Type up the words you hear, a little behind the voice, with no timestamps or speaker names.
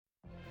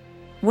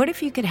What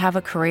if you could have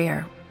a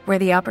career where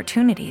the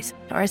opportunities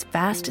are as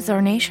vast as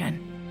our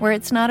nation, where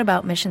it's not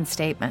about mission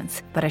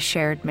statements, but a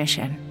shared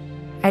mission?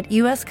 At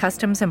U.S.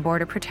 Customs and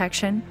Border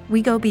Protection,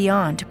 we go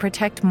beyond to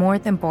protect more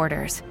than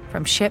borders.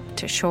 From ship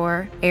to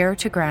shore, air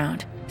to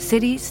ground,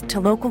 cities to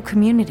local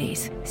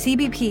communities,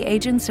 CBP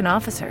agents and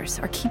officers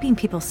are keeping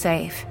people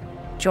safe.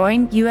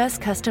 Join U.S.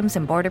 Customs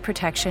and Border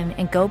Protection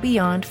and go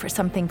beyond for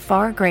something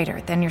far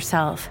greater than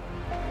yourself.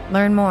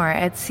 Learn more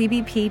at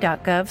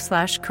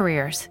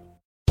cbp.gov/careers.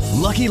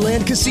 Lucky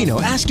Land Casino,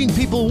 asking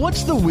people,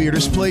 what's the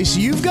weirdest place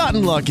you've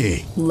gotten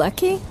lucky?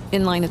 Lucky?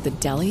 In line at the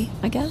deli,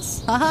 I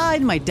guess? Aha,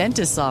 in my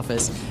dentist's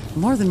office.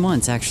 More than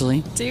once,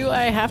 actually. Do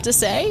I have to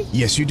say?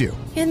 Yes, you do.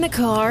 In the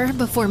car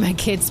before my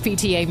kids'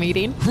 PTA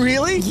meeting.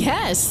 Really?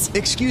 Yes.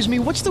 Excuse me,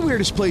 what's the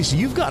weirdest place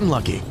you've gotten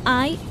lucky?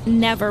 I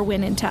never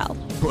win and tell.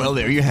 Well,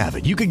 there you have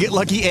it. You can get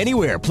lucky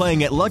anywhere,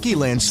 playing at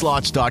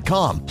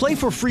LuckyLandSlots.com. Play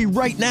for free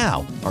right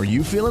now. Are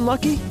you feeling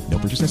lucky? No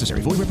purchase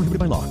necessary. Void where prohibited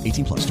by law.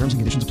 18+. Terms and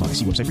conditions apply.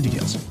 See website for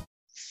details.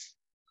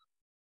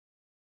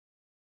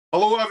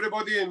 Hello,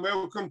 everybody, and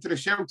welcome to the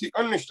Celtic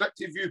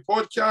Unrestricted View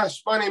podcast.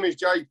 My name is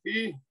Jai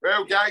P.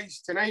 Well,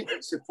 guys, tonight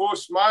it's the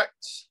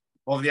post-match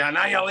of the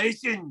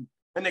annihilation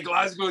in the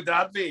Glasgow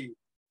Derby.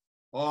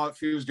 Oh, it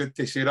feels good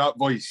to say that,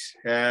 boys.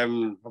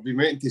 I've been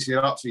waiting to say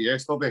that for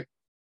yesterday.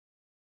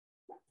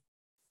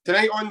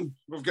 Tonight on,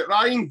 we've got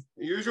Ryan,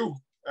 the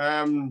usual,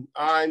 and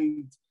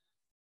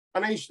a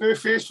nice new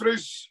face for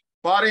us.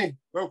 Barry,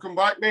 welcome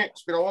back, mate.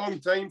 It's been a long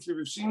time since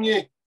we've seen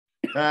you.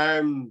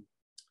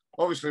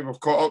 Obviously, we've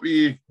caught up with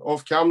you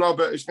off camera,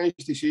 but it's nice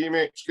to see you,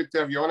 mate. It's good to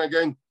have you on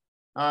again.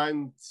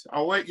 And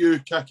I'll let you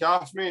kick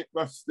off, mate,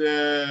 with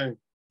the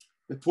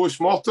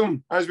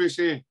post-mortem, as we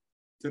say,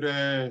 to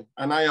the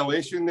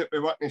annihilation that we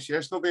witnessed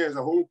yesterday as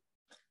a whole.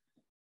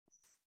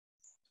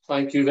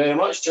 Thank you very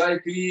much,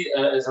 JP.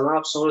 It is an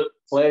absolute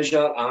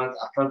pleasure and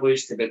a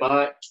privilege to be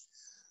back.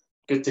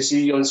 Good to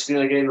see you on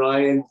screen again,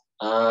 Ryan.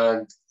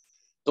 And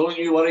don't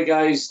you worry,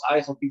 guys. I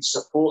have been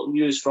supporting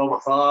you from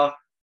afar,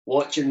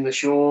 watching the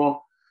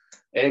show,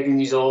 egging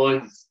you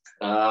on,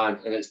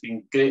 and it's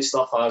been great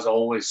stuff as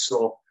always.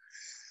 So,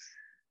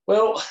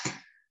 well,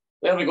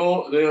 there we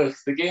go.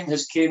 The game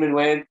has came and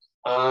went,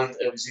 and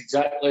it was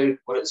exactly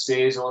what it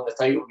says on the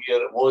title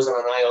here. It was an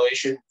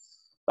annihilation.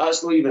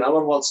 That's not even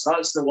our words.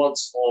 That's the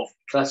words of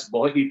Chris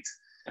Boyd.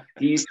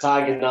 He's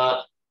tagging that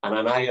an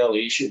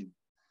annihilation,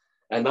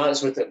 and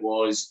that's what it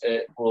was.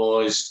 It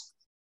was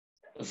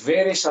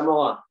very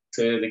similar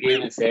to the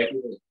game in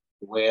February,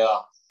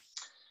 where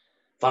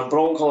Van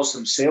Bronckhorst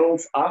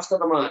himself, after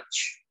the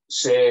match,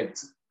 said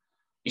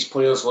his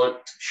players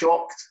looked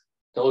shocked,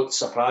 they looked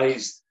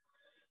surprised,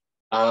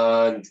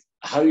 and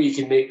how you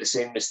can make the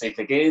same mistake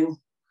again,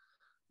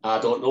 I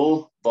don't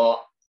know,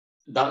 but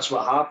that's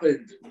what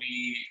happened.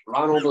 We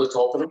ran over the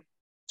top of them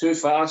too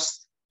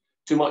fast,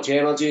 too much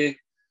energy,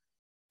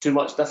 too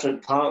much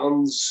different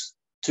patterns,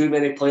 too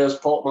many players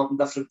popping up in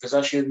different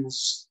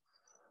positions.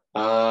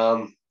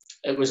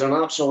 It was an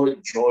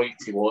absolute joy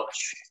to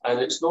watch,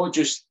 and it's not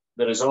just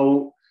the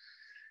result.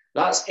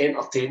 That's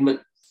entertainment.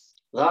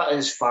 That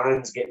is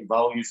fans getting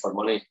value for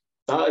money.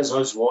 That is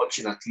us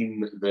watching a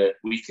team that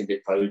we can be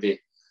proud of.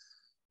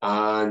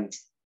 And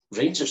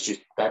Rangers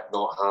just did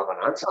not have an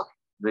answer.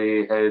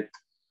 They had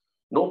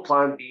no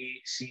plan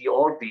B, C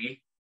or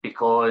D,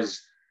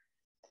 because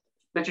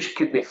they just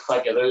couldn't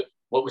figure out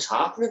what was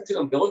happening to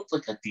them. They looked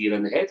like a deer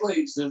in the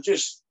headlights. They were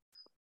just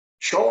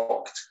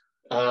shocked.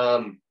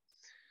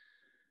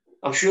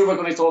 I'm sure we're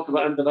going to talk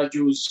about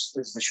individuals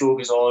as the show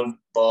goes on,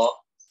 but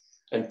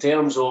in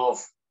terms of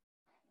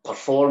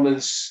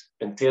performance,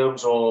 in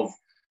terms of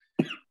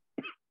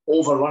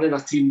overrunning a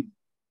team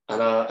in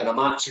a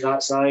match of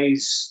that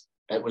size,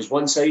 it was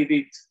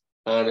one-sided,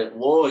 and it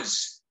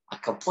was a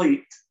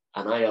complete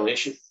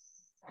annihilation.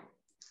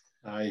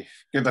 Aye,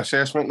 good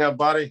assessment there,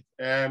 Barry.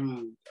 I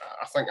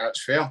think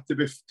that's fair, to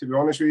be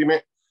honest with you,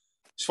 mate.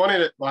 It's funny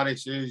that Barry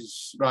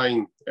says,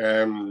 Ryan,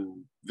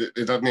 that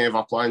they didn't have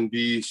a plan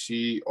B,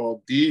 C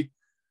or D.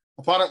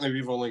 Apparently,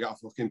 we've only got a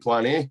fucking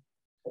plan A.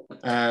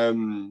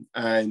 And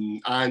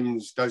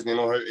Ange doesn't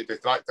know how to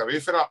detract away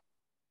from that.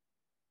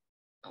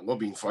 I'm not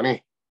being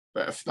funny,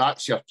 but if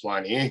that's your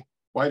plan A,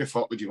 why the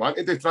fuck would you want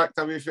to detract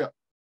away from it?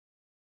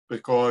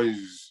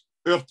 Because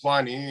our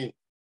plan A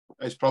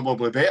is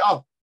probably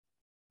better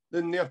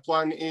than their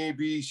plan A,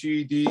 B,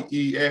 C, D,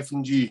 E, F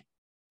and G.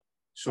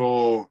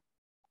 So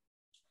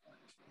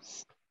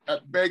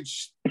it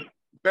begs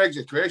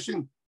the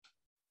question,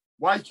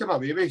 why come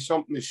away with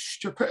something as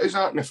stupid as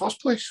that in the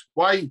first place?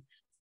 Why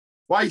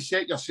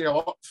set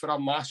yourself up for a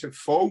massive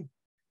fall?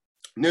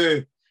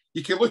 Now,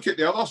 you can look at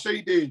the other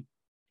side.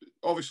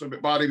 Obviously,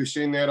 what Barry was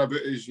saying there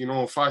about his,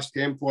 fast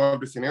tempo,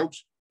 everything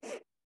else.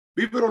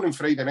 We were on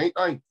Friday night,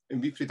 Ryan,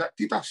 and we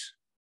predicted this.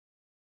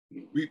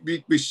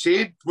 We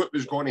said what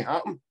was going to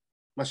happen.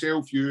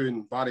 Myself, you,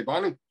 and Barry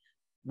Bannon.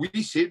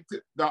 We said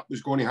that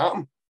was going to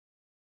happen.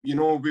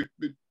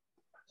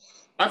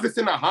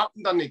 Everything that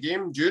happened in the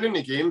game, during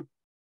the game,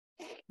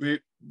 we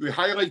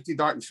highlighted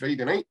that on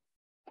Friday night.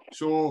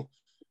 So,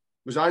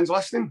 was Ange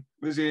listening?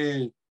 Was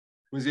he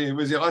Was he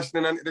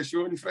listening into the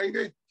show on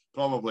Friday?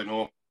 Probably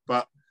not,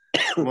 but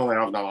I'm only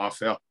having a laugh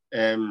there.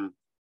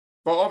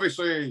 But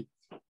obviously,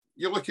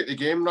 you look at the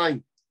game,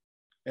 Ryan,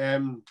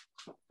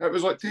 it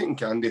was like taking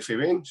candy for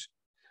veins.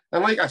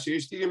 And like I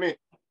says to you, mate,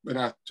 when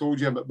I told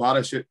you about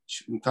Barisic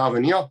and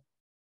Tavernier,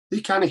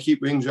 they can't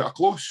keep Waynes out of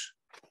close.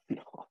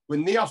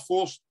 When they are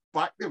forced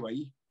back the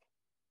way,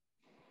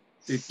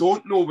 they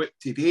don't know what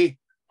to do.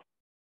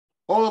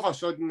 All of a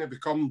sudden, they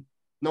become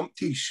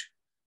numpties.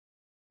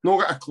 No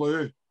got a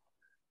clue.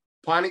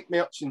 Panic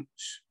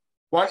merchants.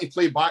 Want to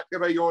play back the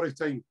way all the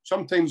time.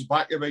 Sometimes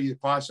back the way the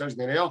pass isn't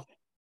there.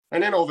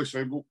 And then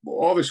obviously,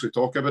 we'll obviously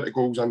talk about the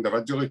goals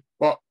individually.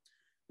 But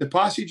the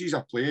passages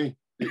of play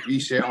that we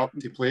set up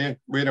to play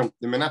with them,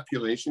 the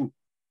manipulation,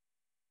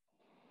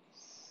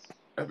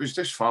 it was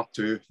just far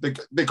too...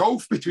 The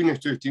gulf between the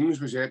two teams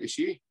was there to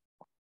see.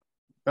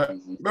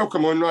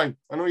 Welcome on, Ryan.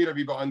 I know you're a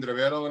wee bit under the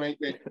weather tonight,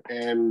 mate.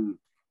 And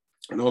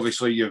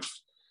obviously,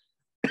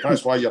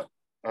 that's why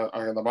I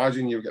can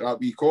imagine you've got that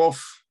wee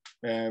cough.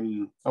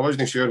 I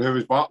wasn't sure who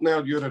was batting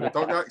there. You were in the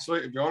dug,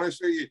 actually, to be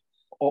honest with you.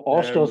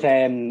 Oscar's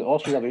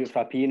about for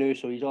a pee now,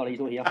 so he's all right, he's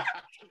not here.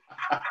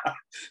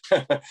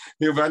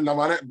 He'll be in a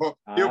minute, but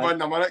he'll be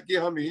in a minute,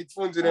 give him my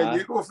headphones and then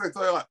you go for the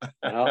toilet.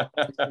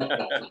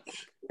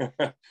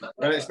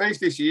 And it's nice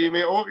to see you,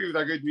 mate. I hope you've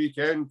had a good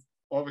weekend.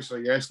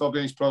 Obviously,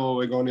 yesterday's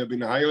probably going to have been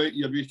the highlight of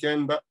your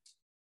weekend, but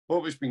I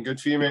hope it's been good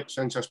for you, mate,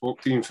 since I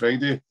spoke to you on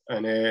Friday.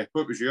 And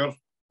what was your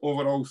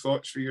overall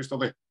thoughts for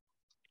yesterday?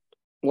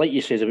 Like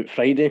you says about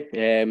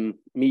Friday,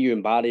 me, you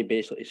and Barry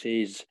basically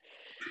says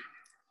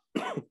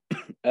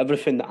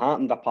everything that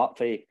happened apart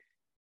from,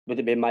 would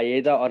it be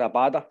Maeda or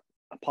Abada,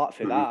 apart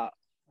from that,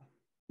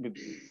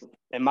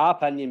 in my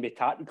opinion, we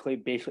tactically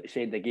basically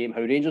said the game,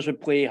 how Rangers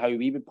would play, how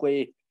we would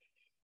play.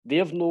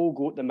 They've no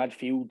got the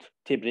midfield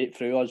to break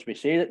through us. We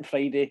said it on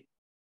Friday,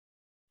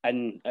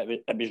 and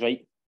it was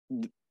right.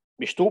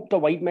 We stopped the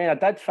wide men. I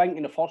did think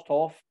in the first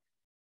half,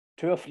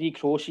 2 or 3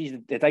 crosses,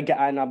 they did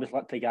get in. I was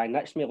like the guy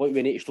next to me, look,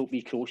 we need to stop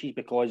these crosses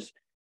because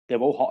they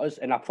will hit us.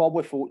 And I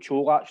probably thought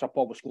Cholak should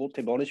probably scored,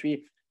 to be honest with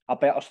you. A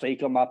better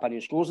striker, in my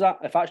opinion, scores that.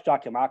 If that's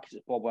Jackie Marcus,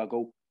 it's probably a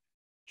goal.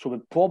 So we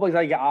probably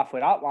did get halfway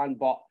that one,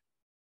 but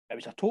it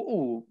was a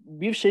total...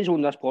 We've said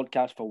on this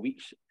podcast for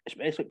weeks,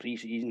 especially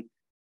pre-season,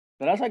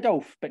 there is a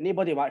gulf, but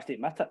nobody wants to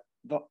admit it.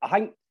 I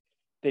think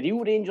the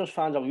real Rangers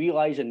fans are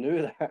realising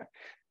now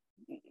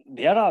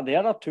that they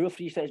are 2 or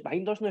 3 steps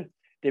behind us now.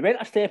 They went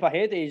a step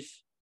ahead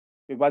as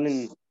we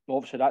winning,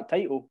 obviously, that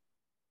title,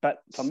 but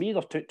for me,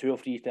 they're 2 or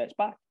 3 steps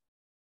back.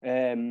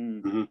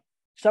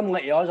 Similar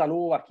to us, I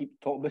know I keep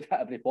talking about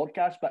that every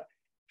podcast, but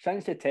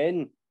since the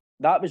 10,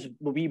 that was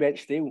where we went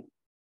stale.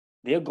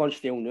 They've gone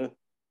stale now.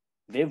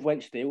 They've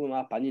went stale, in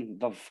my opinion.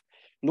 They've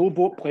no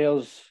both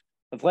players.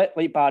 They've let,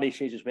 like Barry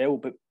says as well,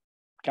 but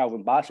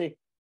Calvin Bassey,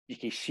 you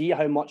can see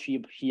how much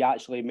he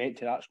actually meant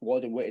to that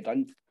squad and what he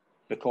done,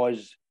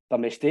 because their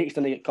mistakes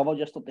didn't get covered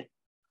yesterday.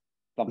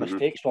 Their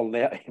mistakes were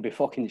there to be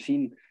fucking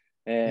seen.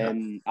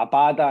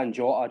 Abada and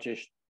Jota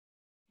just,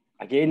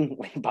 again,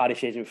 like Barry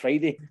says on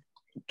Friday,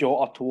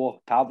 Jota tore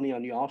Tavernier a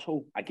new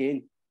arsehole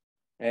again.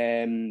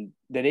 The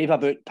rave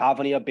about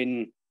Tavernier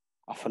being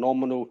a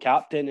phenomenal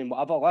captain and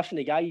whatever. Listen,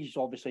 the guy's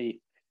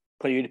obviously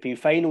played European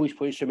final, he's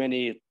played so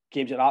many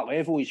games at that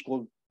level, he's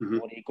scored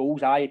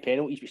goals,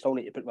 penalties, we still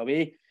need to put them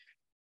away.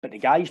 But the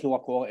guy's not a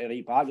quality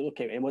right back. Look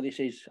at anybody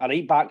says a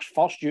right back's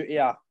first duty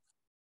a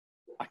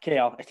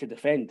care is to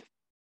defend.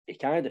 He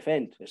can't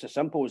defend. It's as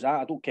simple as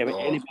that. I don't care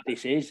what anybody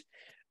says.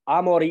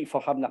 I'm all right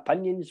for having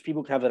opinions.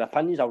 People can have their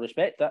opinions, I'll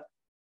respect it.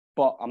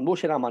 But I'm not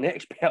saying I'm an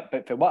expert,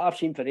 but for what I've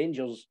seen for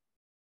Rangers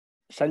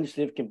since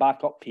they've come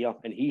back up here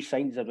and he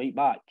signs a right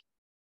back,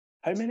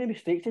 how many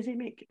mistakes does he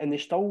make? And they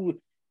still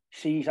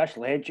sees this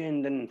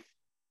legend, and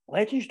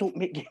legends don't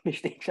make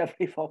mistakes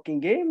every fucking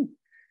game.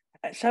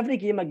 It's every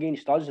game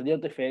against us, their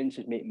defence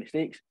is making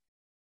mistakes.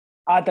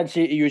 I did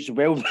say to you as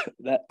well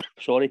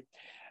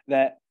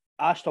that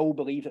I still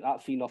believe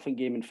that 3-0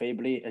 game in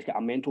February has got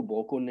a mental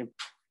block on them.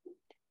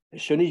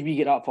 As soon as we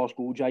get that first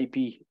goal,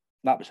 JP,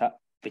 that was it.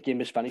 The game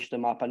was finished,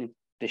 in my opinion.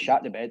 They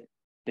shat the bed.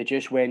 They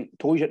just went,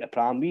 toys at the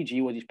pram, wee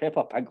G with his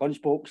Pepper Pig on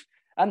spokes,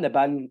 in the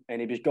bin,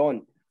 and he was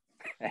gone.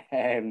 Look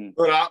at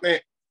that,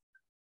 mate.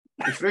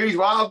 He threw his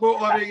water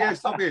bottle away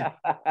yesterday.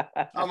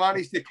 I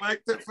managed to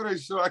collect it for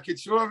us so I could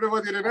show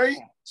everybody tonight.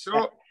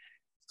 So,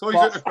 toys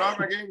at the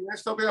pram again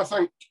yesterday, I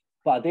think.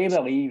 But I do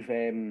believe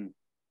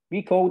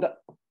we called it.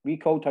 We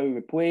called how we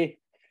would play.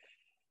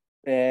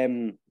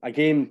 A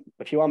game,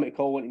 if you want me to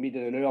call it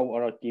immediately now,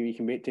 or you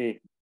can wait to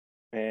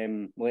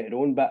later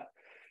on. But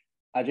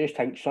I just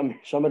think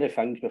some of the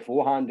things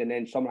beforehand and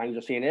then some things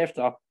they're saying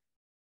after,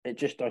 it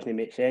just doesn't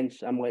make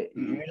sense. I'm like,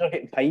 you're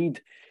getting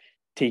paid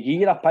to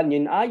give your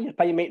opinion. Your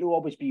opinion might not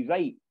always be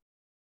right,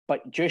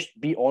 but just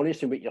be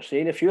honest in what you're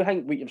saying. If you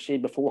think what you've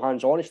said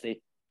beforehand's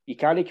honesty, you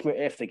can't come out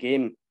after the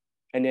game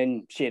and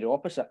then say the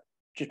opposite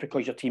just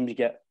because your teams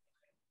get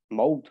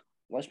mauled.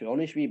 Let's be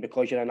honest with you,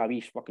 because you're in a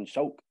wee fucking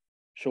sulk.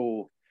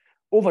 So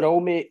overall,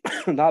 mate,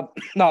 that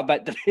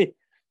bit today,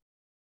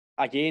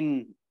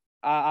 again,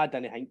 I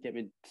didn't think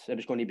it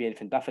was going to be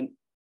anything different.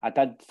 I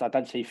did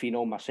say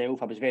 3-0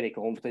 myself. I was very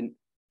confident.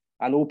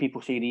 I know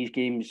people say these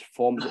games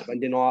forms at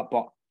winding all that,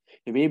 but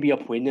the way we are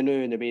playing now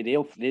and the way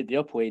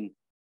they're playing,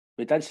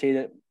 we did say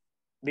that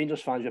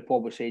Rangers fans would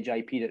probably say,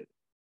 JP, that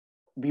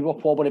we were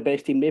probably the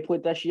best team they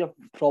played this year.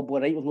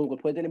 Probably right, we've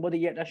not played anybody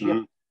yet this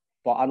year.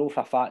 But I know for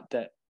a fact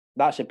that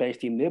that's the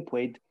best team they've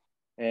played.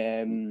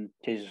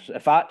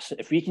 Because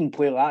if we can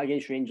play that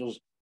against Rangers,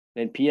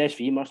 then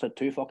PSV must have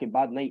 2 fucking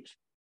bad nights.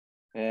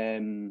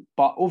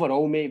 But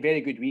overall, mate,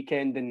 very good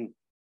weekend, and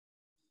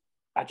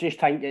I just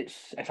think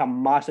it's a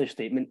massive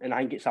statement, and I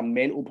think it's a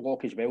mental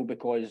block as well,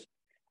 because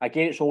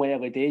again, it's only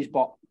early days,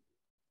 but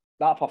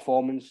that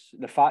performance,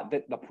 the fact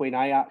that they're playing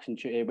Ajax on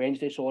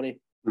Wednesday, if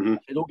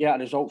they don't get a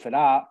result for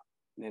that,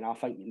 then I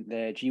think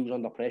the G was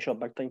under pressure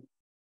big time.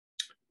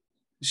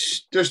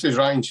 Just as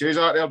Ryan says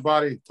that there,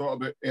 Barry, talk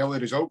about early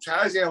results.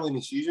 It is early in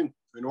the season,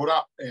 we know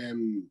that.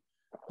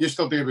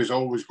 Yesterday was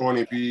always going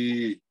to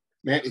be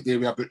meant to do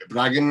about the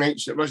bragging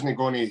rights. It wasn't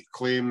going to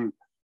claim,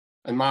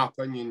 in my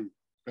opinion,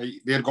 right,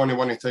 they're going to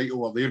win a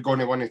title or they're going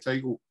to win a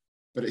title.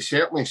 But it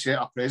certainly set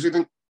a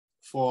precedent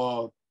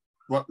for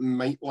what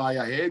might lie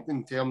ahead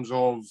in terms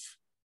of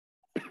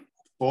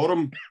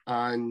forum,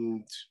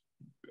 and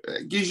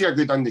it gives you a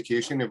good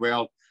indication of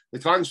where the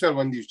transfer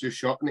window's just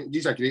shut, and it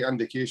gives a great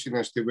indication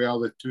as to where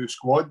the two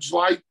squads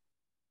lie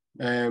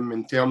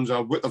in terms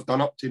of what they've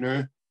done up to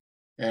now,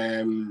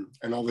 and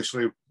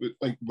obviously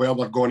like where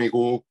they're going to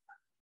go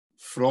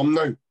from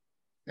now.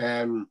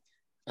 And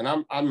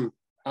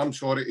I'm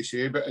sorry to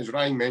say, but as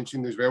Ryan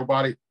mentioned as well,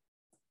 Barry,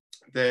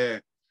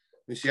 the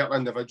certain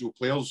individual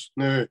players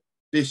now,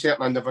 these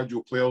certain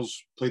individual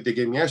players played the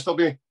game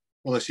yesterday,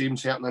 well, the same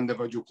certain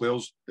individual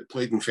players that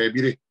played in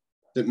February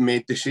that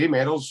made the same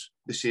errors,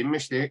 the same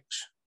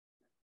mistakes.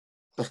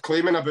 They're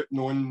claiming about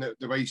knowing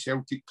the way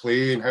Celtic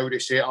play and how they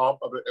set up,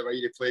 about the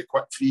way they play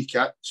quick free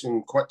kicks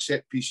and quick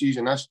set pieces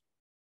and this,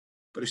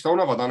 but they still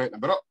never done it in the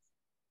Borough.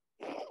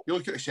 You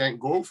look at the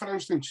second goal, for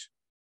instance,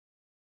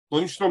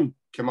 Lundstrom,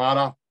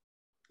 Kamara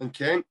and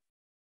Kent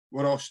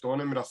were all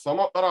stunning with a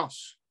thumb up their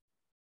arse.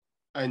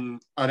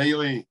 And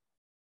O'Reilly,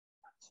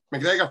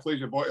 McGregor plays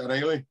the body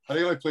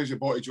O'Reilly plays the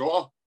body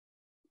Jota.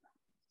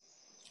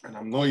 And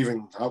I'm not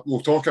even, we'll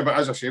talk about,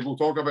 as I said, we'll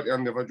talk about the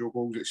individual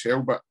goals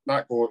itself, but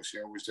that goal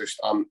itself was just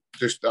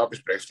that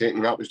was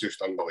breathtaking. That was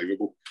just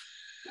unbelievable.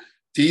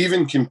 To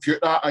even compute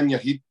that in your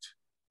head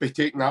by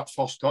taking that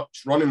first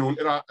touch, running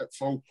onto that at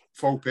full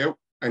pelt,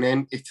 and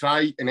then to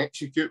try and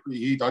execute what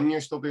he done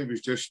yesterday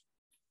was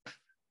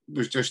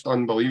just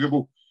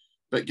unbelievable.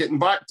 But getting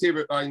back to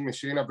what Ryan was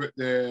saying about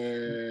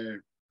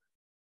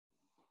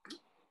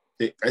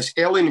it's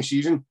early in the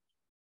season,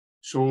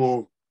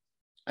 so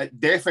it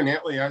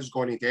definitely is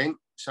going to dent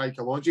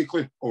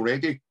psychologically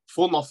already.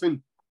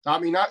 4-0. I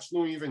mean, that's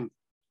not even,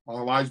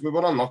 oh lads, we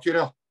were unlucky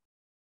there.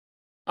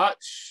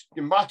 That's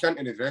getting back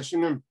into the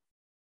dressing room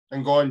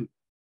and going,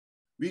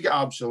 we get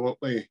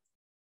absolutely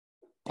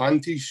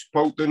panties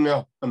pulled down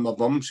there and my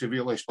bum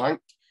severely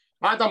spanked.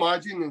 I'd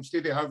imagine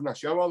instead of having a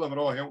shower, they were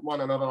all helping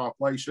one another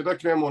apply soda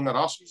cream on their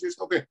arses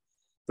yesterday,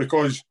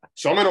 because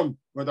some of them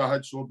would have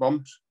had sore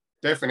bums.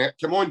 Definitely.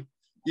 Come on.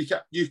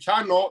 You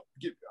cannot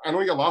get, I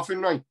know you're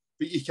laughing, Ryan,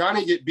 but you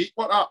can't get beat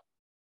like that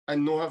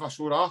and not have a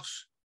sore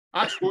arse.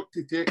 That's got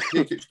to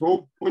take its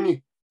toll on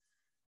you.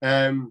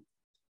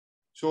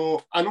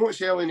 So I know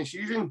it's early in the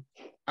season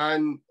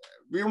and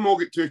we'll not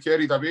get too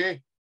carried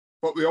away,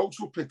 but we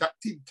also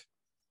predicted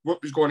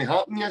what was going to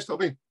happen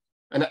yesterday.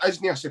 And it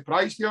isn't a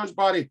surprise to us,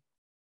 Barry,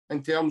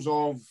 in terms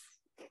of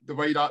the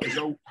way that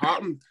result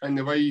happened and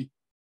the way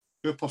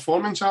the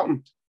performance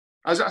happened.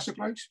 Is it a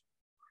surprise?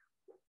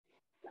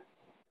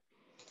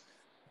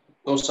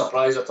 No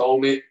surprise at all,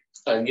 mate.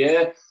 And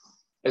yeah,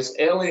 it's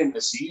early in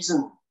the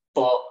season,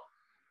 but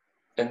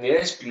in the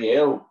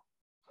SPL,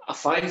 a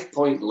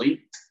 5-point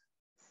lead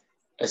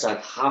is a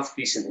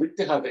half-decent lead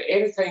to have at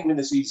any time in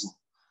the season,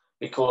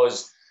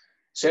 because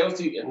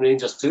Celtic and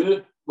Rangers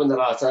too, when they're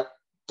at it,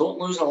 don't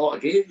lose a lot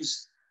of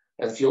games.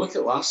 And if you look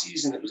at last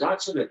season, it was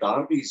actually the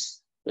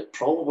derbies that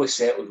probably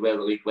settled where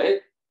the league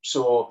went.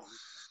 So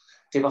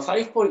to have a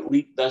 5-point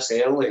lead this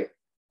early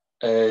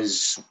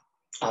is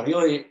a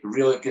really,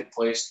 really good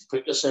place to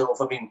put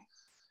yourself. I mean,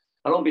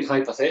 I don't being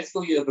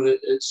hypothetical here, but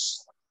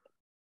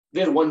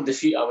they're one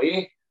defeat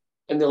away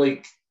in the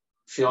league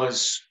for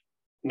us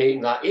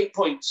making that 8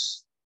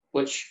 points,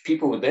 which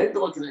people would then be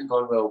looking at and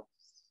going, well,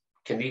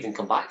 can they even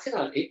come back to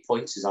that? 8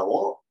 points is a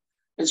lot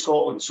in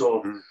Scotland.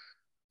 So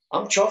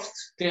I'm chuffed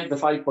to have the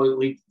 5-point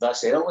lead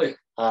this early.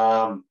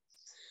 I'll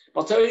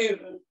tell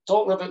you,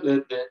 talking about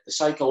the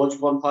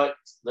psychological impact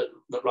that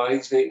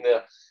Ryan's making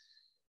there,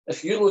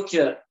 if you look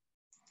at,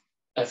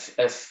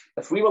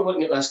 if we were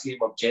looking at this game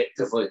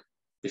objectively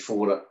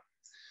before it,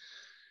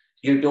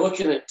 you'd be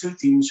looking at two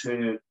teams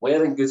who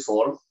were in good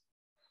form,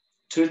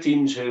 two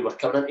teams who were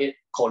coming into it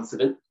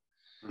confident,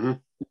 two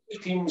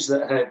teams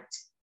that had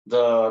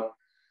the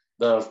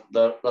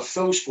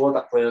full squad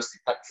of players to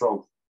pick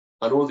from.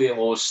 I know they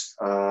lost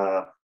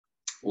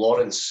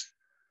Lawrence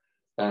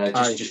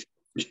just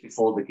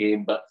before the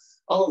game, but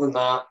Other than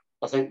that,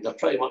 I think they're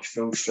pretty much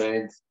full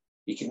strength.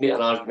 You can make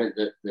an argument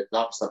that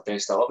that's their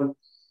best 11.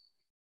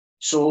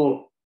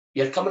 So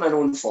you're coming in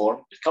on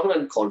form, you're coming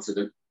in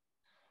confident,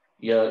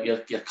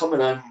 you're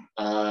coming in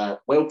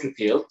well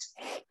prepared,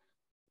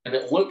 and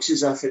it looks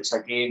as if it's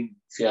a game,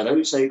 from an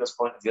outsider's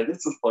point of view, a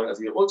neutral's point of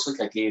view, it looks like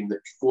a game that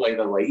could go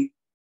either way.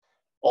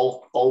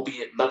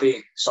 Albeit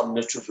maybe some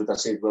neutrals would have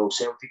said, well,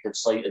 Celtic have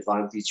slight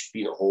advantage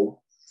being at home.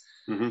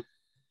 Mm-hmm.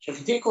 So if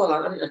you take all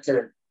that into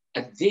account,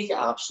 and they get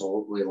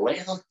absolutely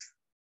leathered.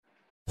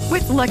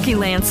 With Lucky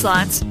Land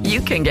Slots,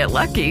 you can get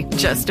lucky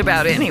just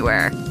about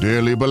anywhere.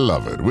 Dearly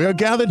beloved, we are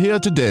gathered here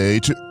today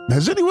to...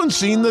 Has anyone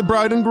seen the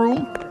bride and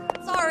groom?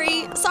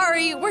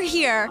 Sorry, we're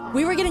here.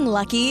 We were getting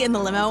lucky in the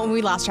limo and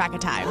we lost track of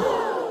time.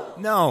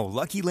 No,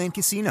 Lucky Land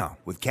Casino,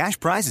 with cash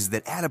prizes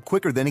that add up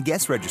quicker than a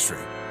guest registry.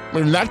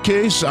 In that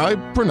case, I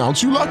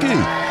pronounce you lucky.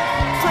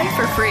 Play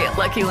for free at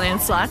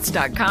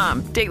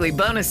LuckyLandSlots.com. Daily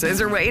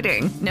bonuses are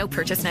waiting. No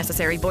purchase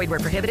necessary. Void where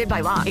prohibited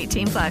by law.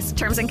 18+.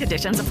 Terms and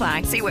conditions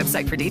apply. See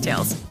website for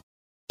details.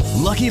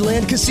 Lucky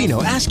Land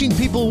Casino, asking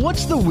people,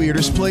 what's the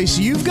weirdest place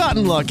you've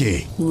gotten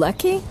lucky?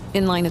 Lucky?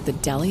 In line at the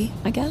deli,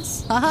 I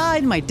guess? Aha,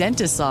 in my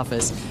dentist's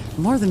office.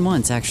 More than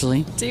once,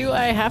 actually. Do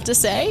I have to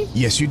say?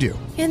 Yes, you do.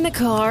 In the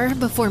car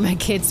before my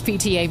kids'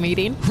 PTA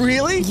meeting.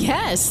 Really?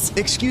 Yes.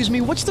 Excuse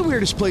me, what's the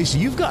weirdest place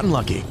you've gotten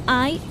lucky?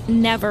 I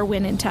never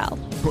win and tell.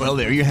 Well,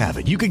 there you have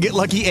it. You can get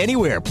lucky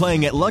anywhere,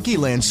 playing at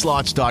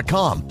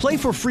LuckyLandSlots.com. Play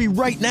for free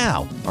right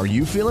now. Are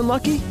you feeling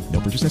lucky? No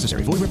purchase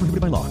necessary. Void where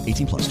prohibited by law.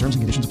 18+. Terms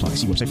and conditions apply.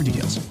 See website for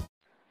details.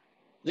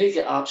 They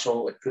get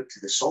absolutely put to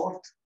the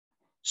sword.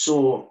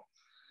 So,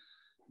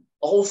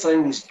 all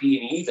things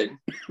being even,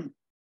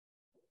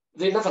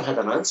 they never had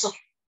an answer.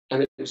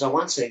 And it was a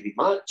one-sided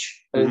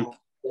match. And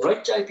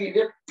right, JP,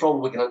 they're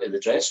probably going into the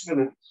dressing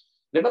room and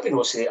they maybe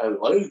not say it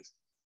out loud,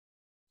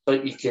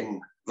 but you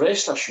can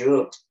rest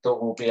assured there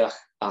will be a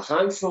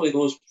handful of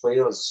those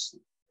players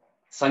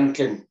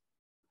thinking,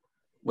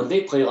 when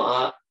they play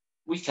like that,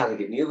 we can't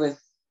get near them.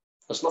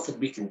 There's nothing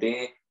we can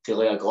do to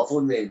lay a glove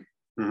on them.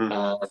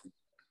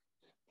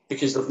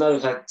 Because they've now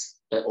had,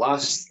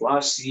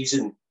 last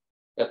season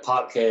at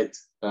Parkhead,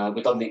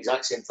 we've done the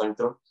exact same thing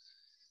to them.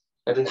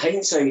 And in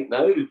hindsight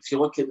now, if you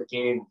look at the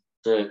game,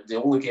 the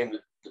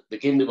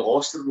game that we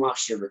lost to them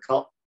last year in the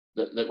Cup,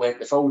 that went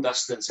the full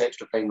distance,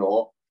 extra time, a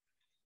lot,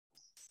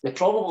 they're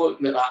probably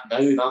looking at that now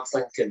and I'm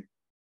thinking,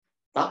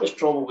 that was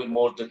probably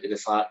more due to the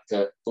fact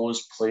that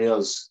those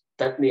players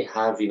didn't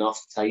have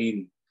enough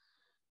time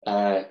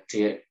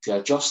to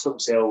adjust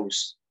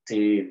themselves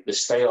to the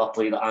style of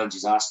play that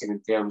Angie's asking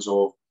in terms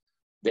of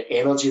the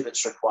energy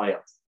that's required.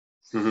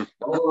 I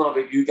don't know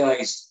about you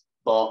guys,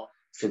 but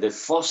for the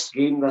first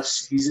game this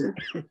season,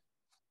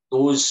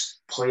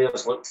 those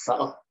players looked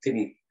fitter to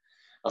me.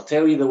 I'll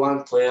tell you the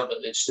one player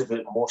that stood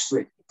out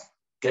mostly,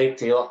 Greg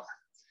Taylor.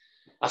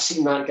 I've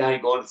seen that guy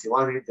going from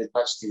one end of the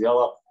pitch to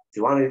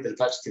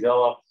the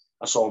other,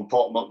 I saw him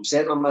pop him up in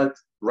centre mid,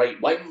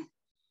 right wing,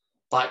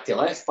 back to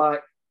left back,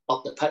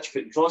 up the pitch,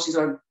 putting crosses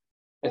in,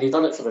 and he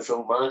done it for the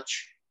full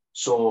match.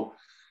 So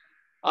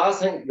I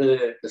think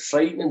the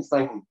frightening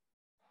thing,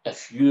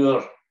 if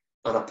you're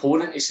an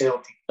opponent to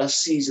Celtic this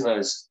season,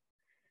 is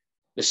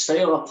the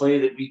style of play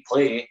that we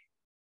play,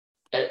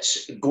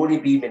 it's going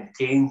to be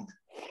maintained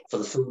for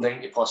the full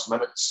 90 plus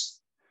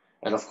minutes.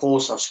 And of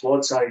course, our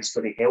squad size is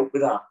going to help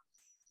with that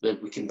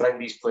we can bring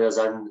these players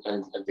in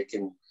and they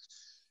can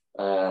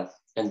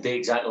and do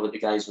exactly what the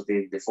guys were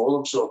doing before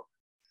them. So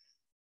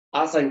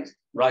I think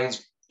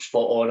Ryan's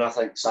spot on. I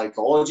think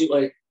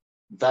psychologically,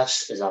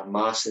 this is a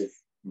massive,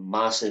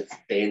 massive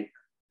dent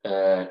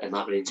in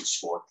that Rangers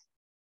squad.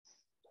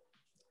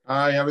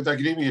 Aye, I would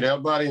agree with you there,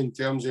 Barry, in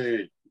terms of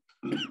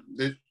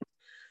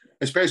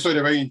especially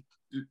the way,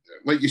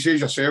 like you say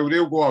yourself,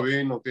 they'll go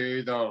away and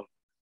they'll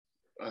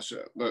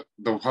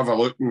have a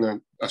look and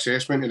an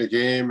assessment of the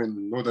game,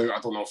 and no doubt,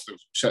 I don't know if they'll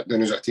sit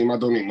down as a team, I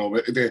don't even know,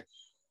 but the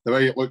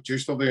way it looked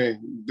yesterday,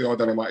 they all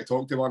didn't want to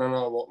talk to one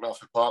another walking off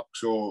the park.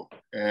 So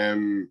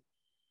and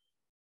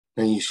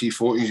you see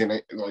photos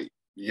like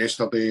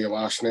yesterday,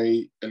 last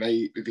night, the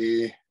night, the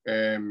day,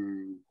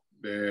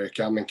 the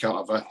Cameron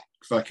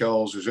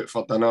Carter-Vickers was out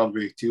for dinner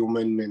with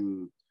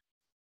Tillman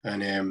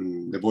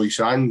and the boy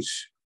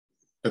Sands.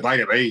 But by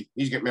the way,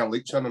 he's got more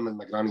leaks on him in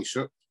the granny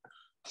suit.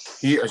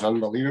 He is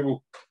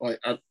unbelievable.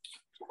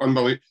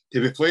 Unbelievable.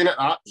 To be playing at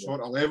that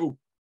sort of level,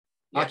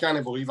 I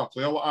can't believe a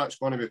player like that's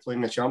going to be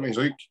playing the Champions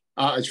League.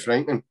 That is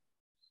frightening.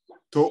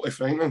 Totally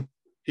frightening.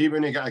 He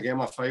wouldn't get a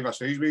game of 5 or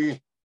 6 with you.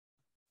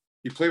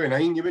 You play with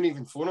 9, you wouldn't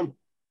even phone him.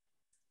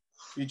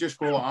 You just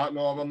go like that,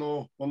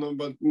 no,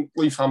 but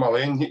leave him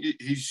alone.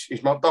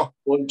 He's murder.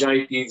 Phone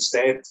JP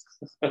instead.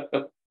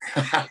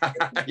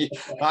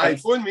 Aye,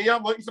 phone me.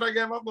 I'm looking for a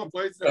game. I've not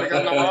played for a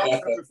game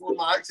before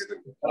my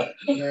accident.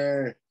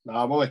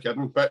 I'm only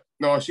kidding. But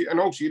no, in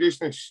all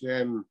seriousness,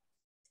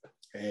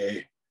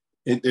 the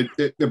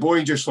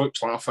boy just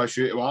looks like a fish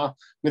out of water.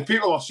 The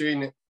people are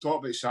saying that, talk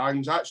about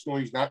Sands, that's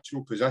not his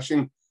natural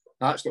position.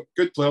 That's not,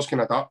 good players can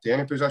adapt to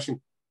any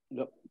position.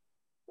 Yep.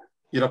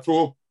 You're a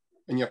pro.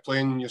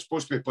 and you're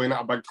supposed to be playing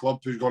at a big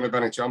club who's going to be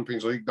in the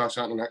Champions League, that's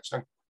the next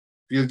thing. If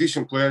you're a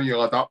decent player,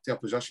 you'll adapt to a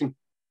position.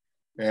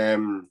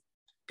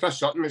 Chris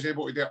Sutton was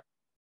able to do it.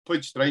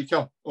 Played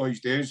striker all his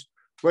days.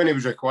 When he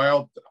was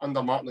required,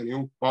 under Martin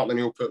O'Neill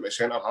put him at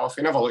centre half.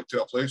 He never looked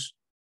out of place.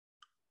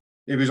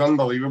 He was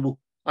unbelievable.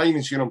 I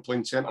even seen him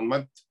playing centre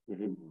mid.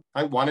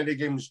 I think one of the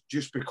games,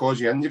 just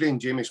because of injury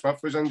and Jamie Smith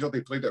was injured,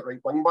 he played at right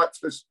wing back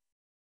for us,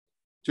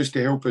 just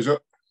to help us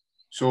out.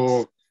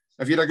 So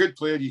if you're a good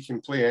player, you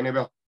can play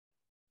anywhere.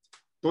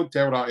 Don't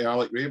tell that to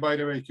Alec Ray, by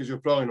the way, because he'll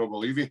probably not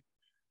believe you.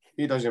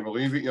 He doesn't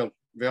believe it. You're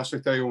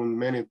versatile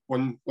in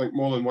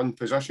more than one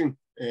position.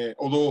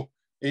 Although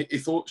he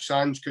thought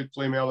Sands could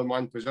play more than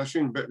one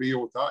position, but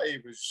Rio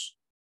Tati was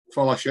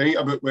full of shite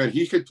about where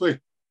he could play.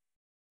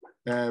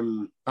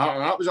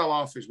 That was a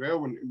laugh as well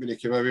when he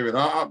came away with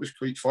that. That was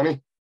quite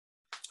funny.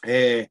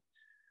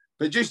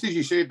 But just as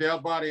you said there,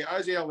 Barry,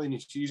 as early in the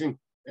season,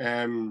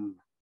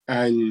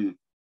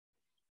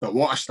 but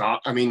what a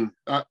start. I mean,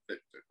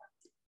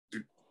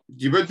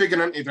 you would be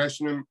going into the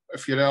dressing room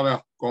if you're earlier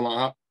going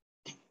like that.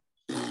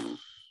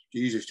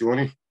 Jesus,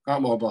 Johnny,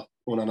 that mob are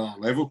on another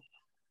level.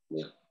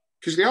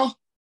 Because they are.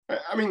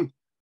 I mean,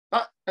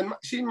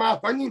 in my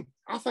opinion,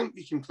 I think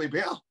we can play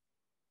better.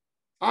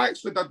 I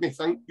actually didn't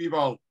think we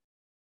were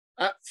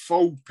at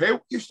full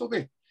pelt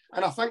yesterday.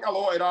 And I think a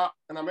lot of that,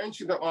 and I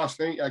mentioned it last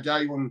night to a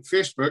guy on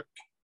Facebook,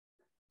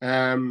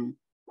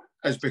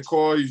 is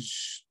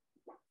because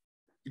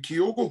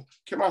Kyogo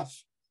came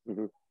off.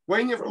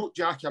 When you've got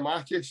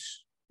Giakoumakis,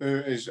 who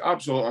is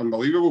absolutely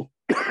unbelievable,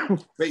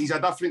 but he's a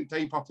different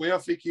type of player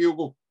for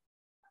Kyogo.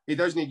 He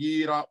doesn't give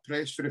you that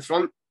press for the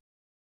front.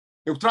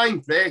 He'll try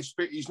and press,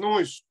 but he's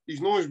not as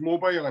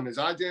mobile and as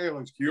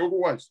agile as Kyogo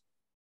was.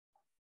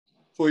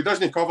 So he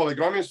doesn't cover the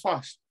ground as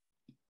fast.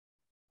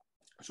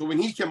 So when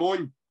he came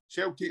on,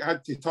 Celtic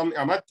had to turn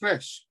to a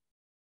mid-press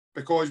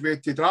because we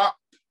had to drop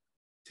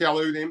to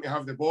allow them to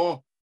have the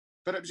ball.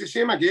 But it was the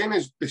same again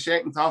as the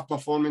second half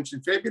performance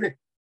in February.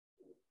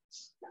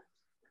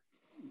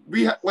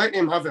 We let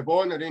them have the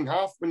ball in their own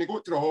half. When they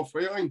got to the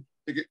halfway line,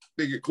 they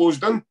get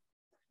closed in.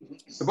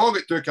 The ball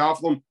got took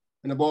off them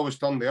and the ball was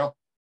turned there.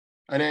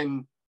 And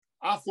then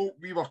I thought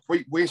we were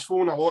quite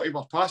wasteful in a lot of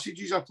our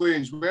passages of play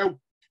as well.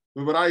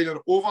 We were either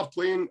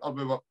overplaying or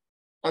we were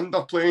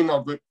underplaying,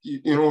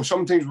 or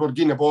sometimes we were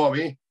getting the ball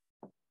away.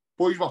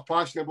 Boys were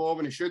passing the ball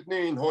when they shouldn't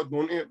and holding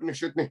on to it when they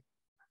shouldn't.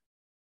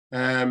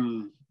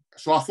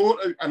 So I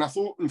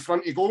thought in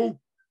front of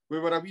goal, we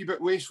were a wee bit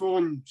wasteful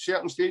in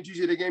certain stages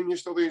of the game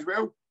yesterday as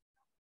well.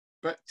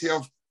 But to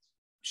have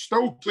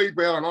still played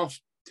well enough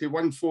to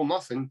win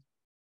 4-0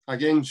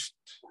 against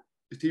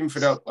the team for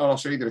the other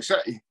side of the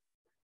city,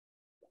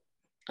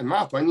 in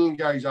my opinion,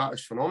 guys, that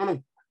is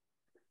phenomenal.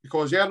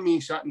 Because they're me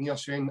sitting here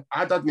saying,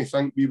 I didn't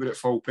think we were at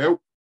full pelt.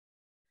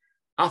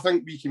 I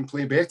think we can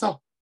play better.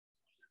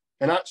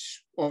 And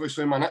that's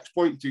obviously my next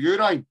point to you,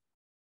 Ryan.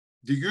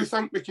 Do you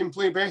think we can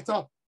play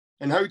better?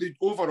 And how did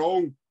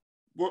overall,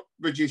 what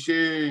would you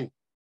say,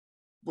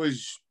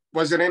 was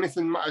there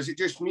anything, is it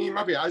just me?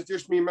 Maybe it is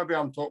just me. Maybe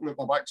I'm talking at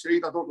my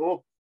backside. I don't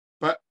know.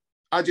 But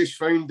I just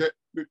found that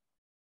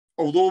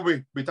although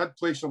we did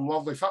play some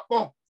lovely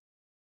football,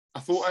 I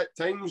thought at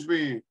times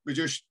we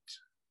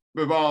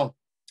were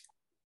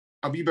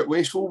a wee bit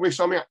wasteful with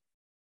some of it.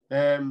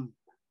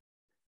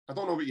 I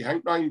don't know what you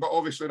think, Ryan, but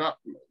obviously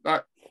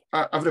that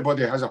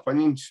everybody has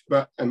opinions.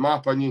 But in my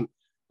opinion,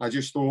 I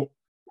just thought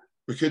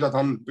we could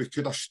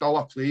have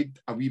still played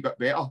a wee bit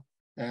better.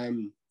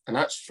 And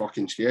that's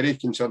fucking scary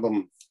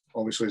considering,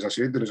 obviously, as I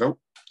said, the result.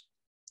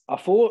 I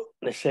thought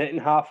the second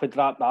half had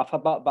dropped off a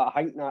bit, but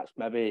I think that's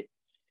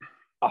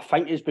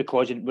it's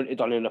because it wouldn't have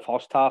done in the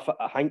first half.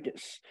 I think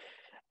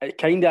it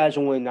kind of is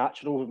only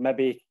natural,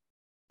 maybe,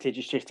 to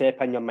just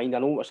step in your mind. I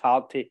know it's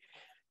hard to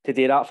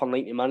do that for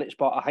 90 minutes,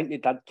 but I think they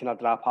did kind of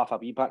drop half a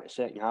wee bit in the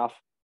second half.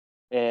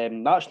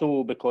 That's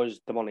no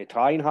because they weren't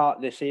trying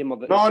hard the same.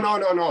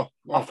 No.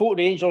 I thought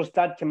Rangers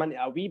did come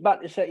into a wee bit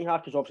in the second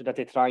half because obviously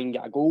they had to try and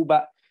get a goal,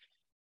 but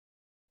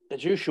it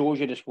just shows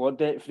you the squad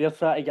that if they're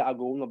trying to get a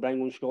goal and they're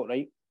bringing on Scott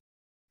Wright.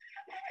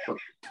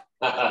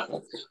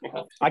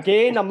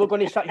 Again, I'm not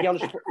going to sit here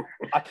and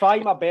I try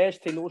my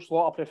best to not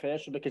slaughter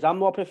professional because I'm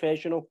not a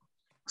professional,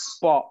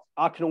 but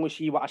I can only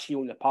see what I see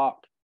on the park.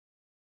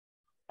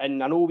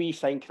 And I know we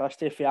signed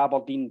Christie for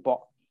Aberdeen, but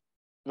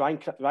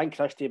Ryan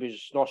Christie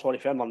was not sorry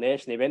for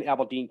Inverness and he went to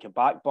Aberdeen, came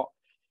back, but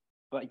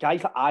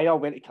guys like Ayer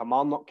went to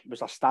Kilmarnock,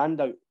 was a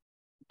standout.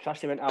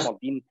 Christie went to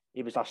Aberdeen,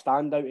 he was a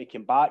standout, he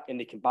came back and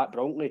they came back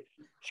brilliantly.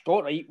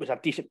 Scott Wright was a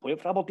decent player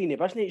for Aberdeen, he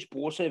wasn't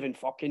explosive and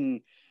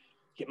fucking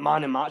get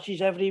man in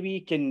matches every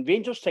week, and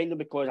Rangers signed him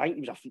because I think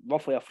he was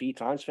roughly a free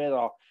transfer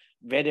or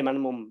very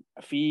minimum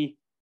fee.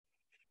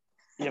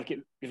 You've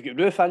got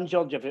Ruth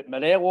injured, you've got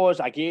Morelos,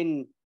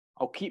 again,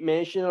 I'll keep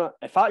mentioning it.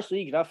 If that's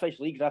Lee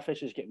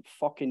Griffiths is getting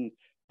fucking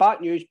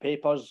back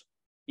newspapers,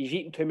 he's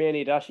eating too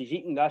many of this,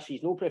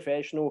 he's no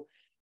professional.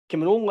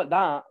 Coming on like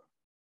that,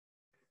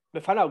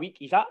 within a week,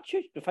 his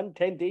attitude, within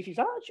 10 days, his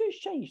attitude's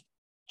changed.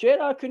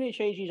 Gerrard couldn't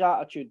change his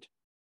attitude.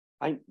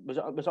 was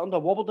it under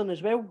Warburton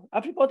as well?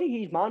 Everybody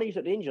he's managed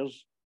at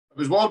Rangers. It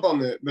was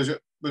Warburton. Was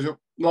it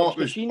not?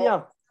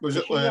 Caixinha. Was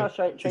it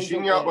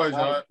Caixinha? Was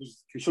that?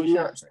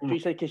 Caixinha. So he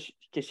said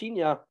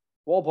Caixinha,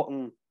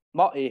 Warburton,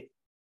 Murty,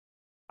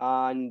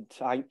 and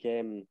I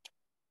think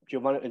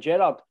Giovanni and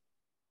Gerrard,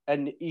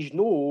 and he's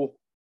no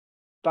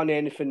done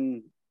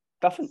anything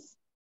different.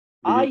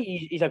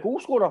 He's a goal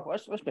scorer.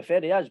 Let's be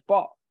fair, he is,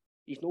 but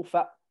he's no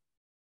fit.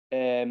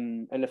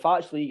 And the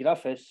fact Lee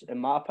Griffiths, in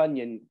my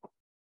opinion,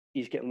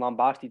 he's getting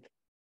lambasted.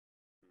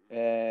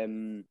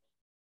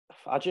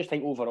 I just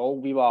think overall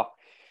we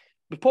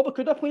probably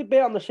could have played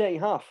better in the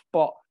second half,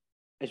 but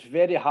it's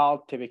very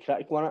hard to be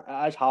critical on it.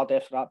 It is hard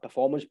after that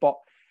performance, but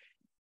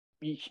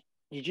you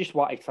just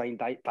want to try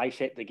and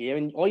dissect the game,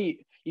 and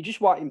you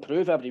just want to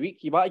improve every week.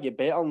 You want to get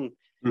better. And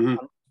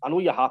I know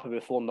you're happy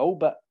with 4-0,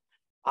 but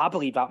I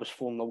believe that was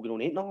 4-0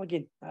 going 8-0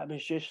 again. That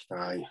was just...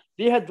 Aye.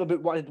 They had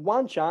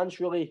one chance,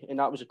 really, and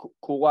that was a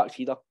Kolak's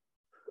header.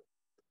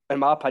 In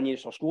my opinion,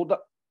 it's not scored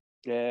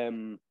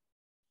it.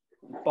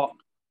 But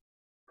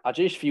I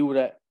just feel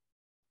that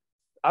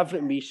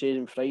everything we said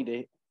on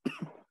Friday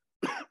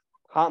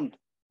happened.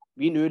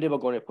 We knew they were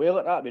going to play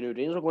like that. We knew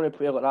Rangers were going to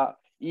play like that.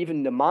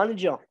 Even the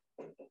manager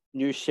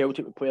knew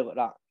Celtic would play like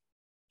that.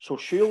 So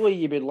surely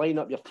you would line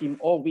up your team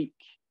all week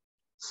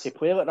to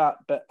play like that.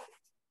 But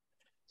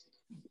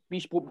we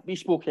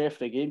spoke after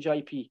the game,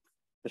 JP.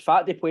 The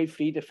fact they played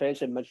 3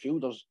 defensive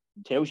midfielders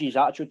tells you his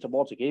attitude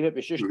towards the game. It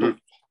was just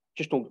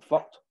don't get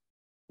fucked.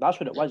 That's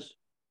what it was.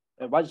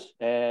 It was.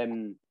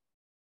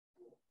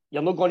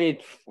 You're not going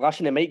to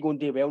listen. It might go and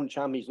do well in the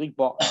Champions League,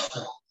 but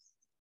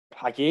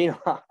again,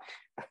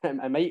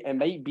 it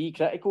might be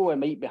critical. It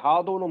might be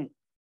hard on him.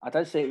 I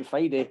did say it on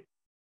Friday.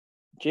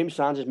 James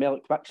Sands is more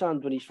like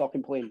quicksand when he's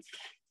fucking playing.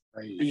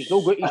 He's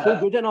no good. He's not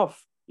good enough.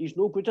 He's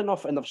no good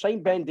enough. And they've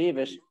signed Ben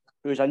Davis,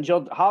 who's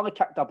injured. Hardly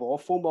kicked a ball.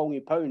 £4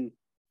 million.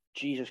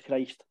 Jesus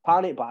Christ.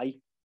 Panic buy.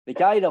 The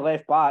guy, the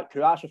left back,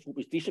 who I actually thought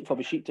was decent for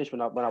the sheet test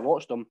when I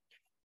watched him.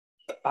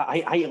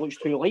 I think it looks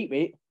too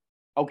lightweight.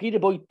 I'll give the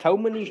boy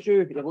Tillman he's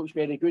due. He looks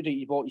very good.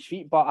 He's bought his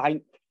feet, but I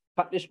think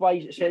fitness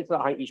wise, etc.,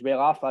 I think he's well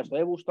after his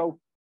level still.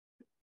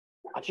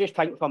 I just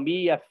think for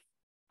me, if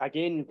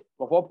again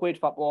we've all played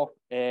football,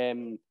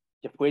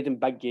 you've played in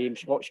big games,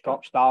 Scottish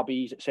Cups,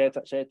 derbies,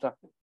 etc., etc.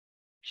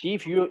 See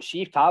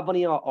if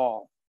Tavernier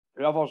or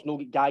whoever's no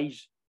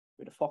guys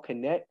with a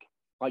fucking neck,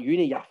 like you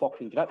need your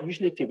fucking grip. You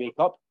just need to wake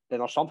up. Then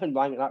there's something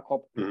wrong with that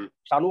club. So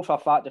I know for a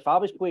fact if I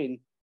was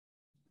playing,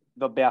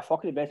 there'd be a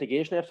fucking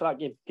investigation after that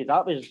game, because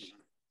that was.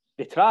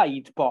 They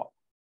tried, but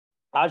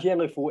as you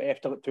only thought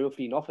after like 2 or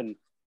 3-0,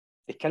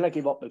 they kind of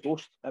gave up the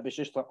ghost. It was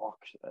just like, oh,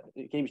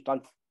 the game's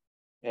done.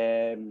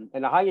 And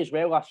I think as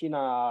well, I seen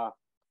a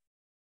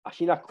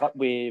clip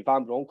with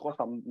Van Bronckhorst.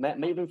 I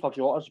might have been for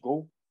Jota's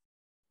goal.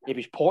 He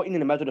was potting in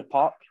the middle of the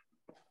park.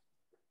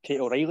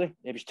 Kate O'Reilly.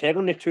 He was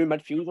telling the 2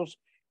 midfielders,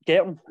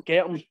 get him.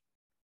 They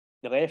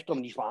left him,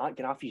 and he's like,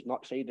 get off his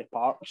nut side of the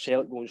park,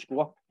 Celtic go and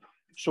score.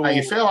 So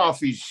he fell off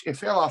his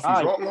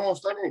rocking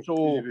horse, didn't he?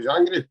 So he was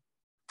angry.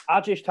 I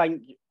just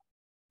think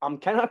I'm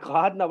kind of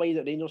glad in a way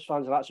that Rangers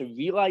fans are actually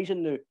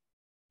realising now,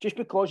 just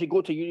because you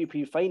go to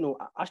European final,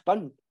 that's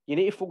done. You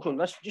need to focus on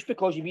this. Just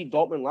because you beat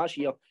Dortmund last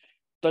year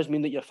does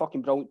mean that you're a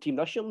fucking brilliant team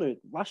this year now.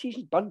 Last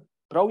season's done.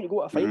 Brilliant, you go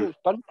to a final, it's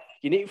done.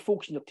 You need to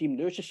focus on your team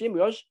now. It's the same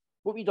with us.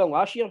 What we done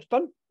last year, it's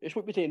done. It's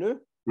what we take now.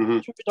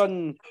 It's what we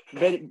done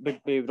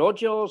with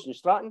Rodgers and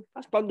Stratton.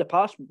 That's done in the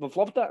past. We've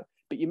loved it.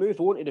 But you move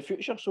on to the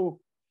future. So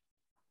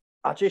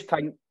I just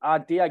think I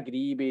do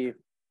agree with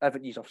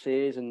everything you've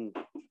said, and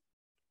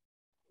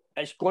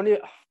it's going to.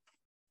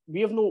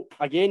 We have no,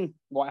 again,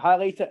 what I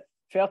highlight it,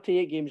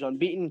 38 games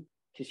unbeaten,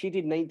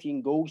 conceded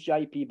 19 goals,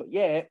 JP, but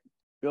yet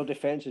our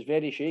defence is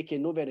very shaky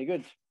and not very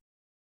good.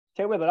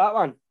 Tell me about that,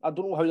 man. I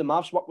don't know how the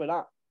maths work with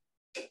that.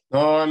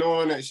 No, I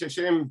know, and it's the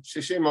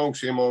same old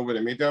with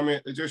the media,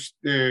 mate.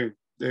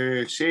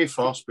 They say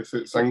first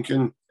without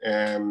thinking.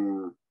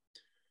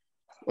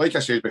 Like I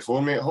said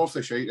before, mate, half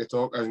the shite they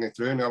talk isn't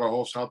true, and the other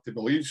half's hard to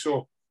believe.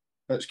 So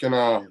it's kind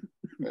of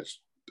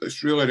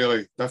it's really,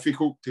 really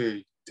difficult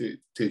to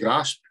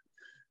grasp.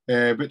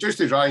 But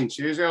just as Ryan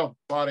says there,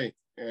 Barry,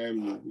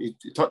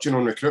 touching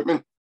on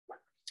recruitment,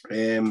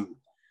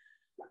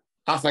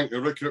 I think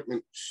the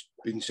recruitment's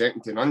been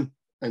second to none,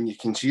 and you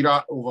can see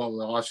that over the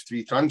last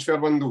 3 transfer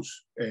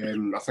windows.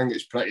 I think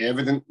it's pretty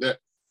evident that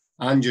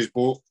Ange's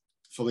bought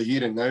for the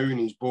here and now, and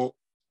he's bought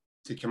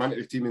to come into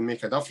the team and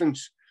make a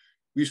difference.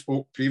 We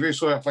spoke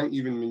previously, I think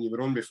even when you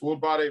were on before,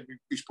 Barry,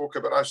 we spoke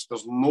about this.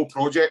 There's no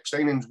project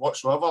signings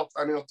whatsoever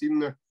in our team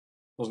now.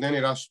 There's none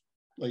of this,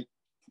 like,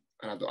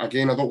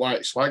 again, I don't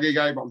like slaggy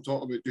guy, but I'm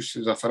talking about just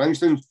as a for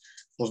instance,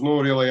 there's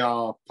no really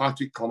a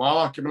Patrick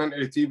Klimala coming into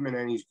the team and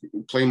then he's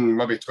playing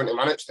maybe 20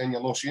 minutes, then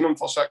you're not seeing him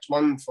for 6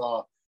 months.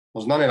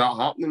 There's none of that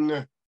happening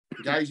now.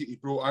 The guys that he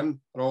brought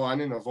in are all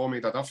in and have all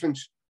made a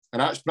difference.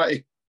 And that's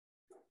pretty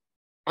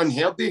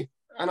unheard of in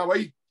a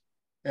way.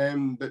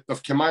 That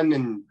they've come in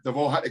and they've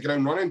all hit the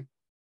ground running,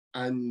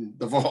 and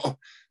they've all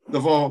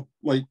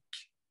like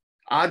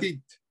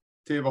added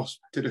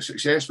to the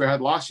success we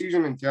had last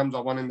season in terms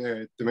of winning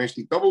the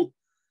domestic double.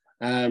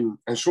 And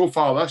so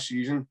far this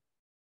season,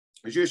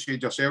 as you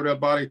said yourself there,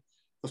 Barry,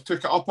 they've took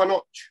it up a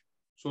notch.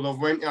 So they've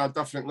went to a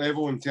different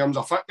level in terms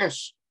of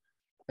fitness.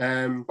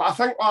 But I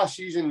think last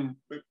season,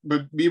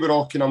 we were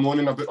all kind of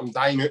moaning about them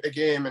dying out the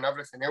game and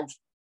everything else.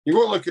 You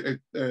got to look at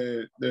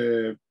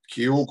the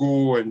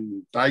Kyogo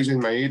and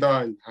Daisen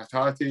Maeda and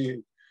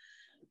Hatate.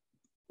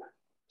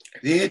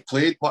 They had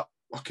played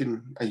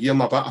fucking a year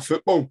and a bit of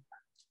football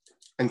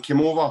and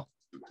came over,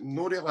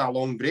 not really a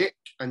long break,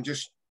 and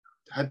just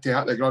had to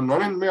hit the ground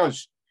running with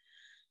us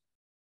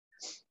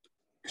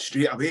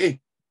straight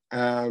away.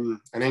 And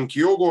then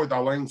Kyogo had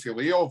a lengthy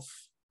layoff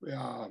with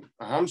a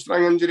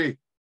hamstring injury.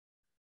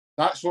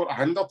 That sort of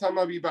hindered him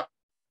a wee bit.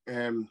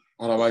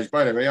 Otherwise,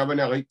 by the way, I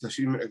wouldn't have liked to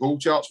see what the goal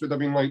charts would have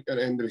been like at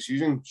the end of the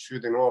season.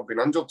 Should they not have been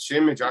injured?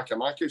 Same with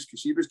Giakoumakis,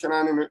 because he was kind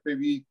of in and out with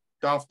wee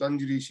daft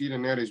injuries here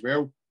and there as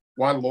well.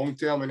 One long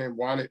term and then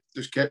one that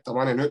just kept him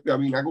in and out with a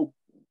wee niggle.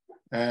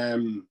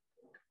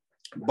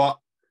 But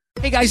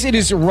hey guys, it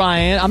is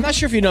Ryan. I'm not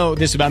sure if you know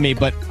this about me,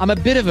 but I'm a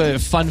bit of a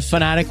fun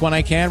fanatic when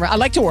I can. I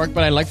like to work,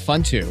 but I like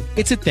fun too.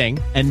 It's a thing.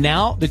 And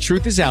now the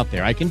truth is out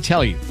there. I can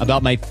tell you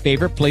about my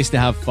favorite place to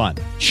have fun.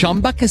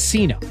 Chumba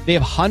Casino. They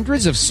have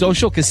hundreds of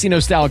social casino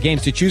style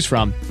games to choose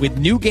from with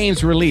new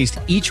games released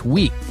each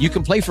week. You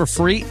can play for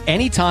free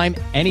anytime,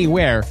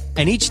 anywhere.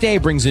 And each day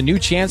brings a new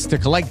chance to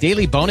collect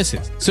daily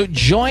bonuses. So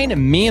join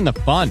me in the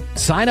fun.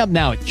 Sign up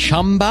now at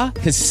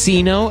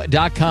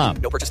ChumbaCasino.com.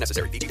 No purchase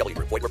necessary. VGW.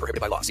 Void where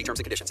prohibited by law. See terms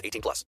and conditions.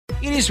 18+.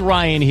 It is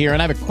Ryan here,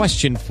 and I have a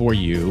question for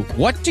you.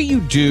 What do you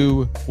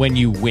do when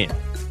you win?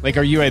 Like,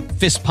 are you a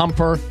fist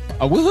pumper,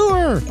 a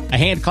woohooer, a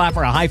hand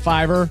clapper, a high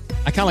fiver?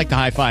 I kind of like the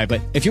high five,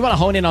 but if you want to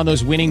hone in on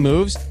those winning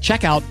moves,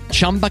 check out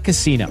Chumba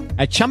Casino.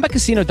 At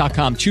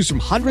ChumbaCasino.com, choose from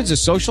hundreds of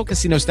social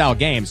casino style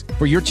games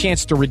for your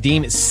chance to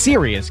redeem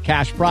serious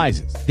cash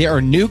prizes. There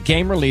are new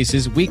game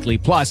releases weekly,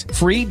 plus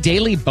free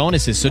daily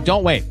bonuses. So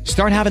don't wait.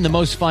 Start having the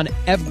most fun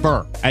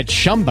ever at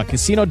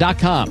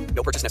ChumbaCasino.com.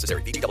 No purchase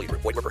necessary. VGW.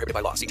 Void where prohibited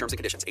by law. See terms and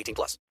conditions.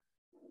 18+.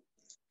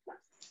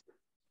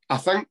 I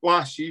think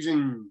last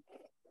season,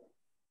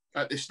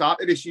 at the start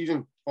of the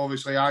season,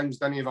 obviously Ange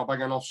didn't have a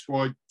big enough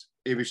squad.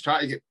 He was trying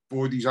to get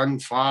bodies in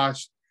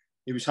fast.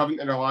 He was having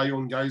to rely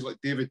on guys like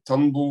David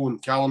Turnbull and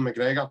Callum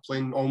McGregor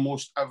playing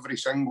almost every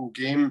single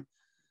game.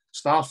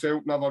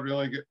 Starfelt never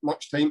really got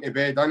much time to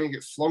bed in. He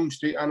got flung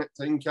straight in at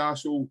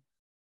Tynecastle.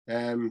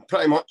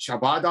 Pretty much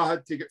Abada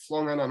had to get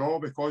flung in and all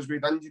because we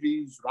had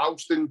injuries.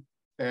 Ralston,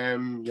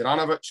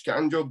 Juranovic got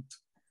injured.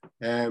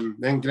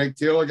 Then Greg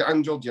Taylor got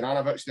injured.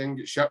 Juranovic then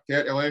got shipped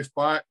out to left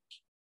back.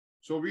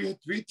 So we had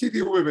to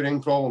deal with our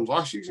own problems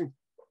last season.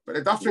 But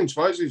the difference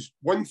is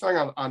one thing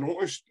I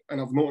noticed,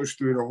 and I've noticed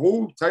through the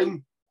whole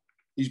time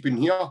he's been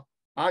here,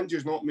 Ange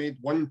has not made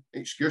one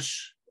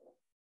excuse.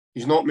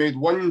 He's not made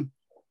one,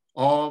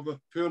 poor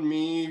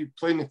me,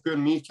 playing the poor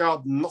me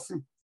card,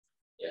 nothing.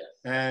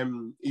 Yeah.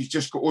 He's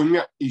just got on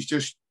with it. He's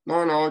just,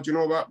 no, do you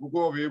know what? We'll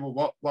go away, we'll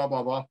work, blah,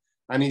 blah, blah.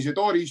 And he's had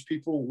all these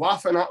people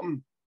laughing at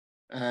him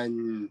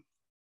and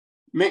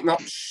making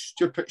up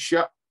stupid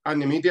shit in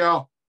the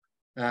media.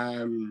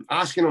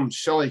 Asking him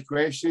silly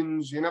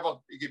questions. He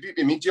got beat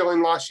by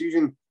Midtjylland last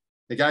season.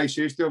 The guy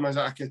says to him, is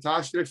it a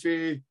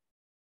catastrophe?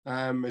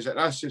 Is it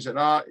this? Is it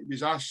that? He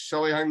was asked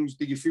silly things.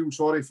 Do you feel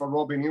sorry for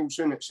Robbie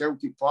Neilson at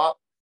Celtic Park?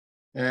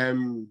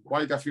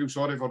 Why do I feel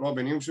sorry for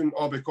Robbie Neilson?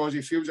 Oh, because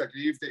he feels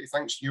aggrieved that he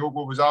thinks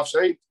Kyogo was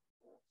offside.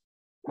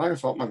 Why the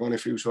fuck am I going to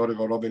feel sorry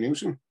for Robbie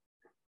Neilson?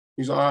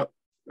 He's like,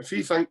 if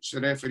he thinks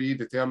the referee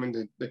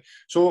determined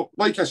So,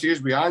 like I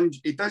says with Ange,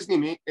 he doesn't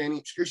make any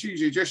excuses.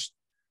 He just,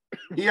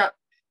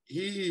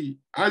 he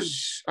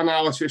has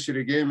analysis of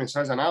the game. It's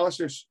his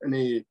analysis, and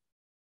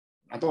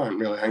I don't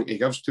really think he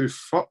gives two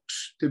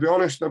fucks, to be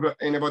honest, about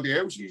anybody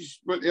else's,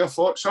 what their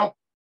thoughts are.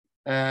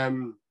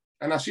 And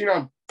I seen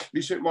a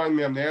recent one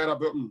with him there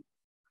about him.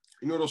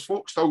 There's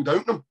folks still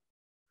doubting him.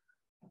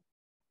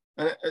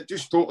 And it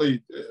just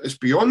totally, it's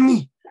beyond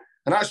me.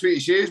 And that's what he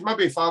says.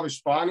 Maybe if I was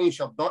Spanish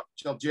or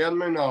Dutch or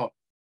German or,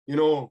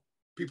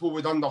 people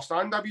would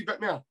understand a wee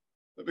bit more.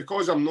 But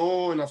because I'm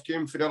not, and I've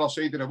came from the other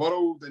side of the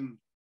world, and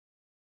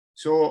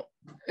so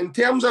in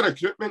terms of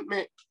recruitment,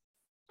 mate,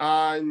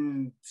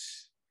 and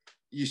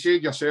you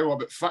said yourself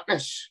about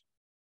fitness,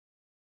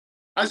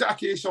 is it a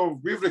case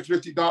of we've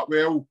recruited that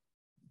well,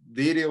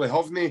 they really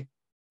haven't,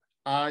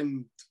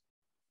 and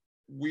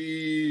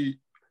we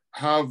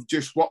have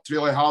just worked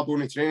really hard on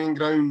the training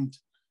ground,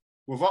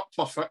 we've upped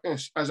our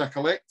fitness as a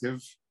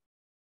collective,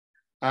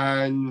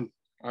 and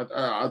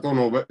I don't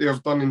know what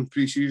they've done in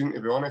pre-season,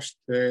 to be honest.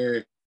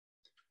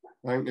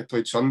 I think they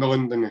played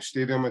Sunderland in the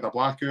stadium with a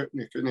blackout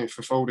and they couldn't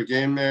fulfil the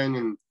game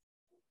then.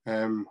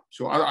 And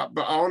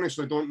but I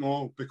honestly don't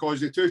know,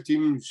 because the two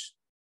teams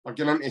are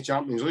getting into the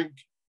Champions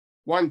League.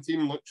 One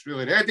team looks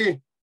really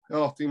ready.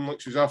 The other team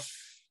looks as if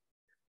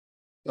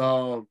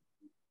they're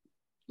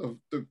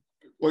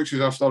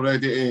ready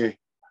to,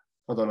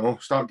 I don't know,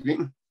 start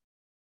greeting.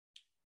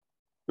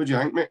 What do you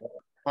think, mate?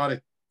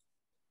 Barry?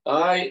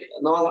 I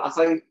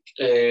think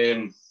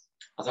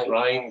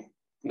Ryan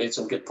made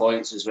some good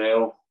points as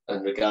well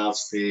in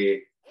regards to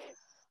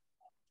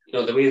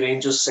the way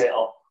Rangers set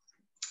up.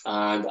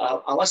 And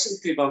I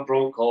listened to Van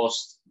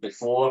Bronckhorst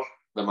before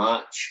the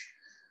match.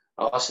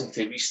 I listened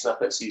to wee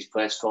snippets of his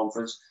press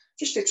conference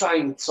just to try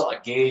and sort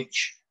of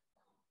gauge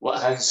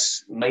what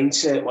his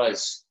mindset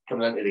was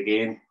coming into the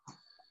game.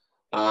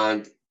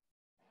 And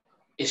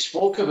he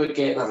spoke about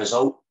getting a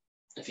result.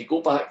 If you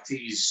go back to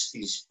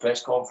his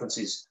press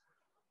conferences,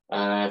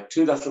 2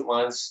 different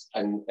ones,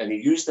 and he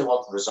used the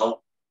word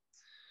result.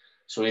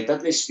 So he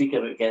didn't speak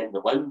about getting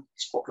the win, he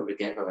spoke about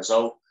getting a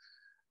result.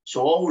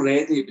 So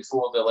already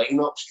before the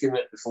lineups came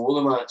out before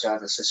the match, I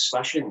had a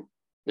suspicion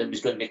that it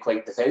was going to be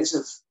quite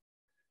defensive,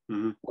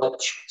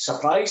 which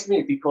surprised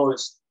me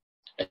because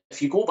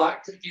if you go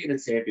back to the game in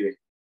February,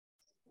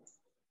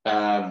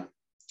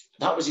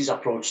 that was his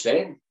approach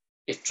then.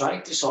 He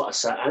tried to sort of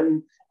sit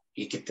in.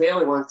 You could tell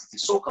he wanted to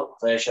soak up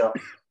the pressure.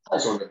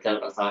 That's on the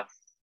counter-attack.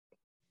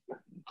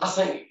 I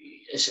think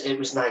it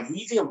was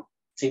naive of him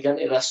to get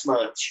into this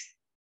match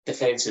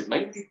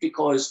defensive-minded,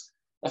 because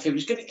if he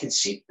was going to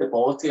concede the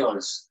ball to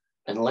us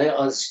and let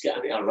us get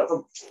into a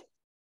rhythm, I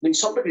mean,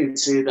 somebody would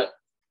say that,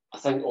 I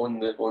think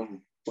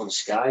on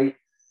Sky,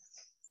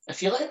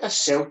 if you let this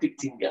Celtic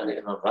team get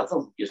into a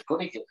rhythm, you're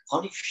going to get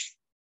punished.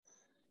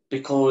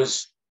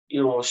 Because,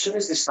 as soon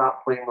as they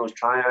start playing those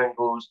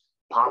triangles,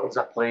 patterns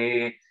of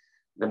play,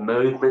 the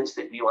movements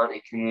that we want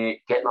to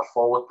create, getting our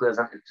forward players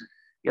into,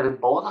 you're in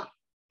bother.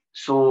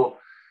 So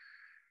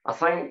I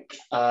think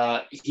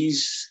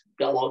he's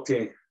got a lot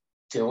to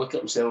look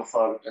at himself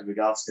for in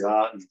regards to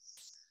that.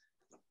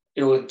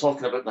 And,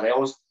 talking about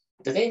Morelos,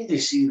 did anybody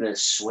see the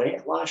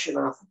sweat lashing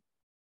off him?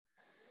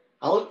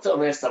 I looked at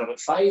him after about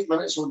 5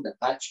 minutes on the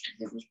pitch and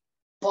there was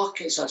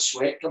buckets of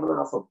sweat coming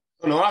off him.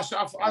 No, I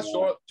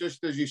saw it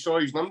just as you saw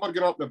his number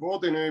going up the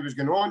board and knew he was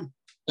going on.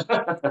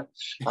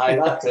 Aye,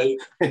 that too.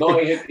 No,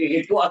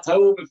 he'd got a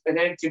towel and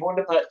then came on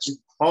the pitch.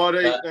 Oh,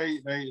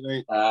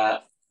 right.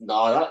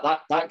 No,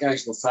 that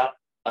guy's no fit.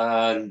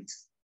 And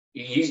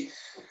he,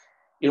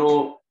 with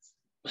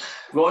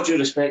all due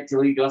respect to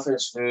Lee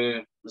Griffiths,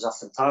 who was a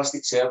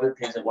fantastic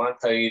servant at one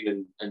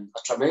time and a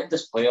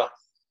tremendous player,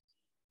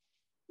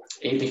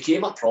 he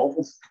became a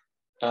problem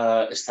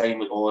as time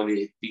went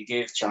on. He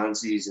gave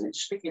chances and it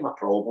just became a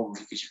problem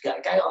because you've got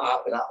a guy like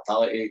that with that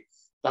ability,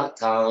 that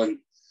talent,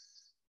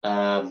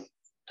 and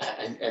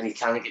he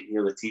can't get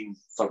near the team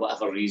for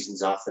whatever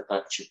reasons off the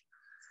pitch.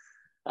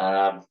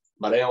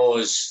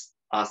 Morelos,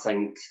 I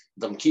think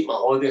them keep my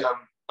hold of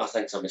him. I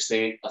think it's a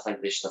mistake. I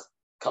think they should have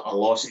cut our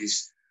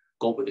losses,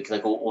 go what they could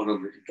have got on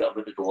him and get him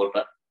out the door.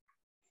 But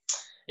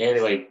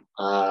anyway,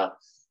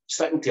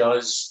 sticking to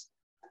us,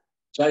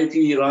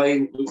 JP,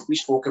 Ryan, we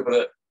spoke about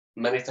it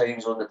many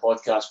times on the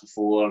podcast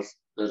before.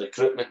 The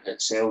recruitment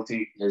at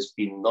Celtic has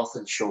been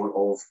nothing short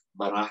of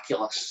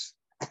miraculous.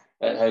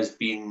 It has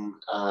been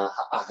a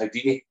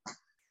Houdini.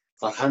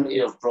 For him to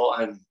have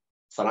brought in,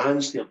 for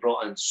Ange to have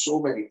brought in so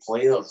many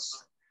players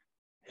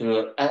who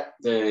are at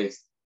the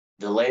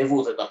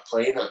level that they're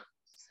playing at.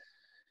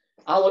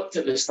 I looked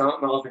at the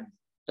starting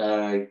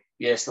 11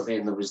 yesterday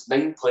and there was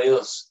 9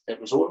 players.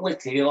 It was only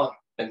Taylor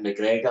and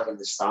McGregor in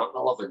the starting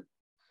 11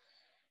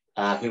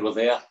 who were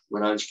there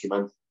when Ange came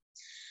in.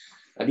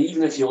 And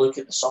even if you look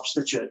at the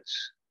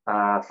substitutes,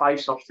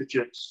 5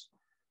 substitutes,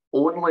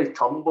 only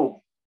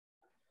Turnbull,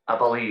 I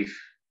believe,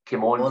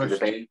 came on to the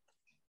bench.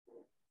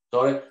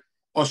 Sorry?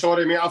 Oh,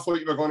 sorry, mate. I thought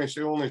you were going to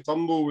say only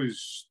Turnbull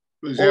was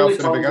there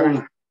for the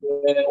beginning.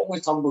 Only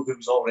Turnbull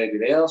was already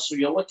there. So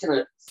you're looking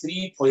at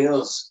 3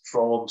 players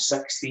from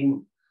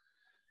 16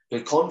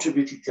 who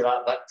contributed to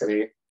that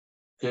victory,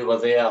 who were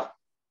there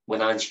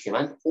when Ange came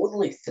in.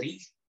 Only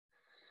 3.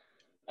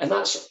 And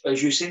that's,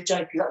 as you said,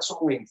 JP, that's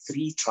only in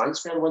 3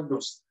 transfer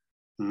windows.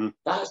 Mm-hmm.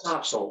 That's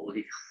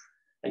absolutely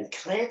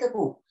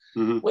incredible.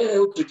 Mm-hmm. Where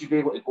else would you be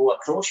able to go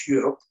across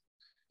Europe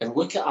and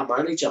look at a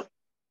manager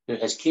who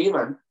has came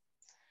in,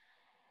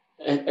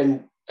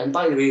 and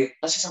by the way,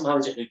 this is a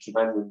manager who came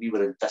in when we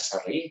were in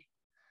disarray.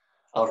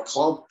 Our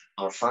club,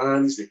 our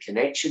fans, the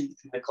connection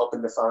between the club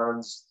and the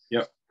fans,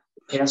 the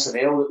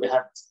personnel that we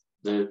had,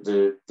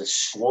 the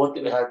squad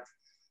that we had,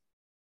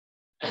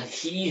 and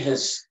he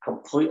has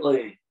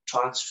completely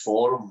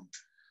transformed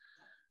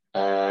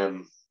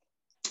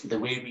the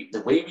way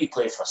we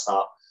play for a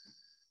start,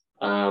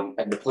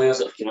 and the players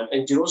that have come in.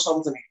 And do you know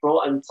something? He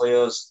brought in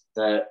players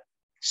that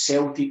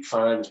Celtic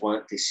fans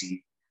want to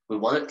see. We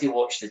want to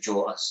watch the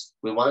Jotas.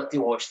 We want to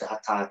watch the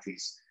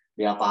Hatatis,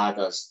 the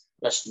Abadas.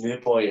 This new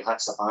boy,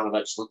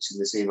 Haksabanovic, looks in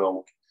the same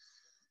ilk.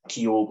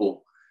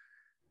 Kyogo.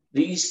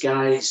 These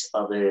guys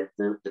are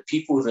the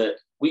people that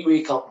we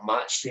wake up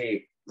match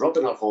day,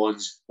 rubbing our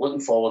hands,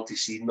 looking forward to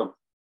seeing them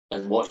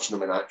and watching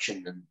them in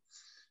action. And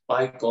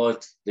by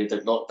God, they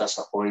did not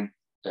disappoint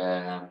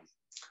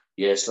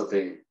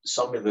yesterday.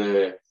 Some of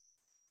the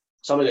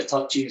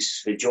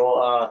touches for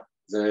Jota,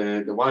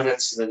 the one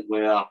incident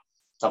where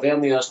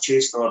Tavernier's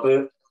chasing him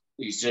about,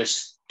 he's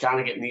just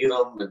can't get near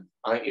him, and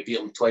I think he beat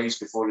him twice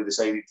before he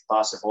decided to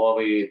pass the ball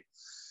away,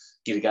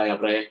 give the guy a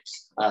break.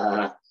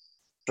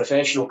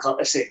 professional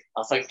courtesy,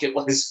 I think it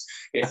was.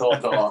 He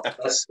thought, no,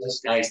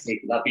 this guy's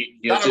taking that beating.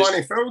 That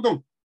man, he fouled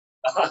him.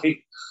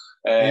 Aye.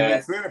 He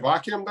went through the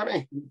back of him, didn't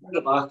he? Through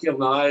the back of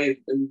him, aye.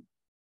 And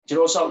do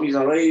you know something? He's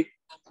all right.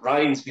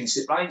 Ryan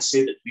said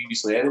it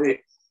previously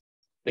anyway.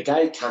 The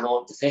guy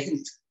cannot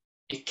defend.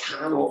 He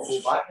cannot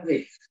go back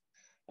away.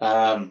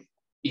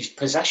 His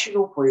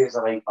positional play as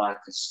a right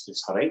back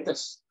is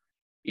horrendous.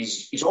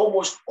 He's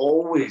almost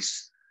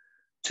always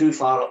too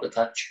far up the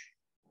pitch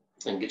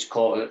and gets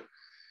caught out.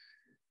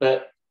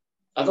 But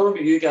I don't know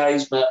about you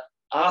guys, but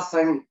I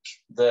think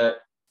that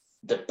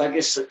the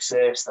biggest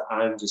success that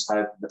Ange has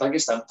had, the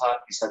biggest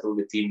impact he's had on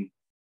the team,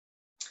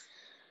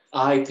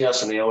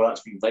 personnel,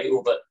 that's been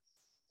vital, but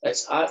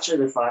it's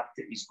actually the fact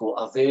that he's got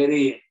a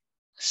very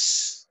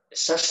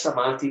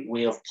systematic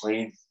way of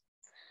playing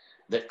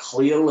that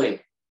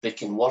clearly they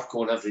can work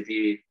on every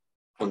day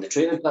on the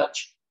training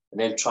pitch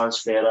and then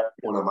transfer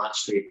it on a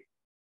match day.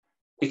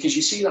 Because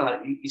you see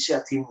that, you see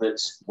a team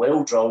that's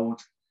well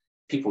drilled,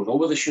 people know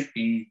where they should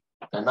be,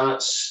 and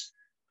that's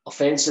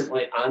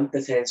offensively and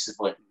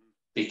defensively.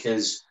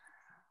 Because,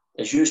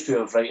 as you two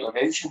have rightly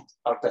mentioned,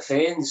 our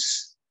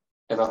defence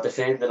and our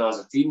defending as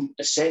a team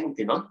is second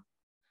to none.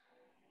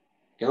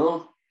 You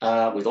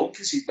know, we don't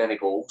concede many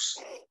goals.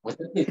 We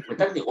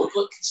didn't look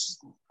like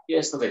consistent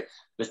yesterday.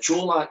 The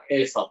Čolak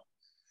effort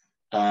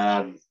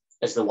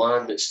is the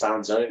one that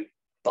stands out.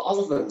 But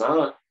other than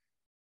that,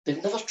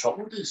 they've never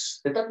troubled us.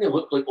 They didn't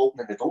look like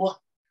opening the door.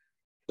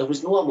 There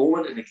was no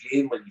moment in the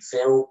game when you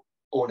felt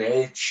on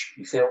edge.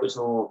 You felt as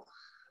though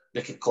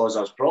they could cause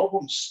us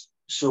problems.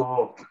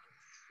 So,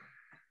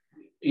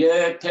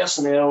 yeah,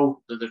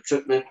 personnel, the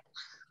recruitment,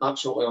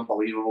 absolutely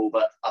unbelievable.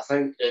 But I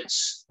think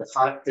it's the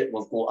fact that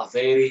we've got a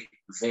very,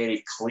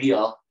 very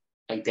clear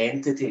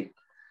identity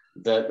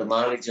that the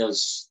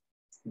manager's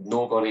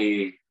not going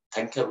to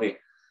tinker with.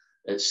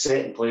 It's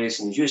set in place,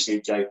 and as you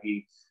said, JP,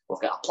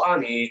 we've got a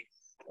plan A,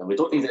 and we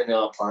don't need any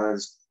other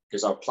plans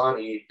because our plan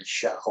A is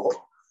shit hot.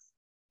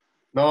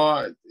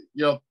 No,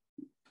 you're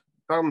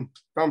damn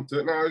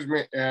tooting it,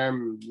 mate.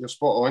 You're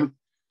spot on.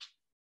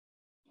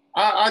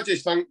 I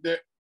just think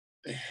that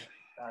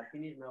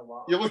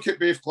you look at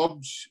both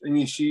clubs and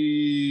you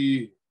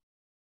see,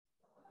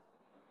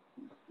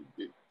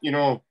 you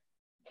know,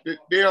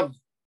 they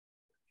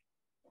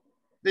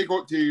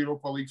got to the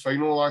Europa League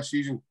final last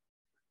season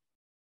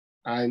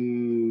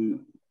and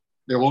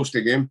they lost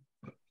the game.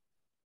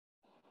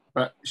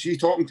 But see,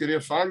 talking to their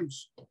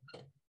fans,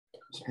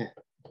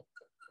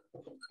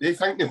 they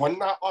think they won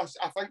that last.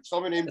 I think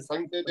some of them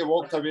think that they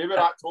walked away with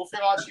that trophy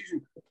last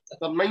season.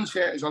 Their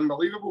mindset is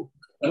unbelievable.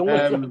 The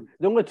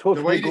only trophy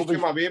the way they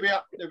came away with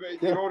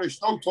it, you know, they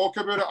still talk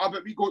about it.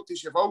 But we got to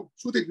Seville,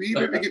 so did we,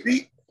 but we get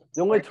beat.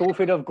 The only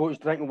trophy they've got is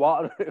drinking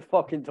water out of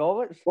fucking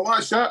toilets. Well,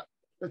 that's it.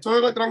 The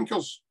toilet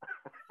drinkers.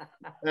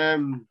 I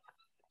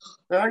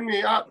think,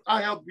 mate,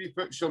 I heard we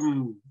put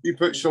some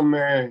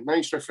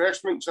nice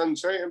refreshments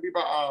inside and we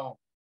bit of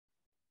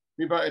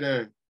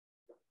the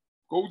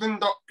golden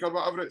duck or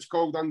whatever it's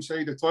called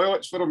inside the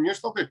toilets for them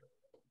yesterday.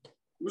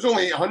 There was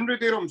only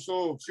 800 of them,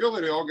 so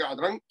surely they all get a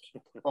drink.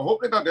 I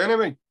hope they did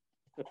anyway.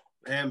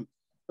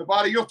 But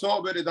Barry, you're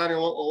talking about they didn't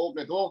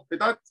open the door. They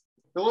did.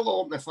 They looked like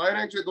open the fire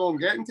exit door I'm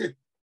getting to.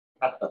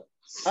 I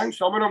think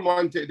some of them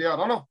wanted to do a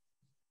runner.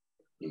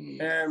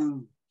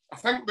 I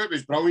think what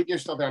was brilliant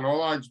yesterday and all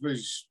lads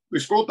was we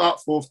scored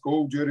that fourth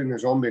goal during the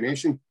Zombie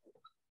Nation.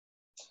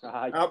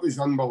 That was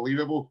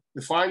unbelievable.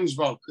 The fans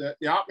were,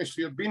 the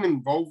atmosphere, being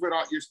involved with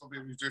that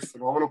yesterday was just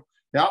phenomenal.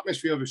 The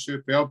atmosphere was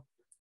superb.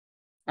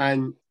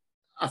 And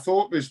I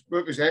thought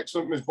what was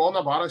excellent was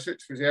Borna Barisic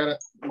was there at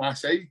my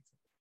side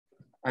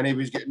and he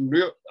was getting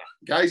real,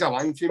 guys are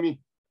lying to me.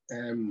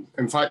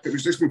 In fact, it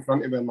was just in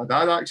front of where my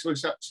dad actually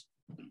sits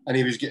and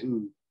he was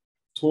getting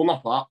torn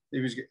apart. He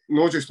was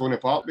not just torn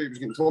apart, but he was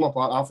getting torn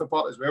apart half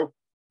apart as well.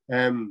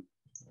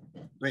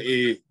 But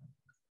he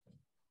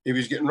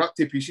was getting ripped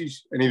to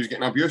pieces and he was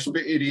getting abused,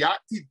 but he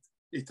reacted.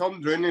 He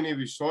turned around and he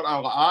was sort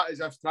of like that, as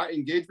if trying to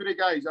engage with the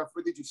guy. As if,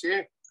 what did you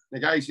say? The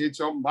guy said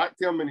something back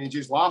to him and he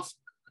just laughed.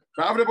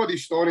 But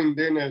everybody's storming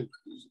doing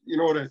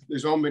the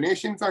Zombie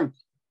Nation thing.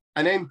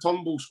 And then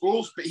Turnbull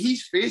scores, but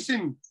he's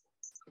facing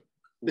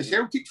the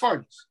Celtic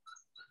fans.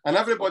 And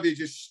everybody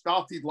just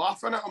started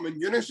laughing at him in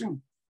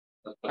unison.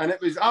 And it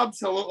was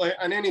absolutely,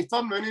 and then he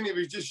turned around and he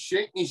was just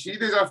shaking his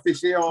head as if to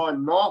say, oh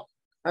no.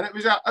 And it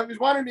was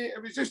one of the,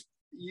 it was just,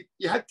 you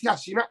had to have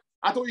seen it.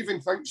 I don't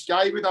even think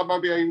Sky would have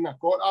maybe even got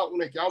that on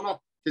the camera.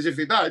 Because if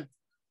he did,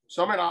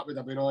 some of that would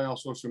have been on our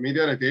social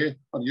media today,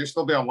 or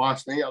yesterday, or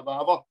last night, or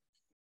whatever.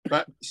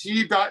 But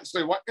see,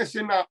 actually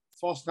witnessing that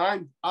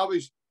firsthand, I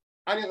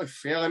nearly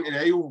fell into the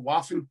aisle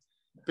laughing.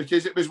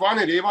 Because it was one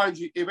of the ones,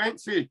 he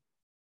went to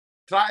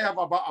try to have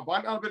a bit of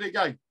banter with the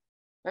guy.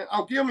 And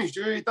I'll give him his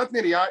due, he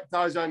didn't react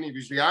as in he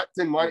was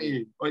reacting,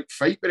 wanting to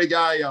fight with the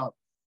guy. Or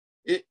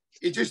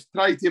he just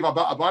tried to have a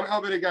bit of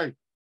banter with the guy.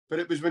 But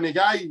it was when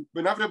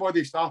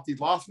everybody started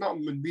laughing at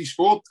him when we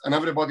scored and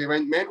everybody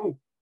went mental,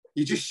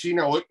 you just seen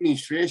a look in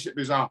his face. It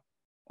was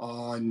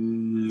oh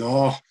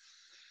no.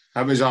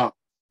 It was a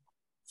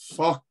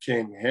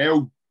fucking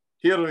hell.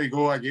 here we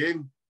go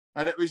again.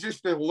 And it was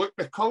just the look,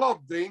 the colour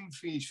drained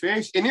from his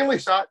face. He nearly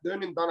sat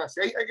down and done a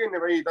sight again the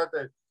way he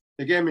did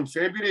the game in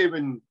February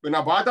when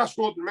Abada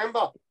scored,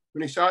 remember?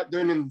 When he sat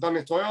down and done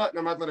the toilet in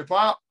the middle of the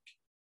park.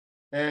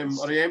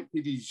 Or he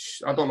emptied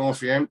his, I don't know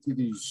if he emptied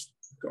his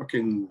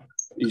fucking,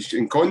 his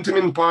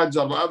incontinent pads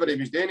or whatever he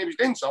was doing. He was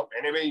doing something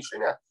anyway.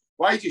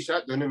 Why did he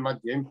sit down in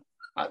mid-game?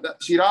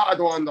 See, that I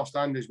don't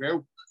understand as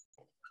well.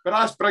 But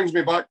that brings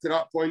me back to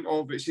that point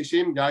of it's the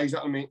same guys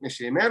that are making the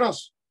same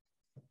errors.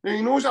 Now,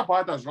 he knows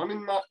Abada's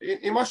running,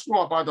 he must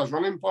know Abada's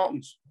running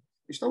patterns.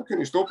 He still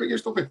couldn't stop it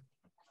yesterday.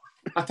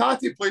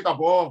 Hatate played a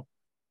ball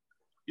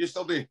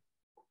yesterday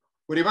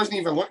where he wasn't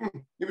even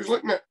looking. He was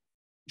looking at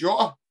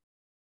Jota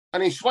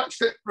and he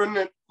switched it round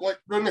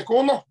the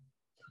corner,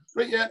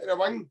 right here to the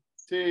wing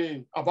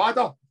to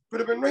Abada.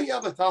 Would have been right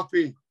at the top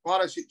of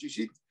Barisic, you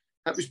see.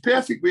 It was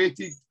perfect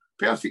weighted,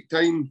 perfect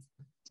time.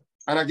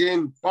 And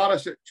again,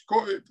 Barisic,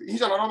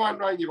 he's another one,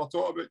 Ryan, you were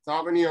talking about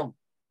Tavernier.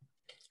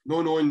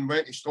 No knowing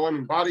when to stand.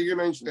 And Barry, you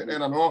mentioned it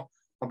there, I know,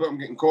 about him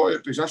getting caught out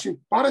of position.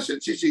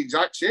 Barisic is the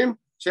exact same,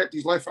 except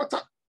he's left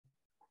footed.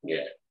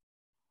 Yeah.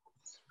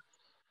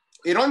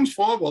 He runs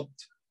forward,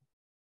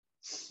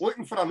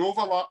 looking for an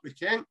overlap with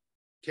Kent.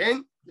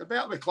 Kent, you're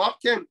better with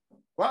Clark Kent.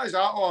 What is that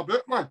all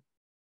about, man?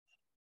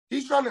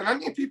 He's running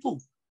into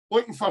people,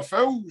 looking for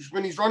fouls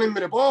when he's running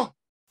with the ball.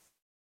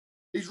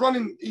 He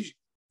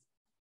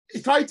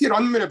tried to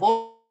run with the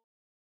ball.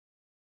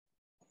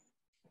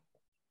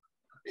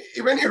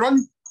 He went to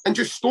run and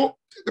just stopped.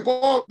 The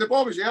ball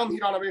was there and he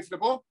ran away from the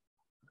ball.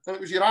 And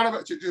it was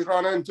Juranovic that just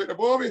ran in and took the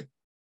ball away.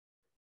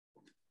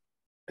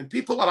 And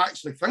people are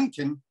actually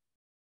thinking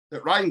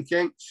that Ryan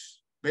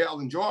Kent's better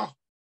than Jota.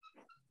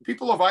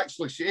 People have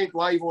actually said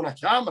live on a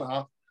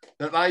camera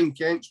that Ryan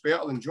Kent's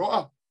better than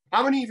Jota.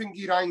 I wouldn't even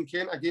give Ryan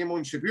Kent a game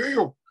on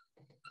Subbuteo.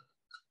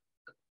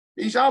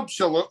 He's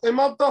absolutely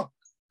murder.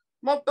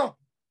 Murder.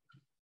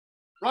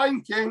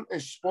 Ryan Kent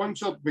is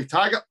sponsored by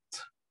Taggart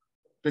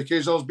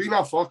because there's been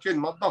a fucking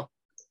murder.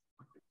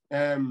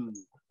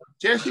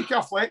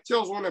 Jessica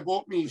Fletcher's only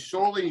bought me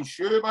Solly's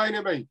shoe, by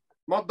the way.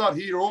 Murder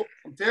hero,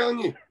 I'm telling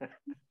you.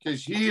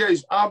 Because he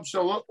is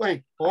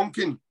absolutely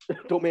honking.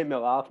 Don't make me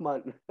laugh,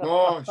 man.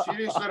 No,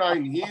 seriously,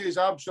 Ryan, he is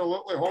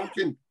absolutely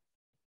honking.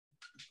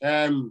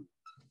 I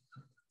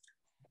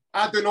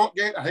do not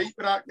get the hype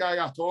of that guy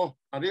at all.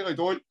 I really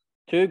don't.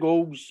 2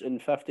 goals in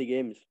 50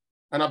 games.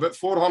 And about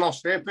 400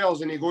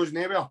 steppers and he goes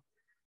nowhere.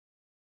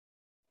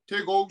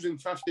 2 goals in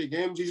 50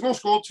 games. He's not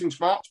scored since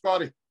March,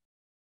 Barry.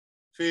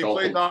 If he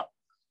played that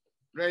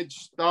Red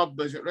Star,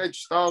 is it Red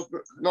Star?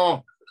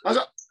 No. Is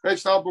it? Red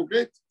Star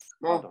Belgrade?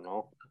 No. I don't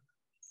know.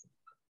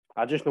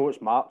 I just know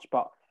it's March,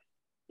 but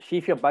see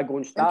if you're big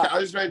on stats. I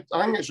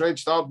think it's Red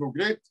Star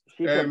Belgrade.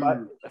 See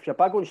if you're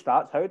big on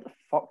stats, how the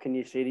fuck can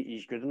you say that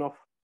he's good enough?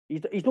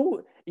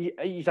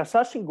 He's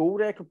assisting goal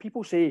record.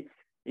 People say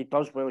he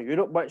does well in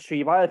Europe, but so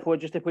you've either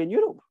played just to play in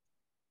Europe.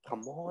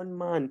 Come on,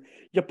 man.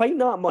 You're paying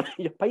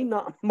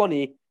that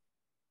money.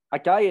 A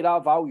guy of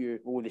that value,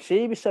 well, they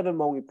say he was £7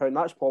 million,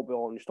 that's probably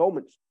on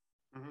instalments.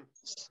 Mm-hmm.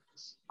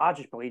 I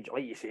just believe,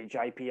 like you say,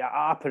 JP,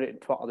 I put it in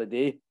Twitter the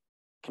day.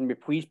 Can we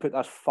please put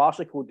this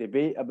farcical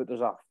debate about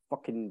there's not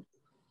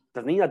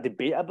a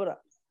debate about it.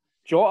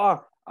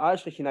 Jota, I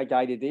actually seen a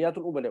guy today, I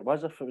don't know what it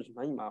was, if it was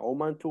mine, my old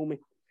man told me.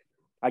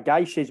 A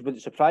guy says, would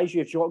it surprise you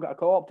if Jota got a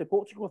call up to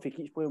Portugal if he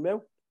keeps playing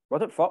well?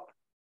 Would it fuck?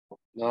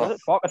 No. Would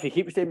it fuck if he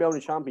keeps staying well in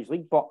the Champions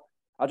League? But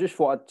I just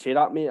thought I'd say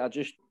that, mate.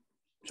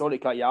 Sorry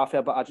to cut you off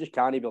here, but I just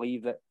can't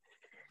believe that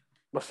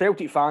we're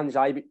Celtic fans.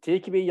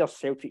 Take away your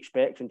Celtic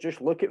specs and just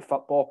look at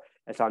football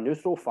as a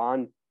neutral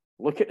fan.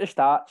 Look at the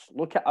stats.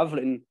 Look at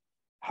everything.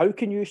 How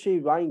can you say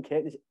Ryan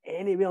Kent is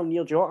anywhere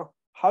near Jota?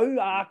 How?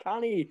 I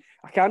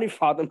can't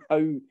fathom how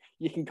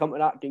you can come to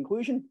that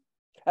conclusion.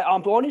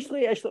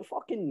 Honestly, it's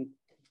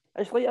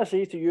like I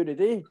say to you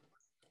today.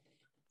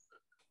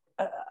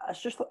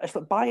 It's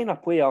like buying a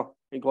player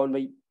and going,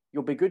 right,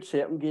 you'll be good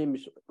certain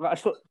games.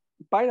 It's like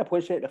buying a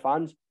player set to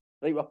fans.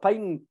 Right, we're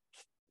paying,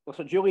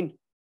 what's it, Julian?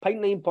 Paying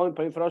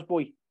 £9 for this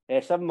boy,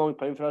 £7 million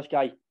for this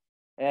guy.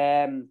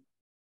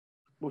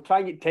 We'll try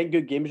and get 10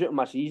 good games out of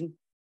my season.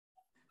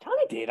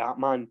 Can't do that,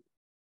 man.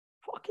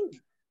 Fucking,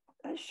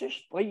 it's just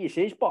like you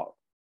say, but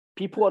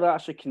people are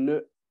actually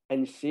canute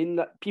and saying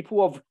that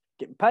people have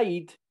get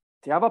paid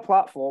to have a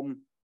platform,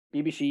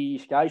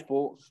 BBC, Sky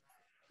Sports,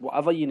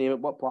 whatever you name it,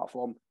 what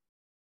platform,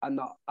 and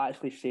they're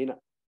actually saying it.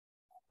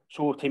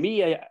 So to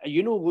me,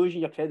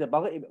 losing your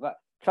credibility. But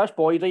Chris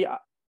Boyd, right,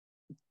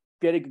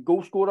 very good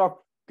goal scorer,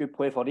 good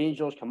play for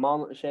Rangers,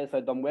 Command,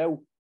 etc., done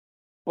well.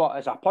 But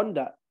as a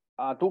pundit,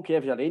 I don't care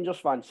if you're a Rangers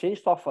fan, saying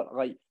stuff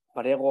like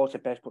Barrelo's the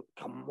best player.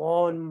 Come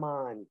on,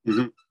 man.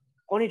 Mm-hmm.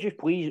 Why don't you just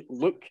please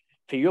look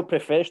for your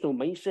professional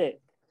mindset?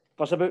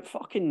 There's about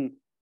fucking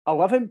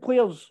 11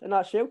 players in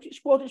that Celtic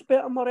squad that's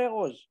better than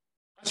Morelos.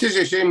 This is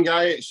the same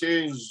guy that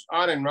says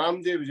Aaron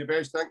Ramsey was the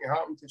best thing to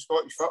happen to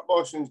Scottish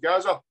football since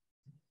Gaza.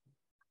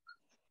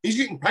 He's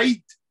getting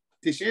paid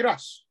to say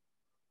this.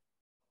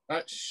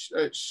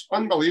 It's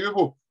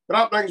unbelievable. But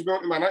that brings me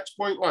on to my next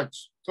point,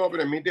 lads. Talk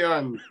about the media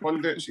and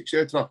pundits,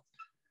 etc.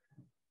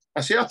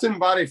 a certain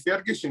Barry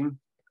Ferguson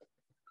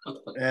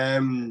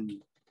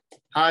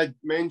had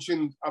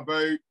mentioned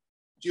about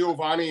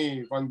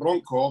Giovanni Van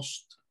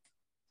Bronckhorst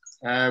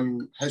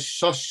has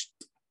sussed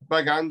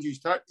Big Angie's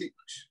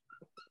tactics.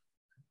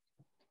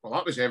 Well,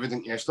 that was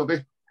evident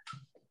yesterday.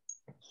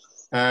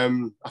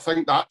 I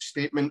think that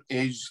statement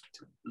aged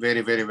very,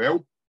 very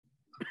well.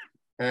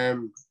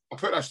 I'll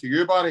put this to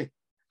you, Barry.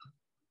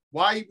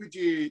 Why would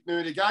you...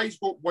 Now, the guy's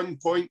got 1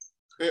 point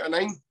out of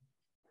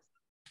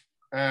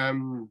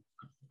 9.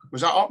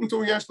 Was that up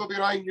until yesterday,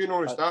 Ryan? You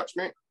know the stats,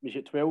 mate. He's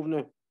at 12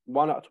 now.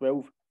 1 out of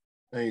 12.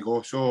 There you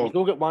go. So he's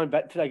not got one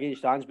victory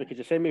against Ange because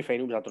the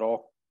semi-final was a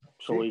draw.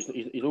 So he's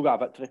not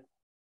got a victory.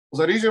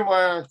 There's a reason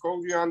why I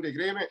called you Andy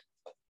Gray, mate.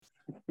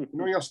 You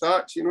know your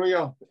stats, you know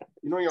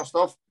your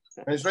stuff.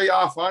 And it's right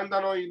half-hand,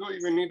 I know. You don't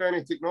even need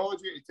any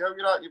technology to tell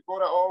you that. You've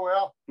got it all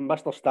there.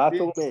 Mr.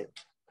 Stato, mate.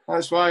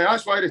 That's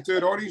why the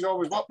two Ronnies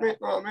always work, mate.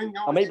 You know what I mean?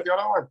 You always need the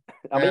other one.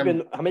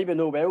 I might be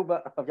no well,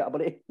 but I've got a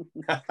buddy.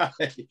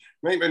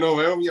 Might be no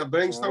well, your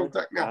brain's still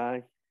ticking.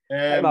 Aye.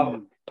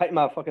 Pick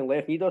my fucking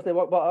left knee doesn't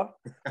work better.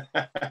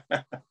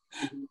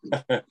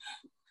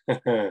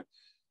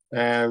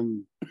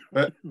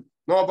 But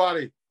no,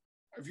 Barry,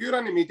 if you're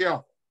in the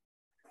media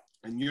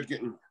and you're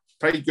getting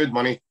pretty good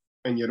money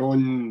in your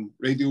own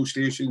radio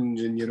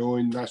stations and your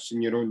own this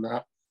and your own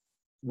that,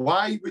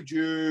 why would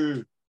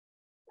you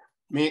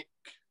make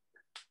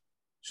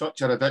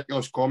such a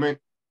ridiculous comment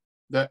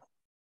that,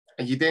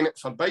 are you doing it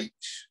for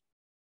bites?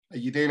 Are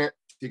you doing it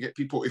to get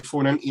people to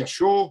phone into your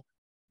show,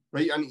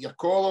 write into your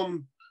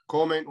column,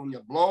 comment on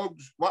your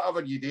blogs,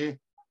 whatever you do?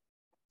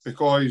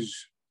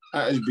 Because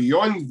it is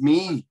beyond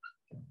me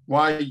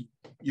why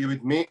you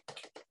would make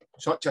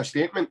such a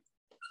statement.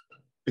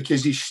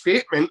 Because his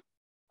statement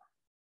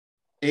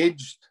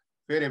aged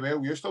very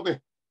well yesterday.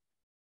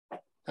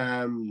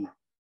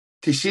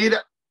 To say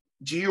that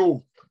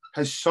Gio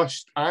has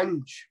sussed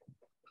Ange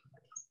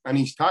and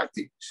his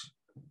tactics,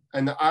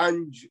 and that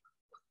Ange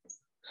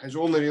has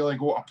only really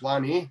got a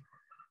plan A,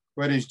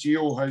 whereas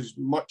Gio has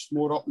much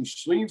more up his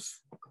sleeve.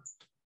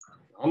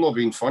 I'm not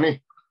being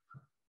funny.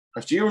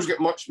 If Gio's got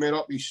much more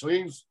up his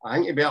sleeve, I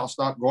think he better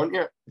start going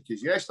to it,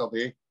 because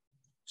yesterday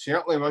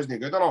certainly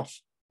wasn't good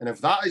enough. And if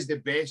that is the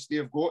best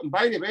they've got, and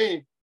by the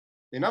way,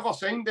 they never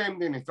signed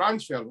them in the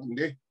transfer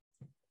window,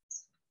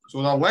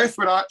 so they're left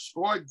with that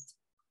squad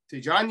to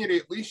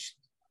January at least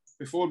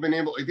before being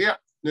able to do it.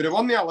 Now, they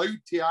weren't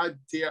allowed to add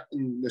to it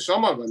in the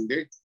summer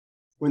window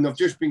when they've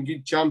just been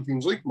good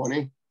Champions League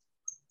money.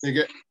 They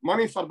get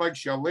money for Big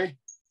Shirley,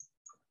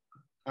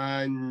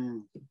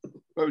 and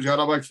what was the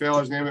other big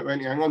fella's name that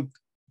went to England?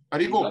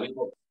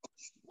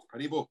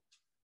 Aribo.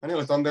 I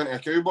nearly turned into a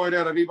cowboy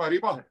there.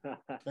 Aribo.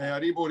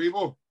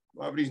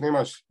 Whatever his name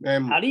is.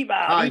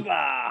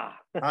 Arriba.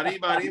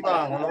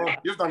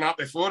 You've done that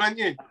before, haven't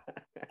you?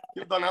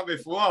 You've done that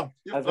before.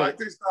 You've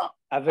practiced that.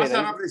 That's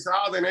every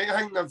Saturday night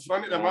hanging in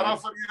front of the mirror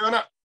for you, isn't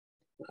it?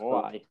 Oh,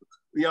 aye.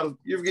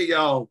 You've got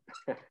your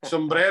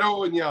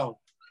sombrero and your...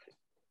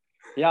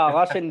 Yeah,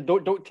 listen,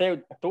 don't tell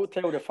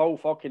the full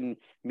fucking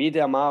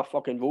media my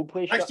fucking role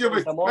play shit. Next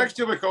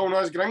year we calling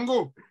us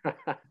Gringo.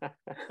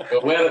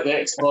 But we're at the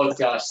next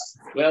podcast.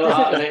 We're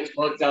at the next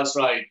podcast,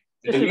 right?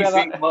 The new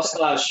fake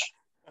moustache.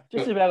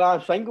 Just to wear a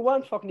single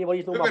one, fucking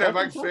nobody's no more. Look at a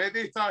big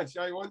Freddy, Tash.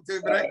 I want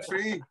to break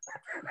free.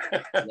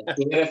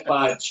 The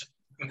badge.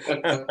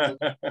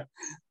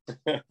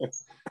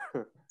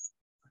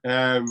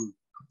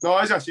 No,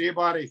 as I say,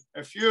 Barry,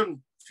 if you're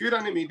in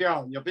the media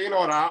and you're doing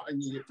all that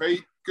and you get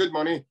paid good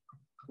money,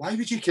 why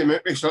would you come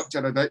out with such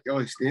a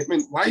ridiculous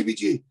statement? Why would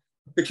you?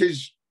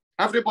 Because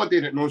everybody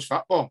that knows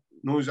football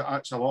knows that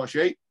that's a lot of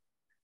shit.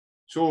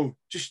 So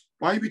just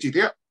why would you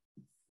do it?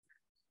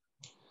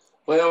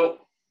 Well,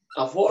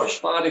 I've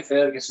watched Barry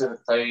Ferguson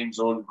at times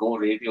on Go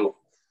Radio,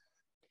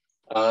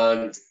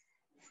 and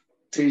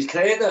to his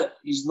credit,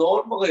 he's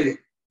normally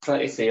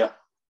pretty fair.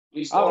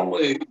 I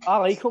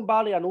like him,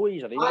 Barry. I know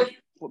he's a racist,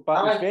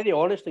 but he's very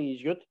honest and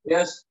he's good.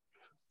 Yes.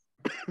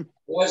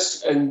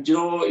 Yes, and you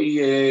know,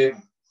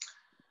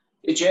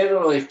 he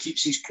generally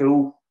keeps his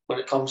cool when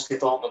it comes to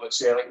talking about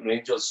Celtic and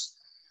Rangers.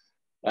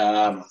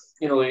 You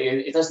know,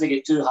 he doesn't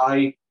get too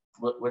high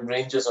when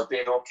Rangers are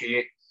doing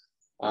okay,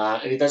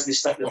 and he doesn't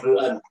stick the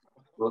boot in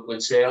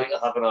when Celtic are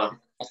having a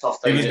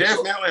tough time. He was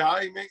definitely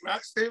high making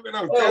that statement,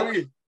 I'll tell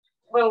you.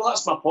 Well,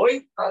 that's my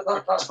point.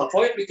 That's my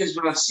point, because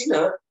when I've seen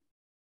it,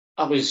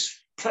 I was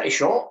pretty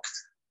shocked.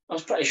 I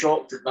was pretty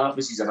shocked that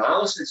was his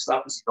analysis,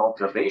 that was his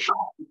observation,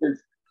 because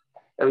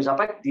it was a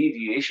big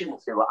deviation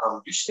from what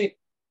I'm used to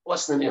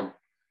listening to him.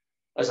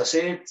 As I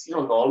said, you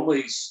know,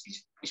 normally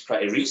he's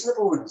pretty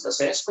reasonable in his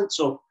assessment.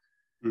 So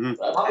that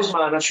was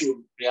my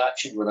initial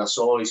reaction when I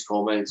saw his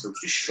comments. I was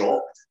just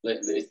shocked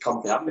that it had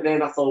come to him. And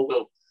then I thought,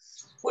 well,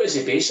 what is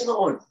he basing it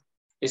on?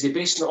 Is he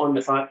basing it on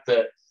the fact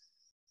that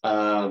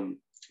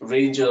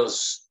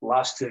Rangers'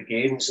 last two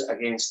games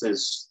against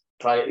us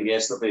prior to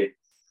yesterday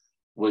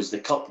was the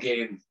cup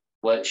game,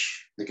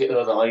 which they get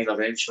over the line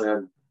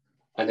eventually,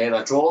 and then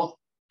a draw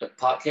at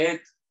Parkhead?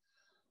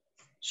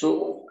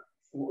 So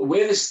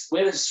where is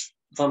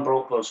Van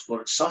Bronckhorst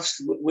got it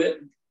sussed?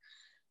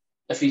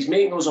 if he's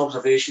making those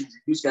observations,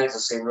 these guys are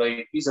saying,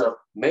 right, these are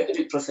meant to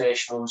be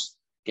professionals,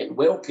 getting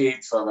well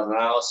paid for their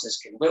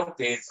analysis, getting well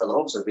paid for their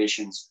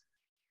observations.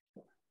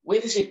 Where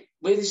is he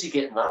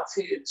getting that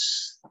from?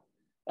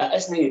 It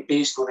isn't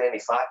based on any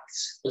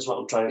facts, is what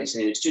I'm trying to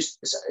say.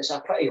 It's a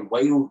pretty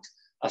wild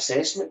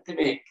assessment to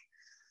make.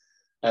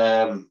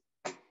 And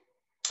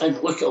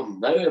look at him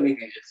now. I mean,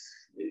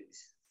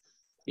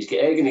 he's got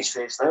egg in his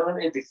face now,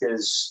 hasn't he?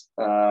 Because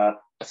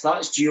if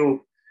that's Gio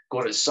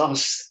got it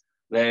sussed,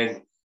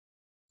 then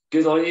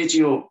good on you,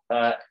 Gio.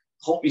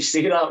 Hope you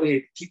stay that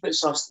way. Keep it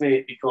sussed,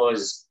 mate,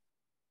 because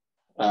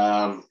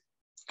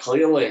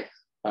clearly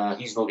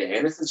he's not getting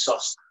anything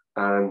sussed.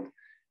 And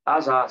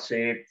as I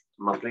said in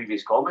my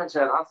previous comments,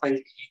 I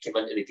think he came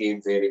into the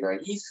game very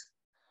naive.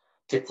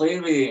 To play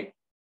with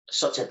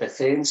such a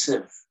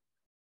defensive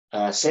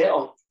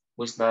setup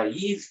was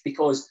naive,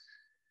 because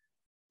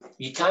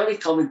you can't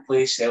come and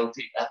play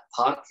Celtic at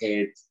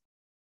Parkhead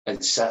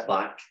and sit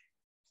back.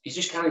 You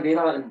just can't do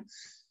that. And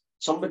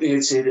somebody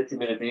had said it to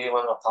me today,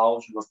 one of my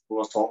pals, we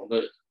were talking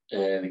about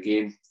the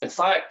game. In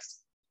fact,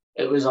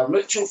 it was our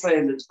mutual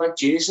friend, it was Big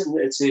Jason,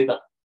 that had said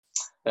that.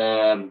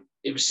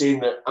 He was saying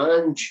that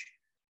Ange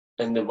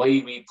and the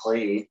way we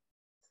play,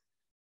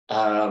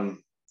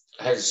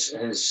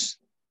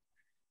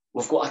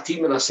 we've got a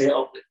team and a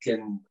setup that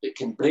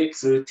can break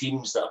through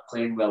teams that are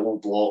playing with a low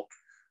block,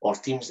 or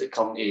teams that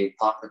come to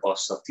park the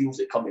bus, or teams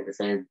that come to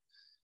defend.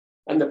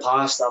 In the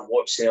past, I've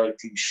watched Celtic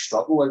teams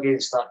struggle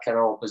against that kind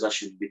of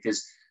opposition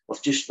because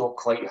we've just not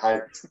quite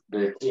had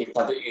the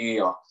creativity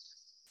or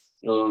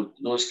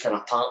those kind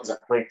of patterns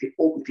that play to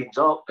open teams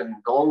up, and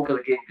the longer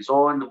the game goes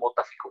on, the more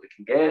difficult it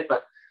can get.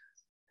 But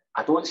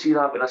I don't see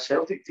that with a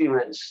Celtic team.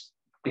 It's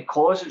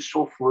because it's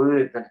so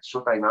fluid and it's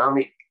so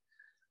dynamic,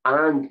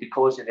 and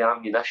because of the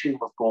ammunition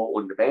we've got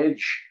on the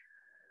bench,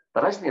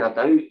 there isn't a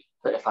doubt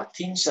that if a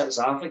team sits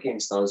off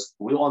against us,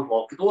 we'll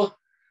unlock the door.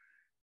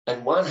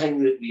 And one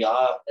thing that we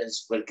are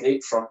is we're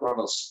great front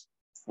runners.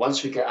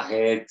 Once we get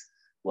ahead,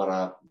 we're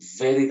a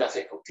very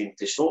difficult team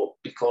to stop,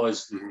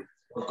 because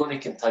we're going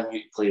to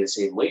continue to play the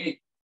same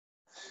way.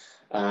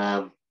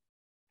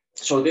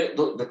 So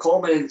the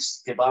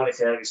comments to Barry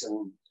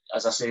Ferguson,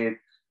 as I said,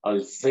 I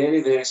was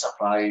very, very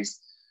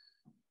surprised.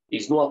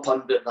 He's not a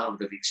pundit that I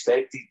would have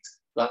expected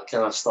that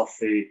kind of stuff.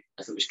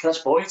 If it was Chris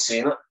Boyd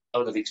saying it, I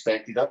would have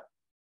expected it.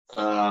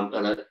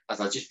 And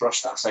I just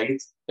brushed that aside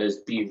as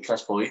being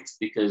Chris Boyd,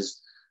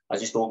 because I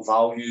just don't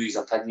value his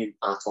opinion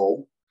at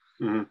all.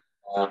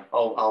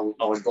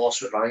 I'll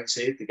endorse what Ryan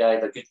said. The guy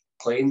had a good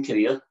playing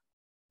career.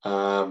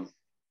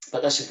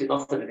 But this has got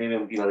nothing to do with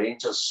him being a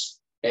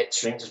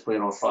ex-Rangers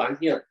player or fan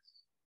here.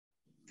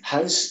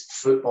 His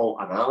football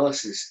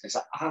analysis is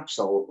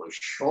absolutely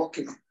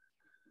shocking.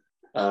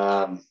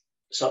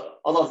 So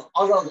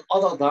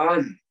other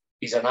than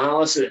his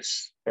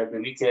analysis at the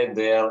weekend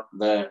there,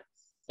 that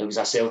it was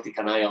a Celtic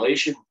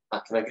annihilation, I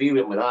can agree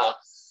with him with that.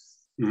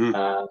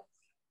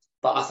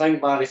 But I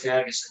think Barry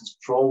Ferguson's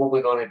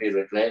probably going to be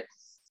regretting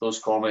those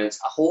comments.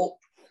 I hope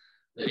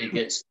that he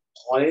gets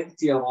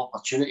plenty of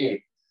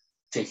opportunity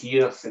to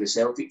hear from the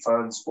Celtic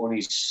fans on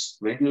his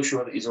radio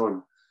show that he's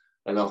on,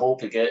 and I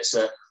hope he gets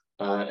it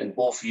in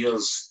both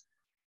years.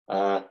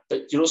 But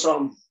you know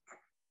something,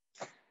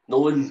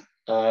 knowing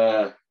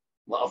what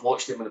I've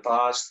watched him in the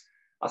past,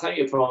 I think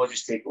he'll probably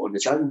just take it on the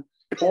chin.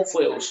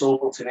 Hopefully it'll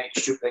stop him to make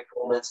stupid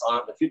comments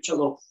like that in the future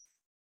though.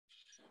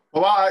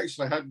 Well, I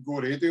actually had Go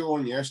Radio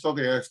on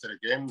yesterday after the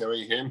game, the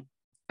way home,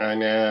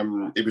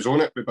 and he was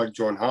on it with Big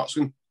John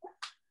Hartson,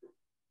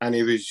 and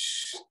he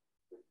was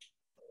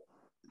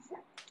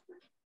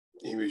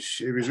really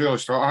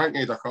struggling. I think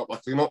he had a couple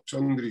of clean-ups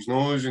under his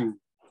nose, and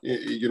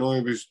he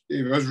was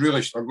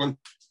really struggling.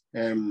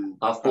 I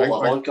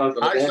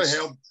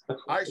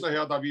actually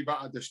heard a wee bit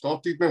of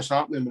distortedness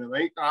happening with the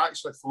mic. I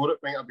actually thought it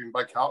might have been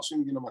Big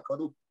Hartson giving him a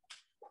cuddle,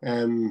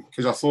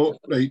 because I thought,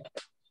 right,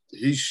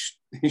 he's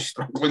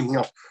struggling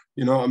here,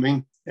 you know what I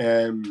mean?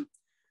 And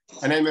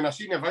then when I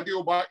seen the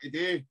video back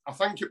today, I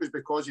think it was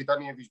because he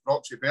didn't have his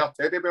Broxy Bear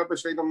teddy bear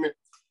beside him, mate.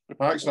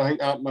 I actually think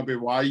that may be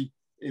why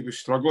he was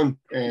struggling.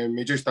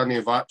 He just didn't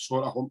have that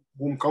sort of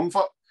home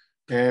comfort.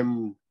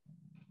 Because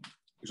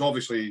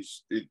obviously,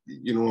 it's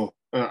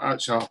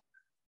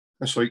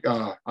like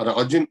a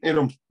religion to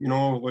them, you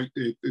know, like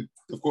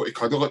they've got to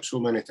cuddle it so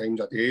many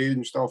times a day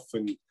and stuff,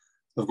 and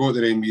they've got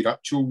their own wee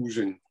rituals,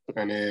 and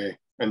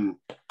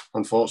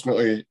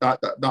unfortunately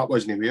that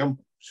wasn't with him.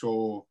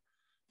 So,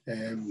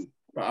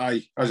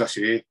 but as I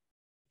say,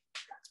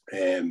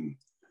 I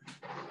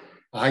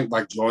think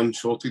Big John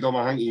sorted him.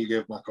 I think he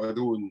gave him a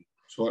cuddle and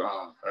sort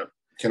of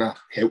kind of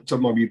helped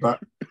him a wee bit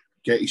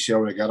get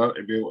himself together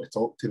to be able to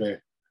talk to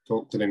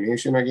the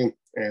nation again.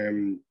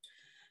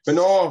 But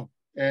no,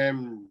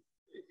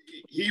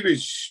 he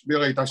was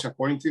really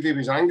disappointed. He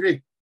was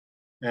angry,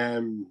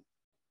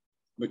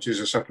 which is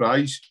a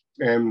surprise,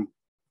 because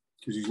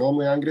he's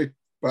normally angry.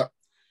 But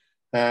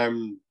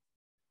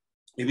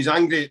he was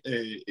angry.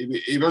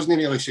 He wasn't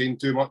really saying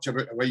too much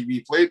about the way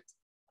we played.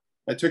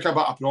 It took a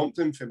bit of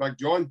prompting for Big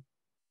John.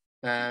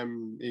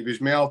 He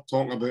was more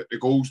talking about the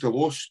goals they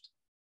lost.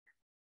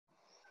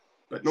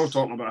 but not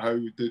talking about how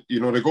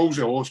the goals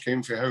they lost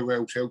came from how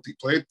well Celtic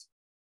played.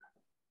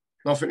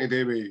 Nothing to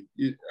do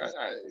with.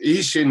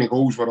 He's saying the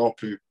goals were all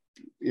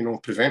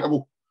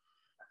preventable.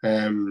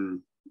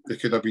 They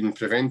could have been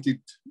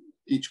prevented,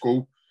 each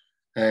goal.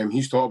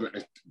 He's talking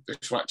about the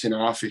switching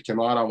off of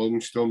Kamara,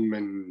 Lundstrom,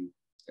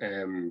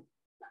 and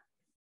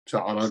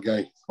that other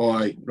guy.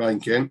 Ryan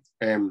Kent.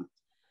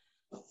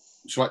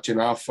 Switching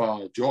off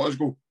Jota's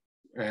goal.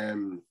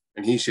 And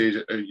he says,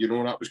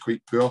 that was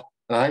quite poor.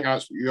 And I think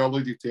that's what you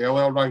alluded to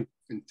earlier, Ryan,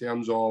 in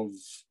terms of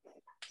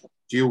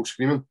Gio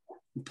screaming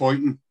and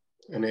pointing.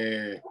 And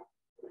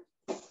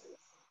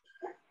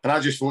I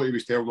just thought he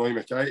was telling Roy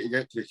Mackay to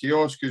get to the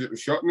kiosk because it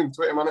was shutting in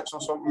 20 minutes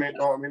or something, mate. You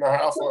know what I mean? I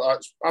actually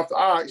thought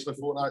that's what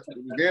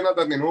he was doing. I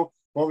didn't know.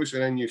 Obviously,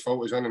 then you felt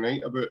was in the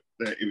night about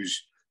that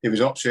he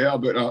was upset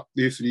about that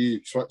day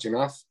 3 switching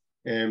off.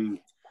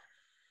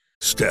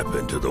 Step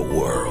into the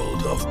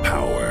world of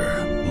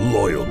power,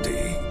 loyalty,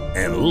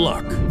 and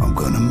luck. I'm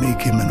going to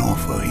make him an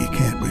offer he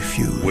can't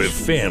refuse. With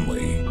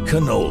family,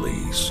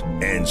 cannolis,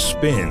 and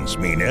spins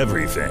mean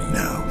everything.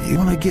 Now, you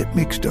want to get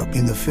mixed up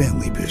in the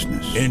family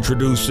business.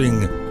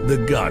 Introducing The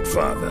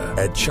Godfather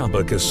at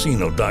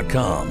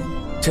ChumbaCasino.com.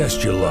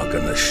 Test your luck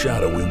in the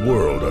shadowy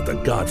world of The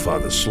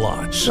Godfather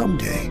slot.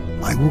 Someday,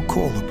 I will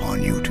call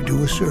upon you to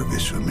do a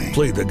service for me.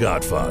 Play The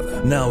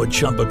Godfather now at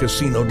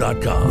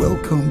ChumbaCasino.com.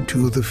 Welcome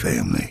to the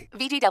family.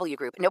 VGW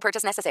Group. No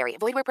purchase necessary.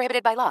 Void where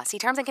prohibited by law. See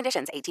terms and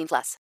conditions.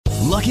 18+.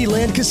 Lucky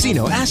Land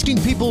Casino,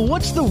 asking people,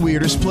 what's the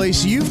weirdest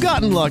place you've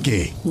gotten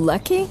lucky?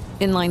 Lucky?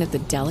 In line at the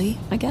deli,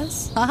 I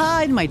guess?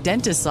 Aha, in my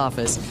dentist's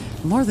office.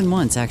 More than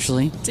once,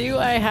 actually. Do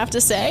I have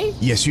to say?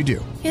 Yes, you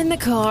do. In the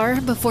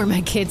car before my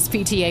kids'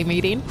 PTA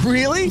meeting.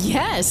 Really?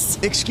 Yes.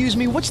 Excuse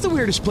me, what's the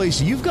weirdest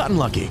place you've gotten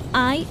lucky?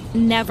 I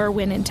never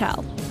win and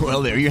tell.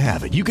 Well, there you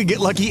have it. You can get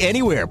lucky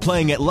anywhere,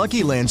 playing at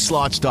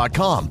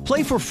LuckyLandSlots.com.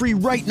 Play for free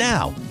right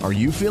now. Are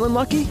you feeling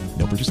lucky?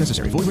 No purchase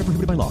necessary. Void where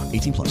prohibited by law.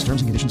 18+.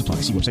 Terms and conditions apply.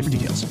 See website for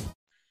details.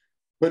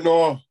 But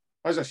no,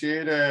 as I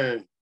said,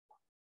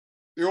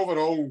 the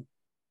overall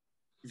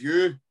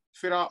view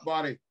for that,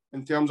 Barry,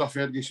 in terms of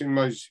Ferguson,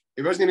 was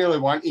he wasn't really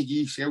wanting to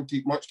give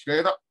Celtic much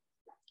credit.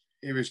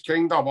 He was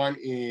kind of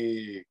wanting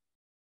to,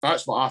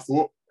 that's what I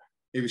thought,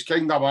 he was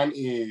kind of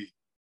wanting to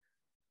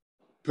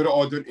put it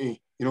all down to,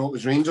 it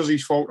was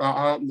Rangers' fault that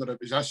happened, or it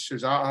was this,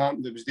 that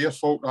happened, it was their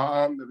fault that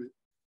happened.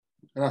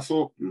 And I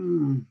thought,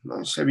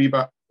 that's a wee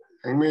bit,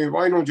 anyway,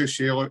 why not just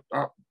say, look,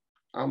 that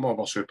mob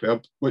were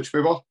superb, which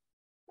we were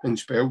in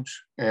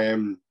spells.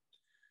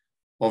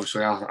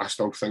 Obviously, I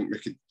still think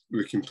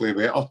we can play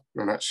better,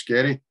 and that's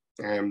scary.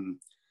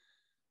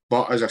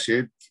 But as I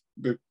said,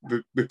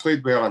 we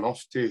played well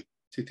enough to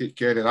take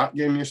care of that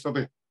game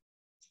yesterday.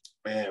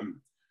 And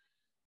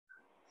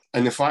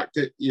the fact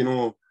that,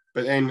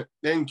 but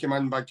then came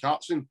in Big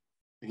Carson,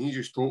 and he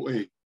just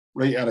totally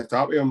right at the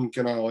top of him,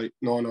 kind of like,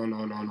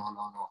 no.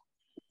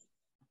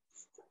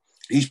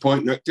 He's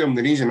pointing out to him,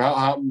 the reason that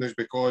happened is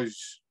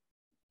because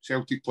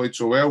Celtic played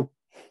so well.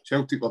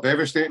 Celtic were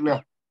devastating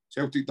there.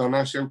 Celtic done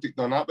this, Celtic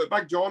done that. But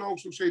Big John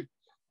also said,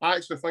 I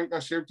actually think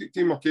this Celtic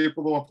team are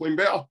capable of playing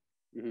better.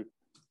 Mm-hmm.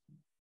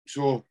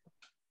 So,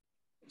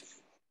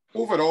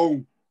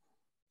 overall,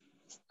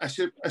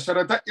 it's a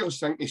ridiculous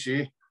thing to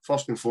say,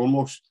 first and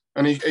foremost.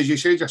 And as you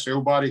said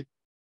yourself, Barry,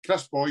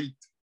 Chris Boyd,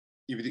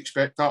 you would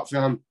expect that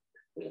for him,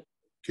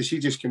 because he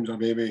just comes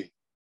away with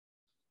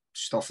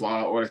stuff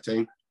like that all the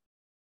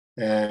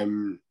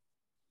time.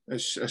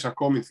 It's a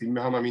common theme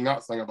with him. I mean,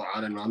 that thing about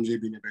Aaron Ramsey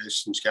being the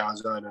best in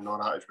Skaza and all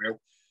that as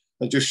well,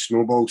 it just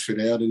snowballs for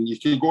there, and you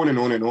keep going and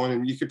on,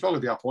 and you could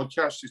probably do a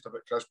podcast just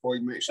about Chris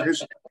Boyd, mate,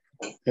 says,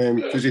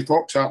 because he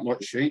talks that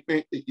much shit,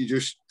 mate, that you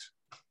just,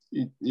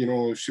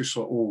 it's just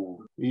like,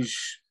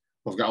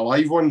 we've got a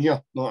live one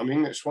here, know what I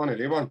mean? It's one of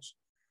the ones.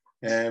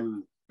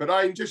 But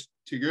Ryan, just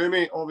to go,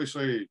 mate,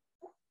 obviously,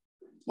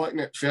 looking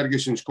at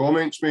Ferguson's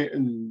comments, mate,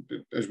 and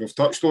as we've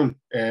touched on,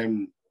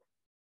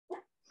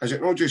 is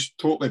it not just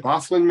totally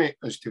baffling, mate,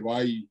 as to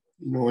why,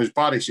 as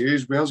Barry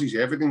says, where's his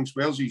evidence,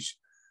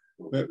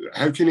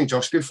 how can he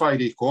justify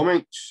the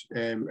comments?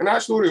 And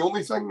that's not the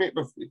only thing, mate.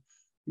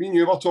 Me and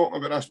you were talking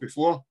about this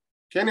before.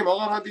 Kenny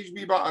Miller had his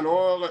wee bit and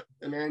all,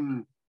 and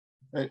then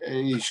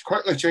and he's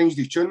quickly changed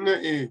his tune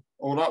to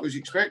all that was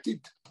expected.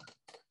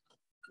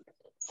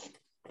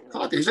 A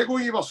couple of days ago,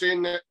 you were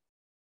saying that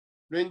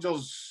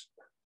Rangers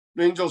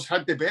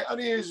had the better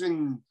days,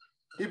 and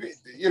they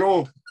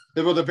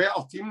were the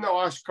better team the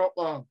last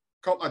couple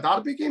of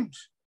derby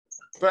games.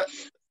 But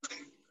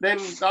then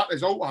that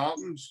result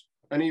happens.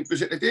 And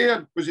was it the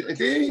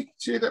day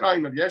said it,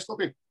 Ryan, or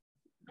yesterday?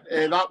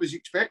 That was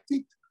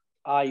expected.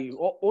 Aye,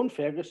 on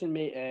Ferguson,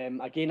 mate.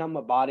 Again, I'm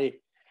with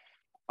Barry.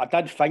 I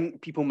did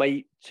think people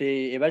might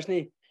say he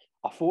wasn't.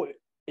 I thought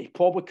he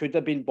probably could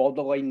have been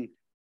borderline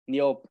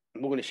near,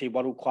 I'm not going to say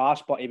world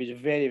class, but he was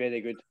very,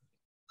 very good.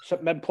 So,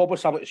 probably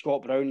similar to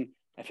Scott Brown.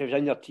 If he was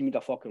in your team, you'd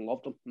have fucking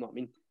loved him. You know what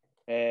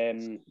I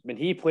mean? When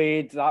he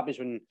played, that was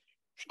when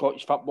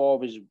Scottish football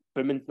was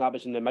booming. That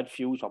was in the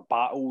midfields or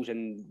battles,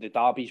 and the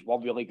derbies were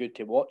really good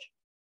to watch.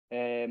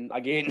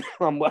 Again,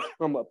 I'm with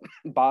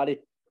Barry.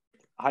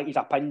 I think his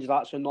opinions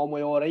that's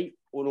normally all right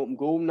on open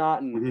goal and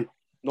that, and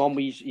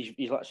normally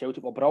he's like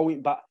Celtic were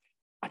brilliant, but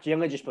I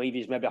generally just believe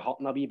he's maybe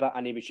hurting a wee bit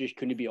and he was just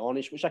couldn't be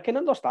honest, which I can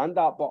understand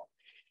that, but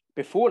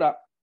before it,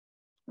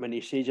 when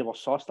he says he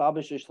was sussed, I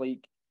was just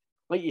like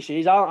you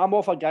say, I'm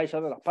all for guys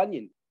having an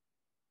opinion,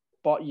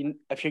 but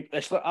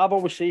it's like I've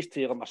always said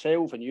to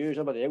myself and you and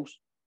everybody else,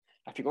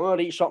 if you're going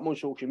to write something on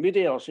social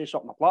media or say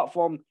something on a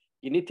platform,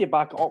 you need to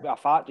back it up with a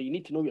fact, or you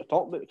need to know what you're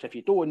talking about, because if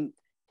you don't,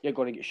 you're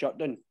going to get shut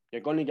down.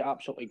 You're going to get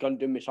absolutely gunned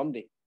down with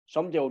somebody.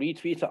 Somebody will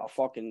retweet it or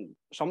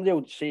somebody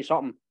will say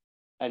something,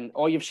 and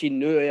all you've seen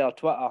now on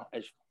Twitter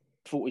is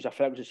photos of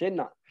Ferguson saying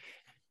that.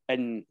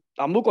 And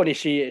I'm not going to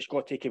say it's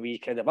got to take away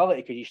his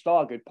credibility, because he's still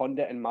a good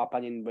pundit in my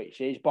opinion, what he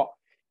says. But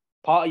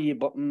part of you,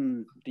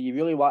 do you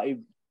really want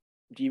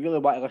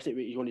to listen to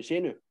what he's going to say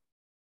now?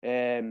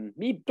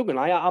 Me, don't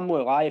lie, I'm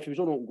not lie. If he was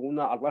on open goal,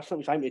 I'd listen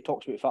to him. Time he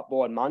talks about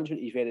football and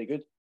management, he's very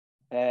good.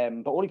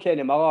 But only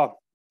Kenny Miller,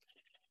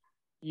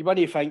 you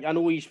wouldn't think. I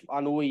know he's.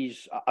 I don't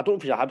know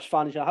if he's a Hibs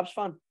fan. Is he a Hibs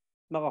fan,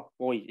 Miller?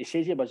 Oh, he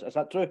says he was. Is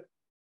that true?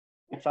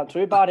 Is that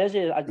true, Bad? Is he?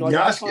 You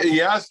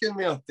asking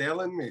me or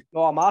telling me?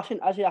 No, I'm asking.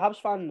 Is he a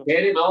Hibs fan?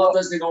 Kenny Miller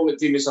doesn't know what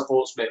team he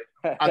supports, mate.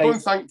 I don't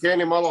think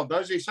Kenny Miller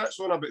does. He sits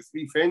on about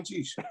 3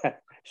 fences.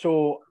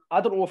 So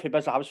I don't know if he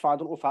is a Hibs fan. I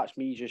don't know if that's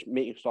me just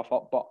making stuff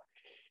up. But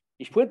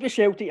he's played with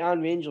Celtic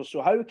and Rangers.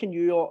 So how can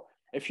you,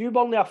 if you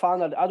weren't a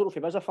fan, I don't know if he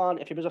was a fan.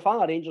 If he was a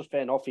fan of Rangers,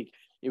 fair enough.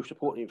 He'll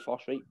support him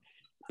first, right?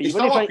 He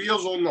still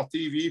appears on their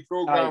TV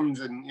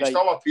programmes, and he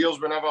still appears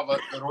whenever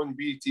they're on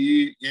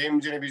BT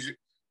games, and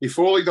he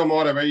followed them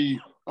all the way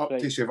up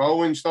to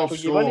Seville and stuff. So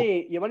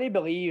you wouldn't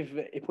believe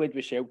he played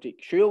with Celtic.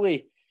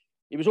 Surely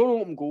he was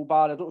on open goal,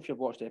 Bar. I don't know if you've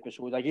watched the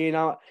episode. Again,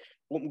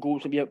 open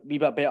goals to be a wee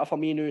bit better for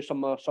me now.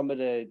 Some of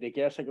the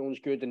gear signal's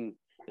good, and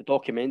the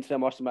documentary, I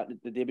must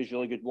admit, the day was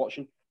really good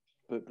watching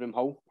about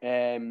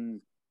Broomhill.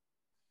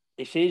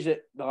 He says that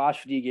the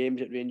last 3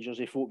 games at Rangers,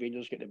 he thought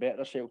Rangers get the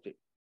better of Celtic.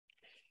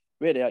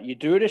 Where they are, you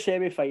do the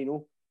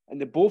semi-final,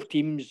 and both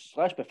teams,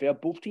 let's be fair,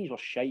 both teams were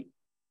shite.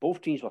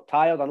 Both teams were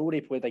tired. I know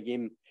they played a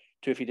game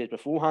 2-3 days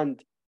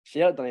beforehand.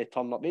 Celtic didn't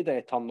turn up. They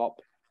didn't turn up.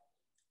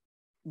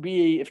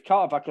 If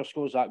Carter Vickers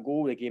scores that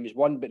goal, the game is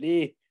won, but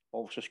they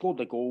obviously scored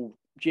the goal.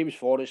 James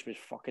Forrest was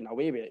fucking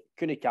away with it.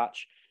 Couldn't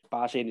catch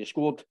Bassey, and they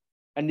scored.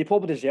 And they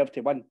probably deserved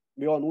to win.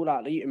 We all know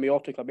that, right? And we all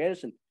took a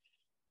medicine.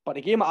 But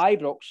the game at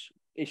Ibrox,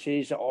 he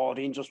says that,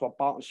 Rangers were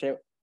batting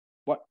Celtic.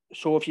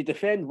 So if you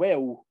defend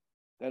well,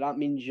 then that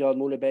means you're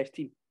not the best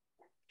team.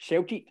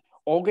 Celtic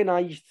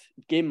organised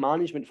game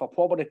management for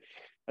probably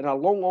in a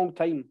long, long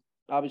time,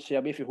 I would say,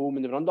 away from home,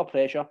 and they were under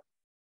pressure.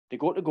 They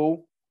got the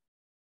goal,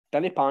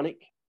 didn't panic.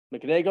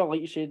 McGregor,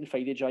 like you said in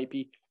Friday,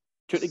 JP,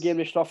 took the game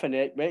with stuff in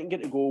it, went and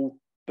get the goal,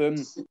 boom,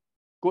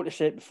 got the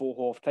set before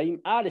half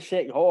time. The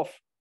second half,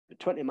 the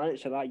 20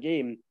 minutes of that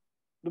game,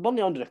 we weren't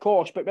under the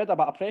cosh, but we had a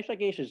bit of pressure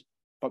against us,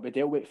 but we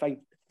dealt with it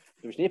fine.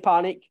 There was no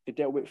panic, they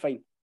dealt with it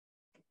fine.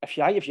 If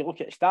you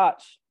look at the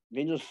stats,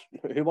 Rangers,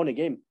 who won the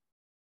game,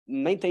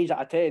 9 times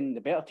out of 10,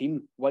 the better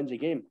team wins the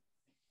game.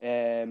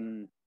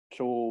 And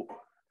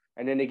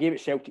then the game at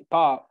Celtic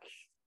Park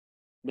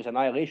was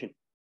annihilation.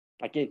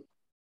 Again,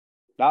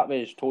 that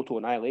was total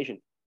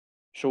annihilation.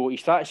 So he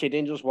started to say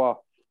Rangers were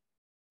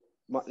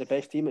the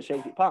best team at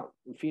Celtic Park,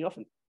 and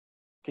 3-0.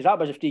 Because that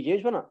was a 3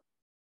 games, wasn't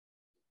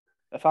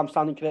it? If I'm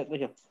standing correctly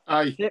here.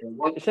 Aye.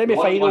 The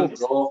semi-final,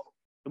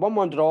 the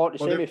 1-1 draw, the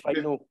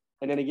semi-final,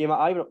 and then the game at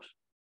Ibrox.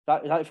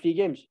 Is that 3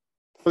 games?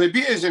 Well, they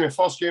beat us in the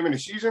first game of the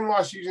season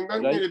last season,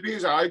 didn't they? They beat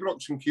us at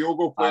Ibrox, and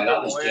Kyogo played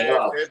at the left,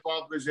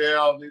 Edward was there.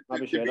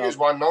 They beat us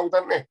 1-0,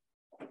 didn't they?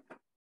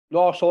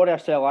 No, sorry, I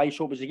said a lie.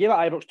 So it was the game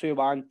at Ibrox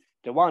 2-1,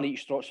 the one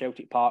each draw at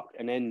Celtic Park,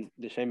 and then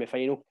the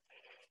semi-final.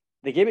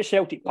 The game at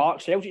Celtic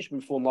Park, Celtic's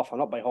been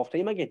 4-0 up by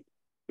half-time again.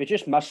 We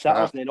just missed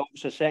sitters, and then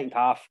obviously the second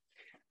half,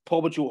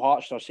 probably Joe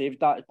Hartster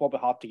saved that. It's probably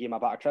hard to give him a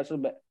bit of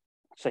criticism, but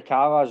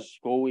Sakara's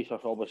goal, he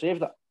probably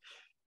saved it.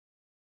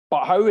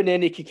 But how, and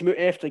then he can come out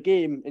after the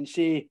game and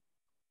say,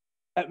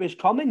 it was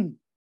coming.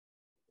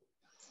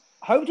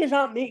 How does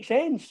that make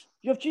sense?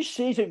 You've just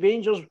said that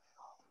Rangers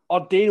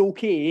are doing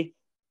okay,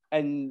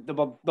 and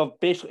they've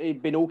basically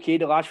been okay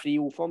the last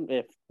 3 from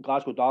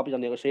Glasgow derbies, I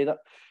nearly said it.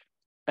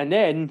 And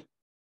then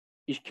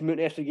he's coming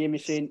out after the game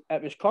and saying,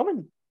 it was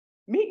coming.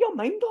 Make your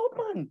mind up,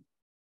 man.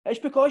 It's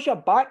because you're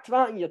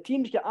backtracking, your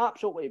teams get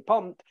absolutely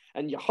pumped,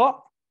 and you're hurt,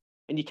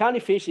 and you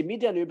can't face the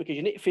media now because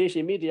you need to face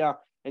the media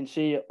and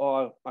say,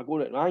 I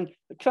got it wrong.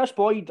 Chris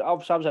Boyd,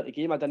 obviously I was at the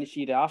game, I didn't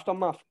see the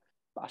aftermath.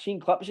 But I seen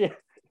clips of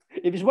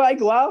he was wanting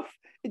to laugh.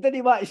 He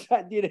didn't want to sit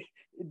and do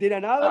an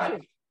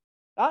analysis.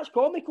 That's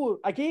comical.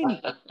 Again,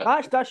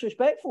 that's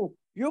disrespectful.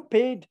 You're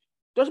paid.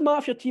 Doesn't matter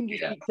if your team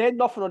gets beat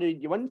 10-0 or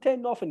you win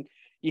 10-0.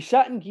 You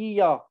sit and give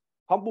your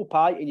humble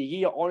pie and you give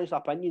your honest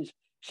opinions.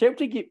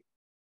 Celtic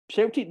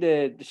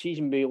the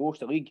season we lost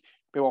the league,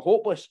 we were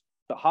hopeless.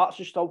 But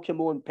Hearts still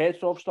came on,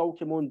 Petrov still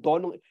came on,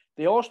 Donnelly.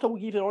 They all still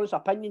give their honest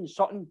opinions.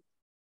 Sutton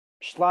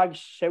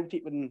slags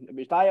Celtic when it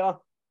was dire.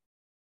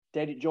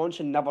 Derek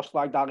Johnson never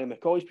slagged Aaron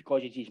McCoy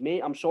because he's his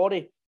mate. I'm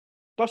sorry.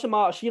 Doesn't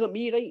matter. See, like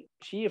me, right?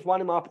 See if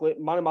one of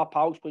my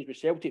pals plays with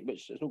Celtic,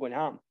 which it's not going to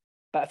happen.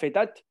 But if he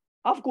did,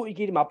 I've got to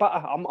give him a bit.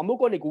 I'm not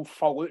going to go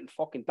full out and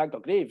fucking dig a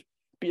grave.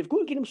 But you've got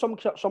to give him some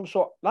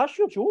sort. That's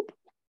your job.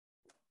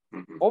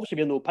 Obviously,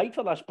 we're no paid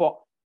for this, but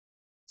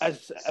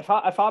as if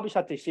I was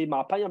had to say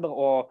my opinion about,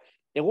 or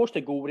he lost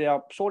a goal there.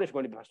 Sorry if you're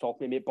going to be pissed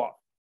off me, mate, but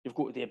you've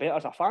got to do better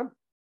as a fan.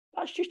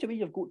 That's just the way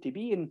you've got to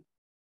be. And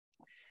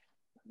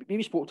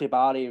we spoke to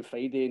Barry on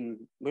Friday, and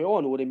we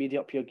all know the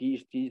media up here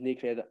gives no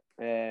credit.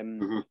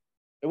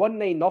 It won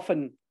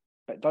 9-0,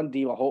 but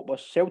Dundee were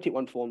hopeless. Celtic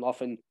won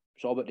 4-0.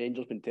 It's all about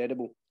Rangers been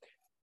terrible.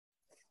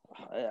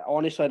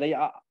 Honestly,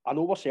 right, I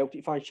know we're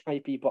Celtic fans,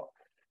 IP, but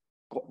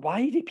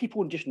why do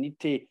people just need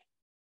to?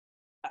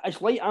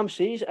 It's like I'm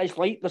saying, it's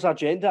like there's an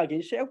agenda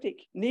against Celtic.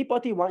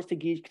 Nobody wants to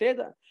give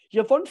credit.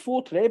 You've won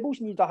 4 trebles,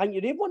 and I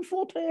think you've won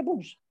 4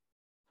 trebles.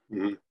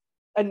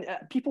 And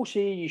people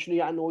say you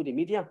shouldn't annoy the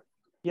media.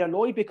 You're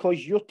annoyed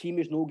because your team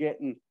is not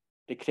getting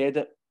the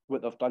credit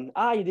what they've done.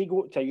 They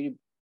go to you.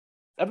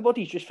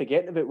 Everybody's just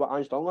forgetting about what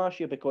Ange done last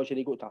year because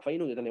they got to a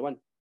final, they didn't win.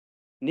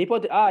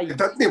 Nobody. They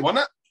didn't win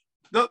it.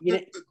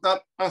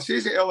 I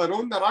says it earlier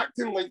on. They're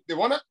acting like they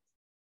won it.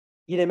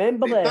 You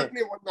remember they didn't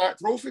win that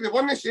trophy. They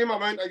won the same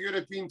amount of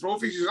European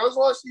trophies as us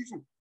last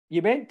season.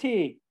 You went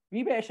to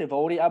we went to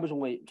Savory. I was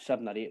only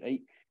 7 or 8,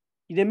 right?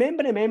 You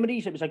remember the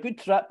memories? It was a good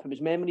trip. It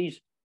was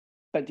memories.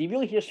 But do you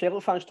really hear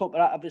Celtic fans talk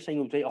about that every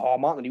single day? Oh,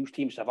 Martin O'Neill's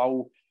team,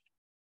 Seville.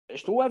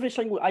 It's not every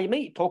single. You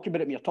might talk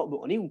about it when you're talking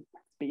about O'Neill,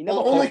 but you never.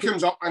 It only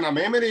comes up in a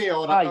memory,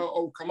 or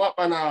it'll come up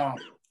in a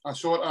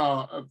sort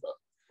of.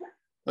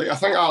 Like I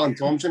think Alan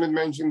Thompson had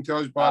mentioned to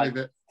us, Barry,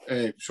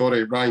 that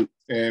sorry, Ryan,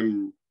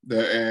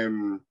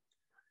 the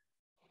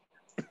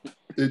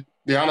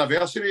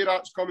anniversary of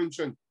that's coming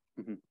soon.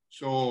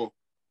 So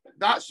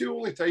that's the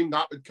only time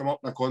that would come up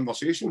in a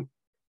conversation.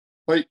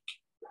 Like,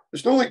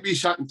 it's not like we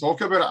sit and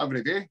talk about it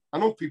every day. I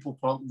know people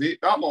probably,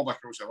 that mob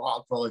across the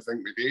lot probably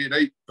think we do,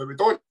 right? But we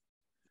don't.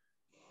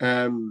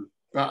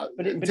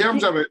 But in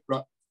terms of it,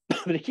 but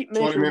they keep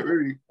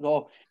mentioning,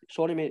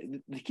 sorry mate,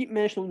 they keep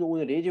mentioning on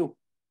the radio,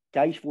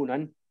 guys phone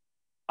in.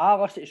 I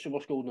listen to Super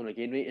Scolding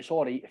again, right? It's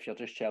all right if you're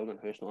just chilling in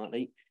the house, not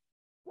right?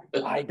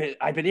 I bet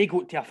they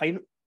go to a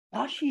final.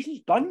 That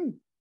season's done.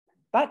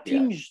 That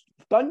team's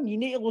done. You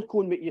need to look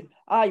on what you.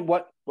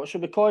 What? So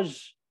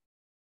because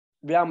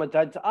Real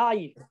Madrid,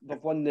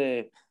 they've won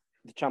the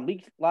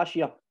Champions League last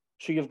year,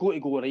 so you've got to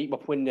go right. We're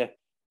playing the.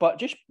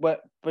 But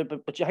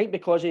you think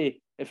because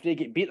if they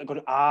get beat, they're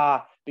going,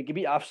 we can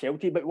beat half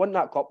Celtic, but we won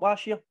that cup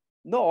last year.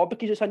 No,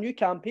 because it's a new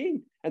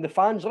campaign, and the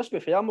fans, let's be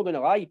fair, I'm not going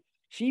to lie.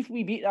 See if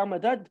we beat Real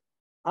Madrid,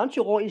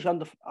 Ancelotti's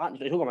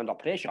he's not under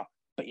pressure,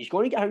 but he's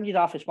going to get hounded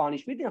off the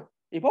Spanish media.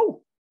 He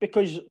will,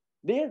 because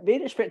they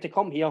expect to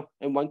come here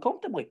and win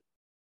comfortably.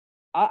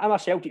 I'm a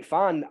Celtic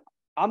fan.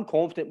 I'm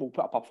confident we'll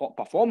put up a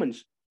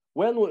performance.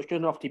 Well, no, it's good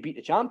enough to beat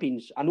the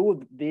champions. I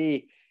know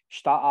they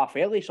start off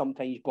early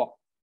sometimes, but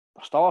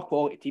they're still a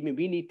quality team, and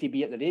we need to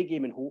be at the day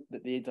game and hope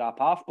that they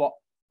drop off. But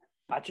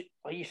like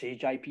you say,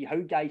 JP, how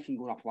guys can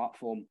go on a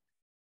platform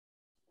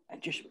and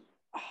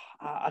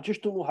I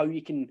just don't know how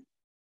you can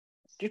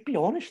just be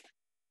honest.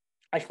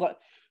 It's like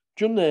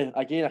during the,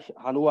 again,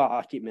 I know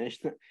I keep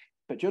mentioning it,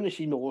 but during the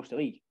season we lost the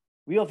league,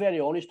 we are very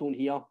honest on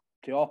here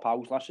to our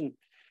pals. Listen,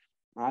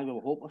 we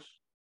were hopeless.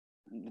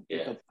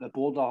 The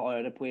board are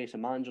out of the place, the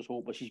manager's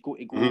hopeless. He's got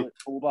to go in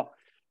October.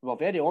 We were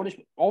very honest.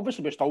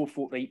 Obviously, we still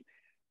thought, right,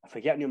 if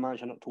we get a new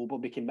manager in October,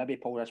 we can maybe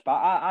pull this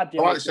back.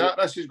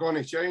 This is going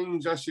to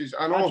change.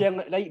 I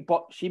know. Right,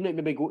 but seeing like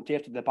maybe go to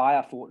after the buy,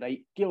 I thought,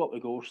 right, give up the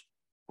ghost.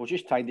 We'll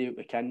just tidy what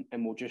we can,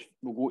 and we'll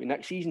go to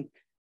next season.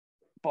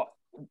 But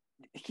you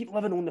keep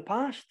living on the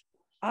past.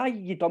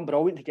 You've done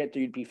brilliant to get to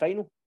the European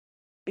final,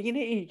 but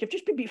you've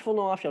just been beat 4-0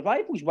 off your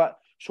rivals. But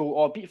we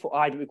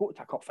go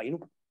to a cup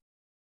final.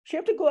 So you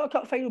have to go to a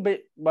cup final,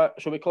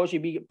 but so because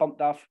we get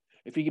bumped off,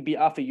 if we could beat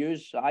half of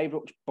yous,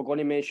 Ibrox, we're going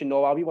to mention,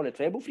 we won a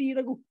treble 3 years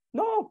ago.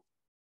 No,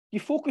 you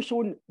focus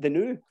on the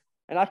new.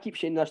 And I keep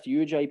saying this to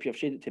you, JP. I've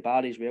said it to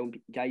Barry as well,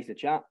 guys in the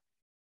chat.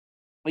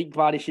 Like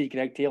Barry says,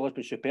 Greg Taylor's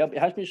been superb. It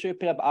has been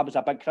superb. I was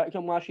a big critic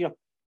of him last year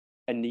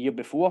and the year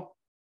before,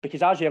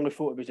 because I generally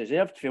thought it was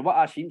deserved. For what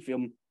I've seen for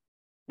him,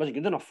 wasn't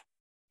good enough.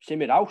 Same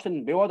with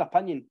Ralston, we all had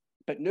opinion.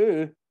 But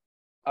now,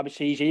 I would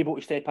say he's able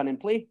to step in and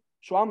play.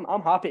 So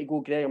I'm happy to go,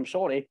 Greg. I'm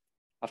sorry.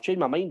 I've changed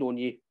my mind on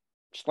you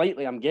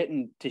slightly. I'm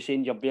getting to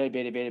saying you're very,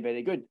 very, very,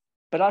 very good.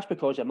 But that's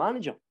because of the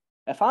manager.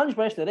 If Ange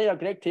was there,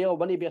 Greg Taylor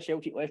wouldn't be a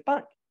Celtic left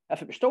back.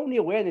 If it was still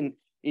Neil Lennon,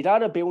 he'd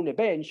either be on the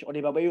bench or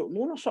he'd be out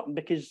loan or something,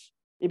 because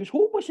he was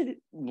hopeless.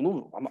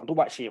 No, I don't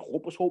want to say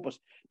hopeless,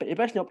 but he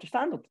wasn't up to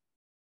standard.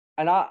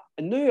 And now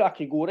I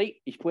can go, right,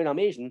 he's playing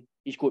amazing.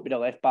 He's got to be the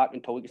left back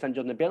until he gets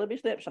injured and Bernabeu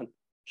steps in.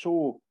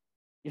 So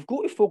you've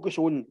got to focus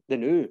on the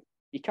new.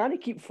 You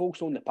can't keep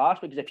focusing on the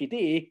past, because if you do,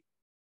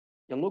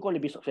 you're not going to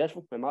be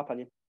successful, in my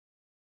opinion.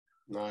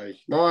 No,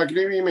 I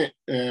agree with you,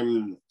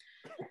 mate.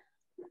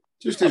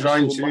 Just as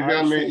Ryan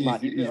said,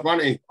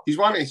 mate, he's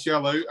wanting to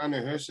shell out in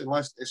the house and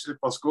list the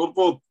Super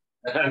Scoreboard.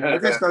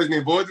 This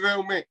doesn't bode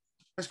well, mate.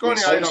 It's going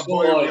to either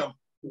boil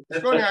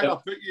It's going to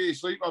either put you to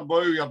sleep or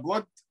boil your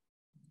blood.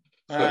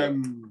 I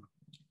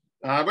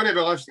wouldn't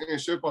be listening to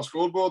Super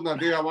Scoreboard on a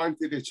day I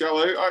wanted to chill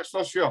out, that's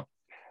for sure.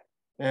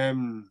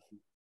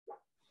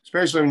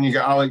 Especially when you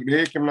get Alec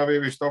Gray coming away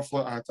with stuff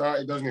like that.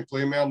 He doesn't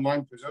play more than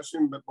one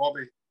position, but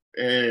Bobby,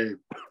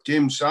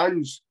 James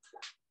Sands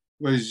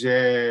was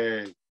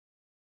able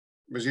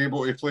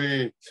to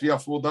play 3 or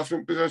 4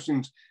 different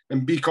positions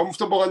and be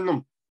comfortable in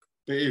them.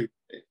 But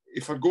he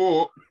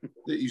forgot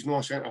that he's not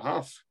a centre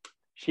half.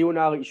 See on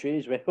Alex Ray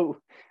as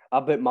well. I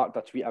bookmarked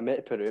a tweet I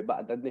meant to put out, but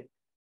I didn't.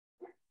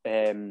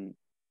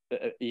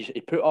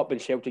 He put up in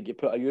Celtic, he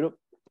put a Europe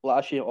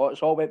last year. Oh,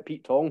 it's all went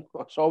Pete Tong.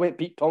 It's all went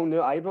Pete Tong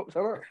now at Ibrox,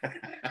 isn't it?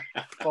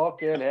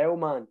 Fucking hell,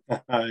 man.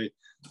 Aye.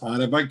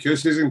 The big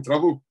Goose is in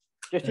trouble.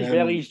 Just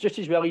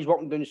as well he's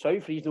working down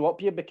south, he's not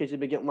up here because he'll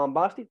be getting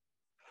lambasted.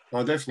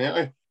 Oh,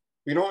 definitely.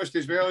 We noticed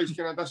as well he's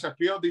kind of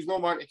disappeared. He's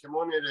not wanting to come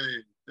on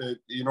to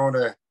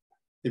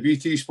the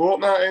BT Sport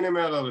night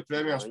anymore, or the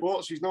Premier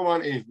Sports. He's not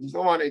wanting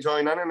to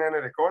join in any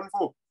of the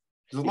convo.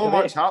 There's not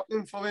much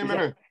happening for them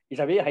now. He's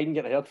away hiding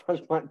getting a hair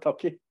transplant in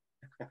Turkey.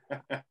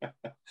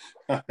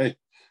 Aye.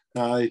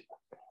 I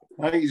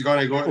think he's going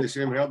to go to the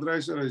same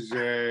hairdresser as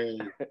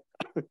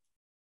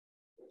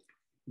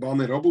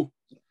Barney Rubble.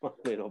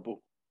 Barney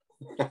Rubble.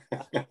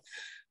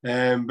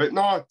 But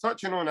no,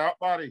 touching on that,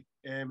 Barry,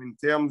 in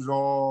terms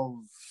of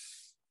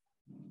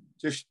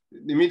just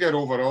the media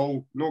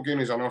overall, not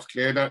giving us enough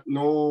credit,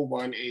 no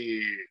one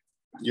to,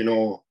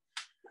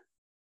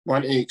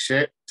 want to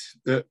accept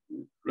that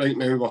right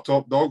now we're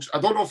top dogs.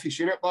 I don't know if you've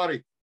seen it,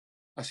 Barry.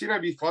 I seen a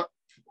wee clip,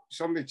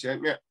 somebody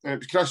sent me it, and it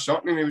was Chris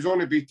Sutton, and he was on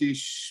the BT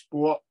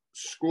Sport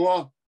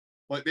score,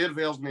 like their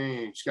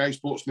version of Sky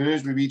Sports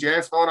News with VJF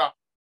and all that.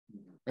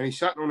 And he's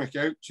sitting on the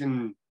couch,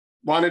 and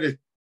one of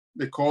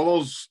the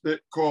callers that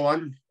call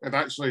in had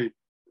actually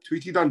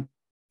tweeted in.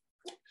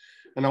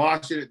 And the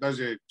lassie that does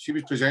it, she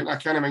was presenting, I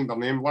can't mind her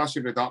name, lassie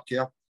with dark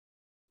hair.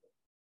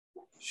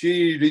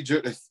 She reads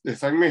out the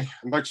thing me,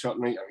 and Big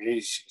Sutton, right away,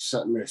 he's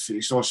sitting with his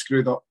face all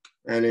screwed up,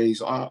 and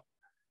he's like,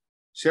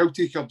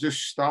 Celtic are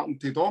just starting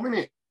to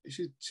dominate. He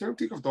said,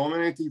 Celtic have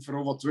dominated for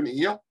over 20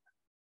 years.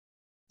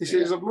 He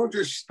says, they've not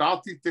just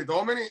started to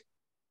dominate.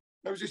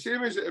 It was the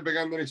same as at the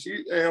beginning of the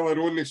season,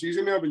 earlier on in the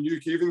season there, when Hugh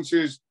Keevan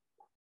says,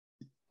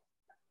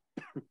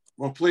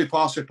 we'll play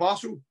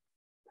pass-a-parcel.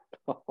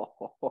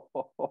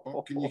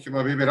 What can you come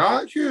away with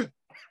that, Hugh?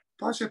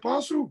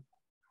 Pass-a-parcel.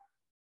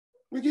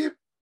 They've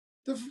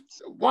had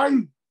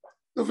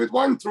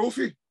one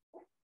trophy,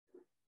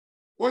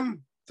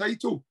 one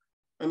title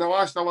in the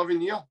last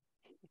 11 years.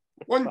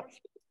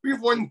 We've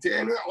won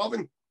 10 out of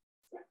 11.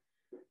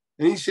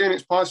 And he's saying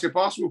it's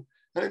pass-a-parcel.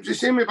 And it was the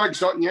same with Big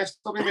Sutton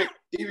yesterday, mate.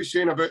 He was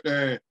saying about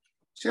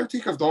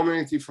Celtic have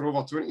dominated for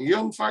over 20 years.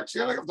 In fact,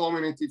 Celtic have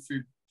dominated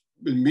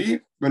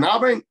when I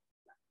went.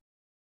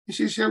 He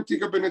says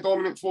Celtic have been the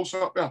dominant force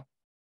up there.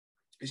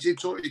 He said,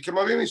 so he came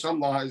away with something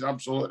like that is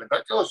absolutely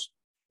ridiculous.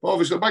 But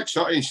obviously, Big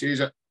Sutton says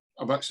it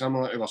a bit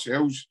similar to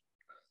ourselves.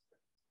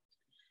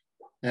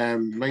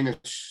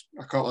 Minus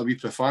a couple of wee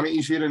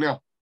profanities here and there.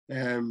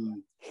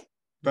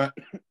 But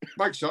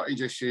Big Sutton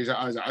just says it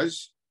as it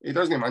is. He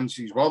doesn't mince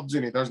his words,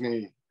 and he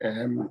doesn't.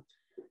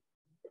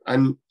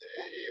 And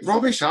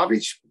Robbie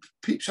Savage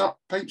pipes up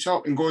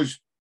and goes,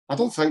 I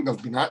don't think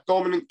they've been that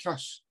dominant,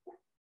 Chris.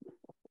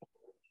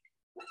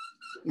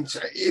 And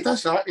he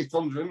does that, he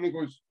turns around and he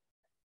goes,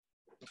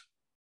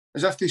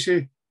 as if to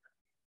say,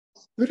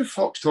 who the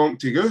fuck's talking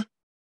to you?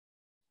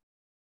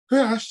 Who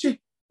asked you?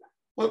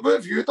 What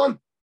have you done?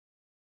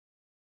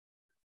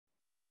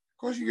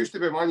 Because you used to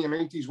be Man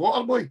United's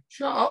water boy.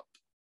 Shut up.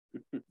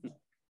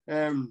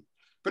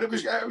 But it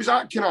was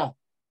that kind of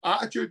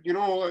attitude,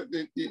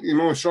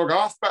 shrug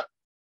off. But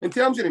in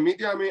terms of the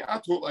media, mate, I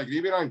totally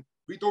agree with Ryan.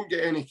 We don't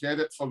get any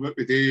credit for what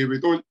we do.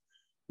 We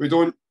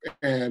don't.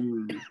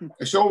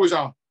 It's always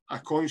a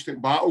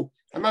constant battle.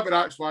 And maybe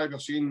that's why we're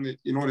seeing the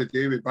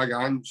day with Big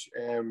Ange,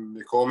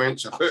 the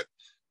comments about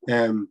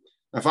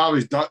if I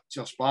was Dutch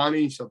or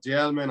Spanish or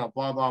German or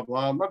blah, blah,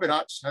 blah. Maybe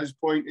that's his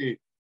point.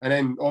 And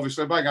then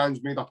obviously Big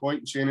Ange made a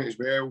point in saying it as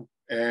well.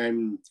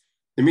 The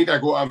media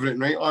got everything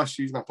right last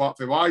season apart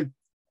from one.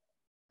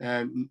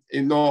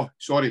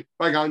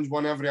 Big Ange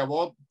won every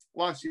award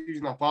last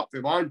season apart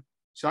from one,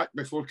 sacked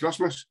before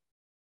Christmas.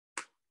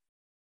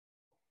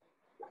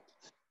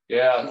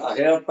 Yeah, I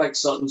heard Big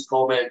Sutton's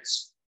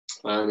comments,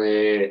 and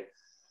is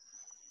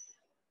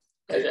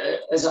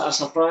it a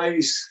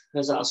surprise?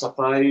 Is it a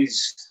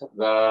surprise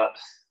that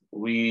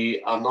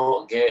we are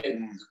not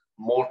getting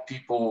more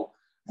people,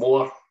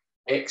 more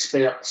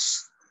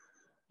experts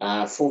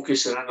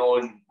focusing in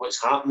on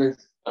what's happening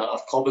at our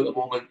club at the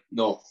moment?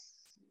 No,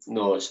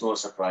 it's not a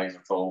surprise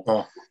at all.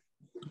 Oh.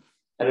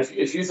 And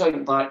if you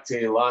think back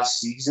to last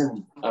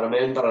season, I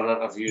remember an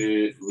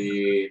interview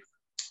with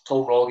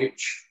Tom Rogic,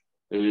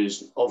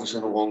 who's obviously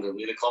no longer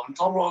with the club. And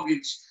Tom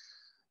Rogic,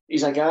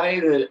 he's a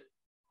guy that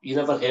you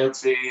never heard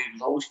from. He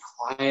was always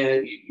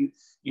quiet.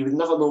 You would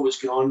never know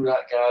what's going on with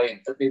that guy.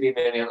 Didn't do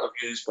many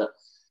interviews, but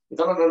he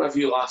done an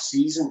interview last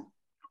season,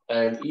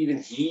 and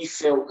even he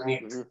felt the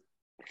need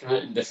come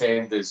out and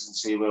defend us and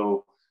say,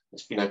 well,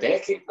 it's been a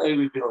decade now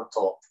we've been on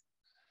top.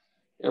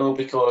 You know,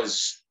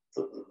 because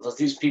there's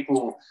these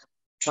people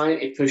trying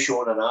to push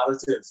on a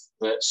narrative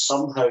that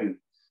somehow,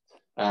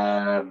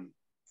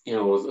 you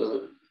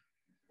know,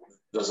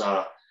 there's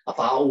a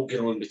battle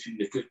going on between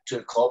the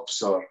two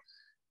clubs, or,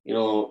 you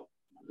know,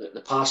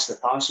 the pass the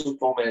parcel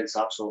comments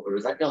absolutely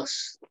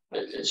ridiculous.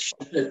 It's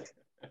stupid.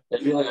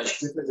 It really is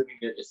stupid. I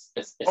mean,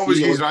 if always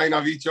gives Ryan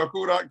a wee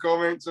chuckle, that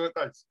comment, so it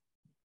does.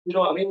 You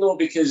know what I mean, though?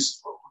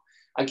 Because,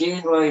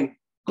 again, Ryan,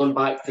 going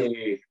back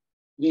to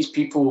these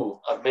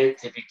people are meant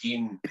to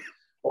begin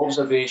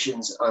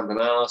observations and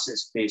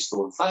analysis based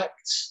on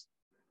facts,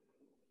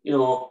 you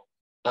know,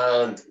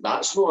 and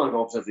that's not an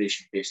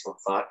observation based on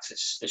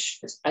facts.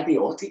 It's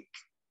idiotic.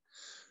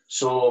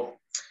 So,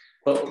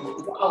 but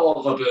what I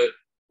love about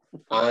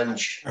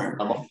Ange,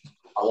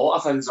 a lot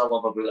of things I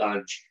love about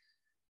Ange,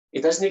 he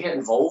doesn't get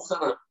involved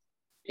in it.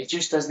 He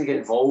just doesn't get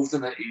involved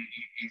in it.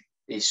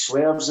 He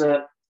swerves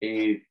it.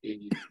 He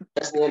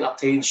doesn't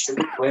entertain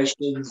stupid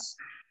questions.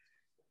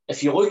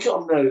 If you look at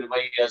him now, the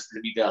way he is to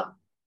the media,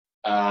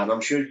 and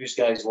I'm sure you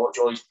guys watch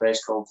all his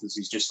press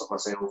conferences just like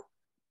myself,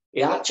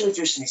 he actually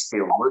just needs to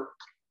look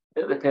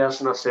at the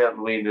person a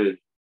certain way now,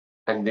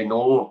 and they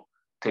know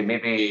to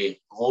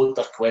maybe load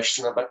their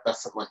question a bit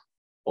differently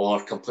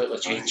or completely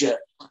change it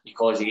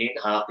because he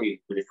ain't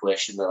happy with the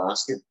question they're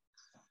asking.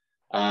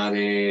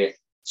 And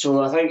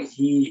so I think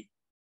he,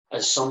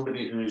 as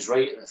somebody who's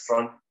right at the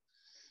front,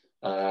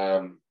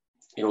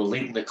 you know,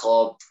 leading the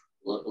club,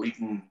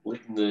 leading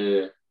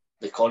the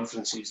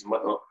conferences and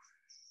whatnot,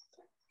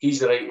 he's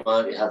the right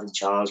man to have in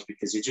charge,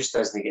 because he just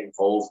doesn't get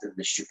involved in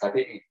the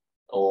stupidity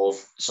of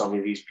some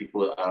of these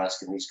people that are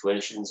asking these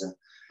questions. And,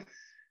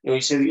 you know,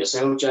 you said it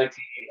yourself,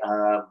 Jackie,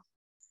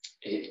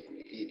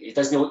 he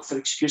doesn't look for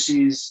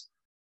excuses,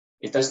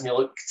 he doesn't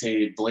look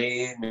to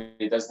blame,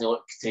 he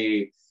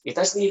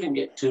doesn't even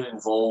get too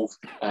involved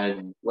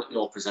in what the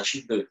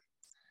opposition do.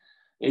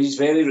 He's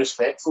very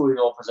respectful of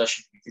the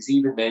opposition, because he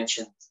even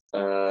mentioned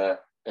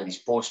in his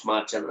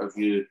post-match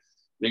interview,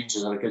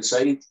 Rangers are a good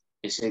side.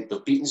 He said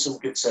they've beaten some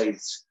good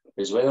sides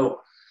as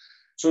well.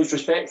 So he's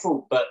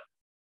respectful, but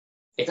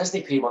he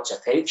doesn't pay much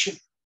attention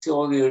to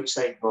all the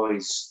outside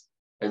noise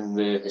and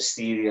the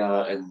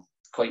hysteria and,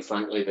 quite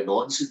frankly, the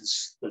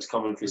nonsense that's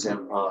coming from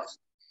certain parts.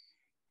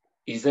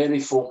 He's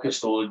very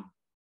focused on,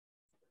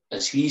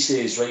 as he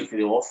says right from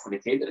the off when he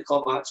came to the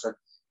club, actually,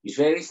 he's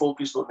very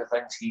focused on the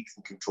things he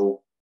can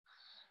control.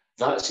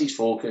 That's his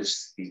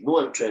focus. He's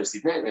not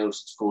interested in anything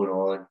else that's going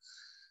on.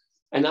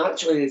 And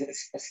actually,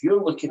 if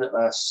you're looking at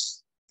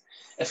this,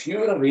 if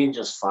you're a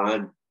Rangers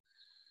fan,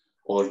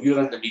 or you're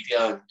in the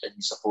media and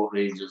you support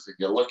Rangers, and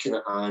you're looking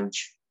at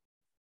Ange,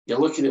 you're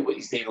looking at what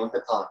he's doing on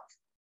the park,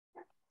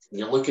 and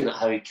you're looking at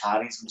how he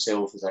carries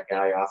himself as a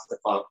guy after the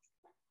park,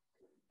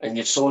 and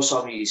you saw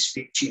some of his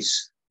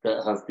speeches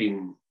that have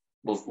been,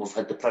 we've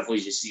had the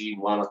privilege of seeing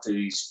one or two of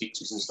his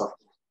speeches and stuff.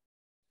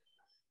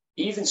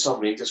 Even some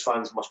Rangers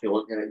fans must be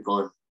looking at it and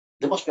going,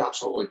 they must be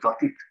absolutely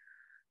gutted,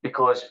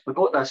 because we've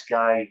got this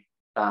guy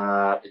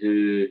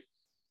who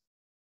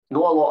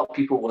not a lot of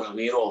people were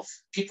aware of.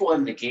 People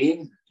in the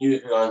game knew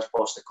who Ange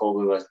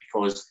Postecoglou was,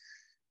 because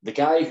the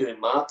guy who, in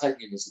my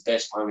opinion, is the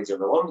best manager in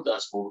the world at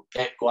this moment,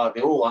 Pep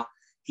Guardiola,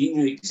 he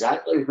knew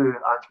exactly who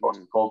Ange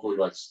Postecoglou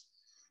was.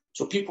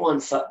 So people in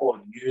football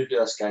knew who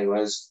this guy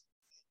was.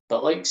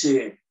 But like,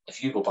 say,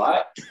 if you go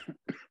back to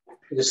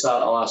the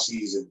start of last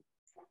season,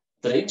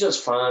 the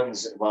Rangers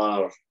fans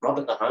were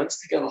rubbing their hands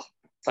together,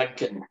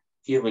 thinking,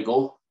 here we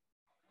go.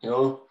 You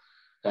know,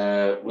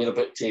 we're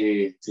about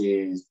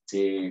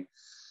to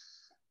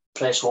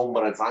press home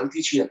our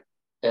advantage here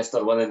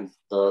after winning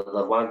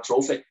their one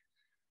trophy.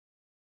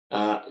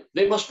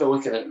 They must be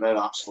looking at it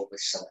now absolutely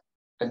sick.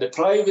 In the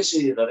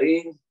privacy of their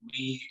own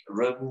wee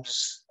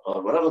rooms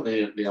or wherever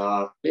they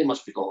are, they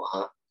must be going,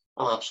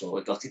 I'm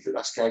absolutely gutted that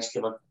this guy's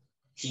coming.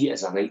 He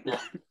is a nightmare,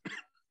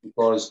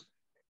 because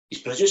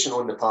he's producing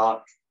on the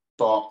park,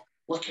 but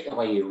look at the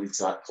way he leads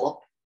that club.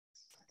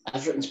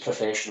 Everything's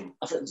professional,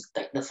 everything's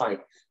dignified.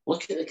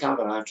 Look at the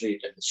camaraderie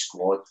in the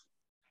squad.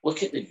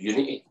 Look at the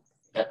unity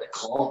at the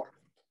club.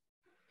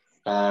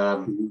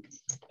 And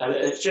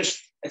it's just,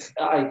 if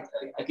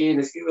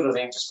you were a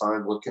Rangers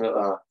fan looking at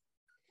that,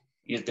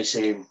 you'd be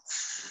saying,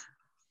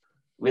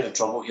 we're in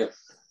trouble here.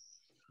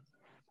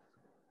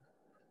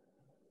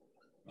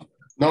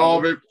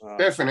 No,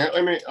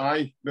 definitely, mate.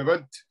 Aye, we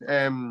would.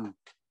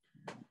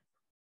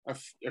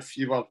 If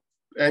you were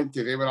in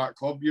today with that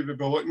club, you would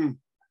be looking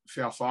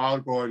for afar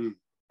going,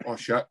 oh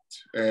shit,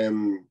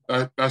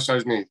 this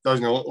doesn't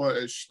look like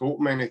it's stopped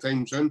many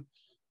times soon.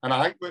 And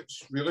I think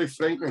what's really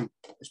frightening,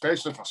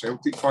 especially for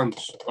Celtic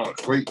fans, well,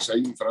 it's quite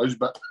exciting for us,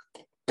 but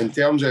in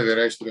terms of the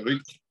rest of the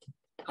league,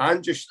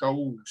 Ange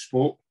still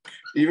spoke,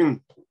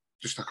 even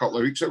just a couple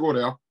of weeks ago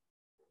there,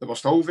 that we're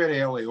still very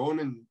early on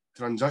in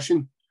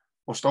transition.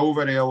 We're still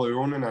very early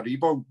on in a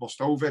rebuild. We're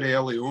still very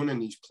early on in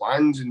his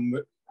plans and,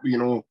 you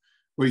know,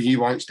 what he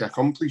wants to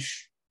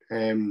accomplish.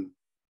 I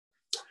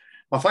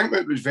think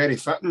what was very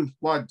fitting,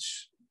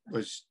 lads,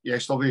 was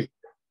yesterday.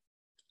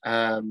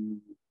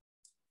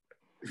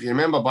 if you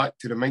remember back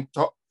to the mic'd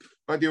up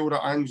video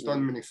that Ange's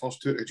done when he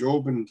first took the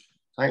job, and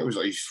I think it was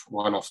like his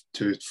 1 or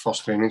 2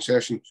 first training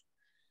sessions.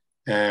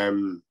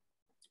 And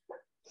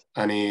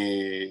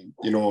he,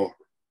 you know,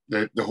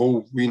 the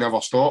whole we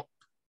never stop.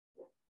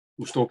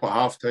 We'll stop at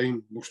half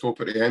time, we'll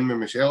stop at the end when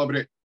we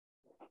celebrate.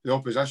 The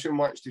opposition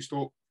wants to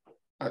stop.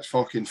 That's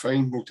fucking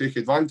fine. We'll take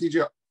advantage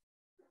of it.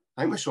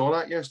 I think we saw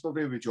that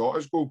yesterday with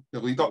Jota's goal, the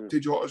lead up to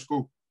Jota's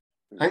goal.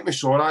 I think we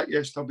saw that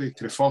yesterday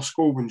to the first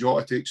goal when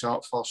Jota takes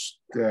that first,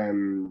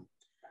 you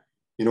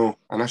know,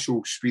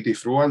 initial speedy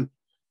throw in.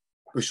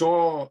 We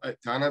saw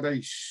at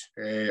Tannadice,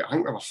 I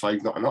think we were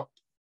 5-0 up.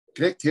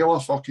 Greg Taylor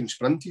fucking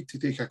sprinted to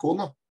take a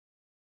corner.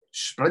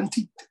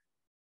 Sprinted.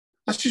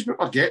 That's just what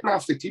we're getting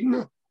off the team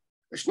now.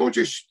 It's not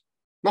just,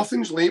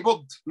 nothing's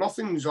laboured,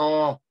 nothing's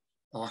I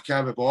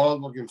can't be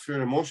bothered, we're going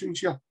through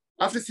emotions here.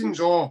 Everything's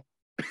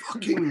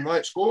fucking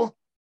let's go.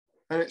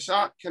 And it's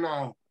that kind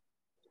of,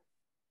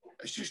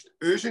 it's just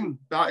oozing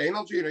that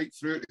energy right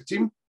through the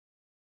team.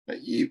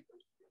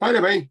 By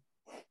the way,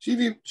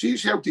 see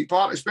Celtic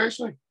Park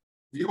especially,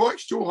 if you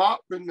watch Joe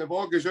Hart when the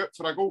ball goes out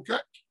for a goal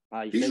kick,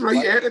 he's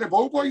right out of the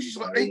ball, boys. He's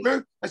like, right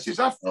now, it's as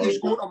if he's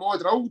got them all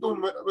drilled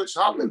on what's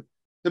happening.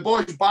 The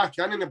ball's back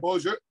in and the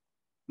ball's out.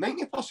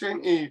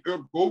 90% of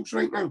our goals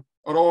right now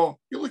are all,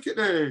 you look at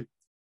the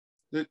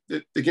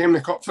game in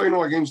the cup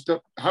final against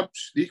the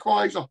Hibs, the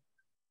equaliser.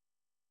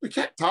 We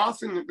kicked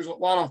half and it was like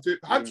 1 or 2.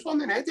 Hibs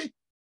won in Eddie.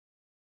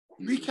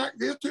 We kicked,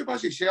 they're too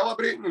busy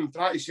celebrating and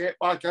trying to set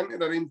back into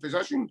their own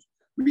positions.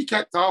 We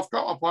kicked half,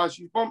 cut a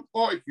passes, bumped,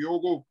 got a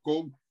Kyogo,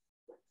 goal.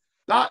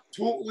 That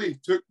totally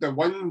took the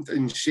wind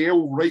and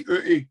sail right out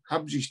of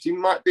Hibs'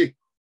 team that day.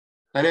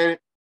 And then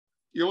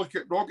you look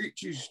at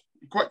Rogic's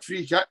quick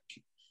free kick.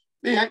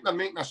 They think they're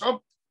making a sub.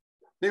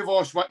 They've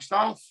all switched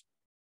off.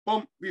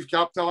 Boom, we've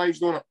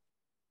capitalised on it.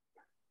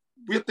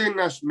 We're doing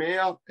this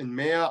more and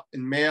more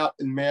and more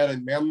and more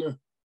and more now.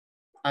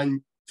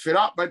 And for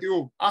that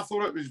video, I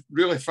thought it was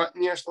really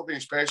fitting yesterday,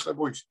 especially,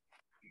 boys.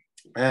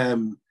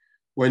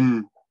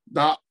 When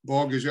that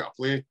ball goes out of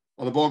play,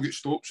 or the ball gets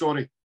stopped,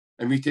 sorry,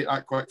 and we take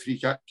that quick free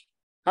kick.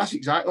 That's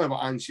exactly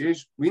what Ange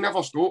says. We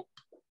never stop.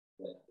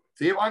 If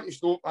they want to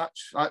stop,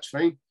 that's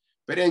fine.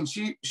 But then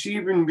see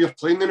when we're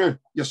playing now,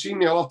 you're seeing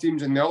the other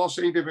teams on the other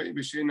side of it, he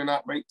was saying in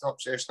that mic'd up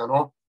session and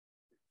all.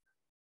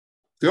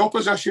 The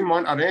opposition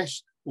want a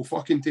rest, will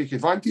fucking take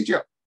advantage of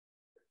it.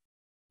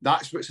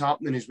 That's what's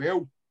happening as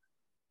well.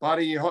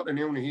 Barry, you hit the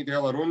nail on the head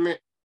earlier on, mate,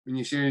 when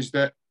you says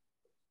that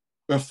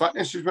their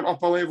fitness has went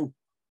up a level.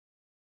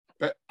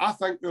 But I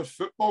think their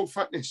football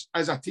fitness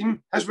as a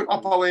team has went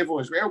up a level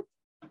as well.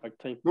 Big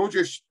time. Not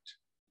just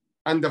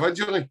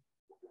individually.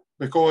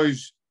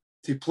 Because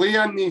to play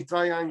in the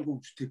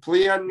triangles, to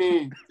play in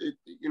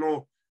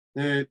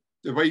the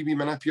way we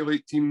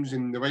manipulate teams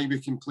and the way we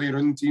can play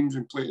around teams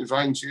and play, as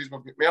Ryan says,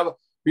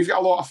 we've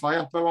got a lot of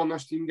firepower on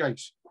this team,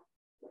 guys.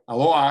 A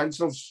lot of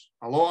answers,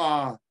 a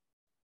lot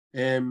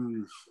of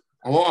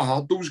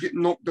hurdles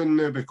getting knocked down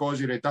now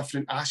because of the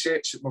different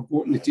assets that we've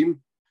got in the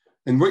team.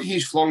 And what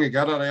he's flung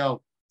together there,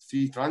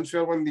 3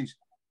 transfer windows,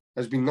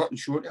 has been nothing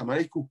short of a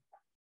miracle.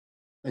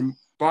 And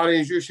Barry,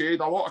 as you said,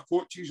 a lot of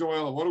coaches all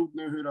over the world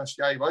knew who this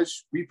guy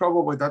was. We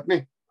probably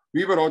didn't.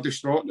 We were all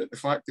distraught at the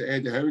fact that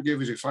Eddie Howe gave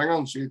us a finger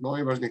and said, no,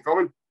 he wasn't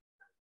coming.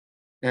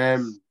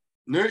 Now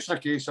it's a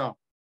case of,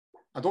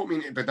 I don't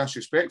mean to be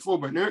disrespectful,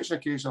 but now it's a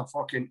case of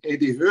fucking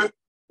Eddie Howe.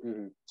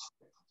 Mm-hmm.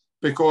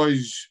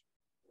 Because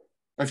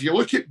if you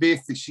look at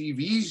both the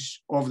CVs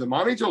of the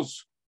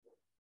managers,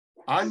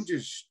 Ange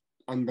is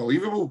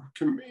unbelievable.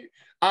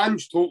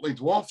 Ange totally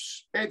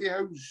dwarfs Eddie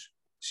Howe's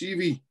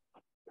CV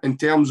in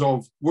terms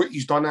of what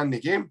he's done in the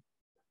game.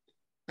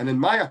 And in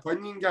my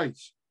opinion,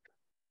 guys,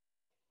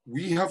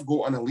 we have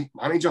got an elite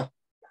manager.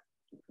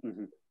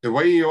 Mm-hmm. The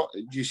way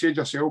you said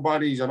yourself,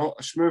 Barry, he's a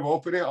smooth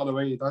operator, the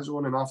way he does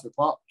on and off the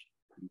park.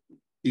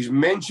 He's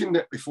mentioned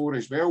it before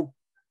as well.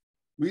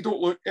 We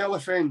don't look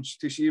elephants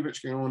to see what's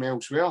going on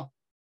elsewhere.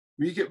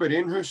 We get our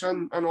own house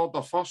in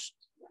order first.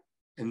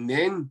 And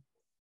then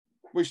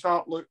we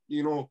start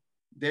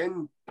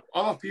then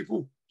other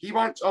people, he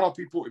wants other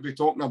people to be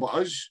talking about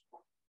us.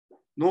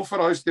 No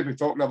for us to be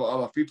talking about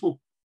other people.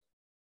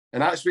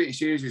 And that's what he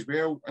says as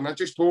well. And I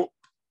just hope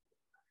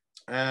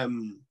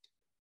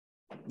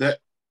that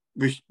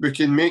we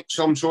can make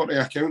some sort of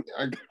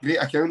a great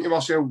account of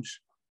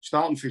ourselves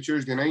starting for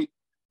Tuesday night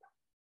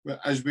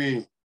as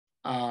we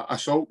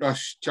assault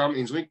this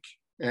Champions League.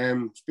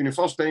 It's been the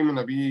first time in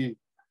a wee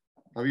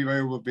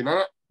while we've been in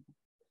it.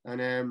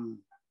 And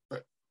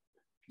but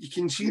you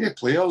can see the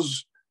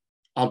players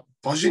are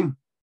buzzing.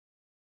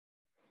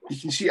 You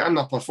can see it in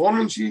their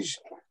performances.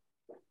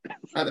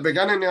 At the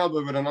beginning there,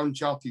 we were in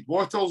uncharted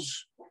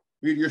waters.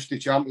 We're used to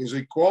Champions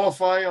League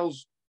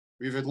qualifiers.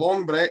 We've had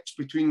long breaks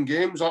between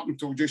games up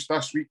until just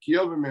this week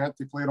here when we had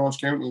to play Ross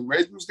County on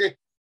Wednesday.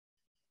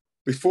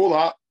 Before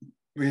that,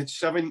 we had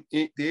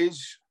 7-8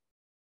 days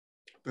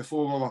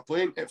before we were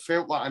playing. It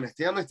felt like an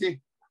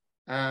eternity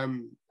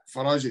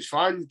for us as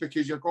fans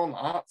because you're going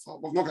like that.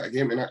 We've not got a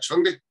game next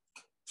Sunday.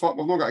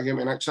 We've not got a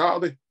game next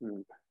Saturday.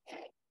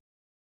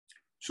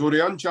 So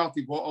the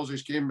uncharted waters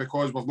has came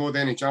because we've not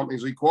any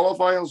Champions League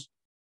qualifiers.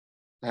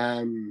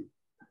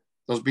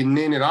 There's been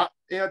none of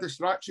that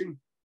distraction.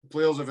 The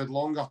players have had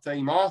longer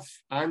time off,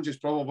 and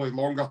just probably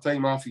longer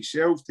time off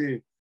himself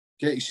to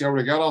get himself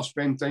together,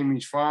 spend time with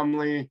his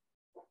family,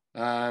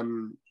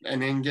 and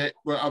then get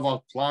whatever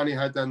plan he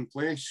had in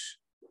place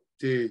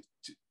to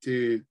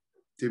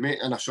make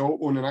an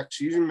assault on the next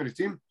season with the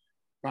team.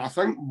 But I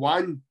think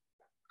one,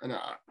 and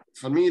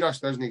for me this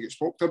doesn't get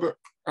spoken about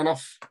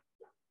enough,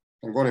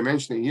 I'm going to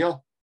mention it here.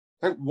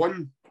 I think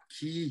one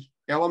key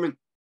element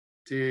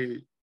to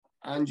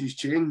Angie's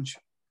change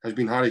has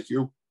been Harry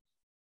Kewell.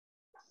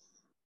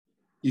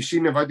 You've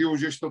seen the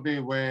videos yesterday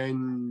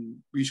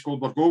when we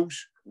scored our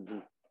goals. Mm-hmm.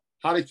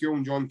 Harry Kewell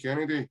and John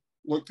Kennedy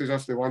looked as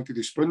if they wanted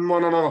to spoon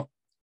one another.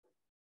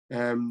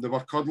 They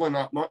were cuddling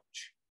that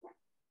much.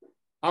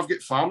 I've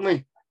got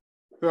family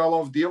who I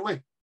love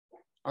dearly.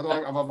 I don't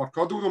think I've ever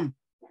cuddled them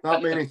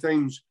that many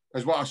times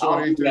as what I saw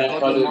Ray do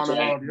cuddling one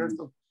another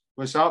yesterday.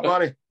 What's that,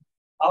 Barry?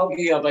 I'll give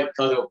you a big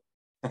cuddle.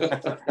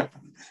 But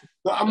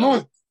I'm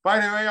not, by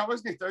the way, I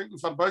wasn't talking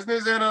for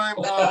business or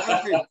anything.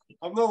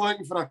 I'm not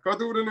looking for a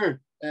cuddle now.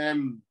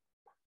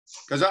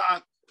 Because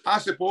I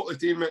support the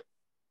team.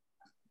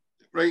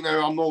 Right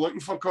now, I'm not looking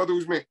for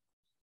cuddles, mate.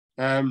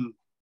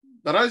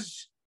 There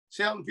is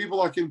certain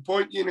people I can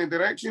point you in the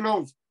direction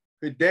of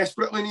who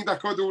desperately need a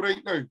cuddle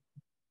right now.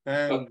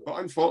 But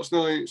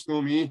unfortunately, it's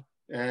not me.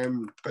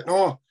 But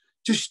no,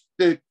 just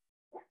you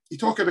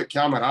talk about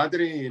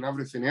camaraderie and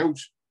everything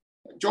else.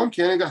 John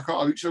Kennedy a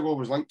couple of weeks ago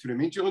was linked to the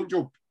Midtjylland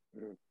job.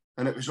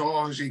 And it was,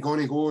 is he going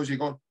to go? Is he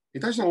going? He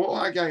doesn't look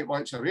like a guy that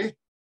wants away.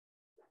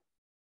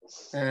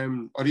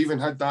 Or even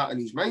had that in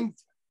his mind.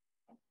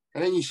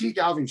 And then you see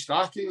Gavin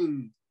Strachan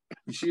and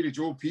you see the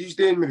job he's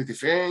doing with the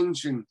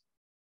defence and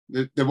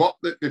the work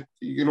that,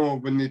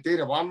 when they do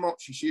the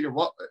warm-ups, you see the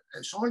work.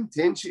 It's all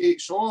intensity.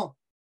 It's all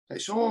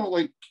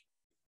like,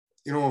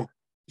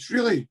 it's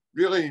really,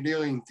 really,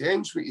 really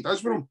intense what he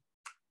does with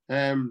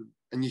them.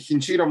 And you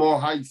can see them all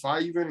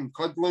high-fiving and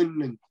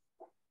cuddling. And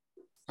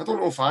I don't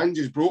know if Ange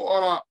has brought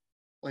all that,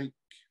 like,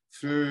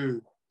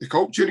 through the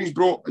culture he's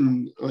brought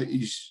and like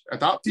he's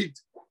adapted.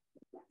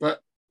 But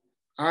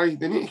they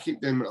need to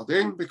keep doing what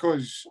they're doing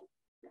because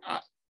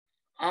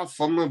I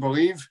firmly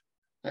believe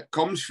it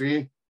comes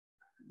from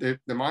the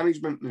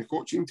management and the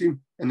coaching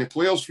team and the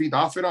players feed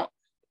off of that.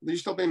 They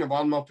still doing the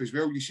warm-up as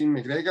well. You've seen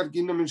McGregor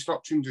giving them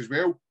instructions as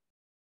well.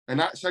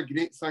 And that's a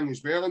great thing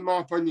as well, in my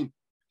opinion.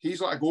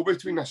 He's like a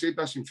go-between. I said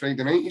this on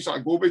Friday night. He's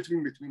like a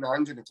go-between between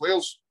Ange and the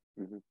players.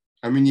 Mm-hmm.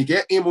 And when you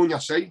get him on your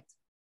side,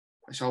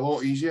 it's a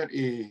lot easier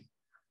to...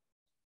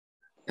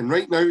 And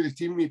right now, the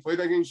team we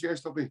played against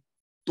yesterday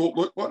don't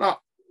look like that.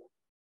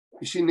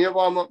 You seen their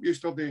warm-up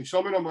yesterday.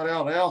 Some of them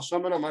are there,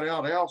 some of them are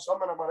there,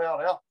 some of them are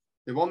there.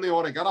 They won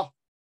all together.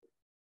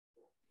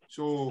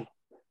 So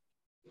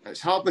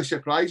it's hardly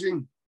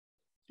surprising.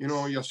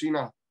 You're seeing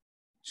a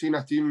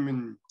team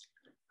and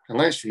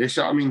let's face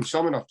it, I mean,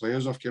 some of the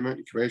players have come out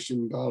and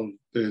questioned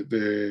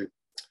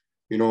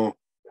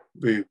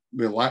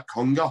we lack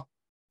hunger.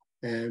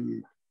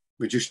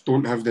 We just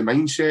don't have the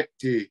mindset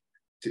to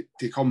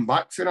come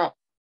back for that.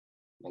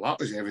 Well, that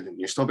was evident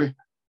yesterday.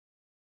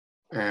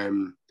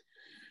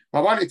 I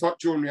want to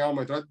touch on Real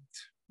Madrid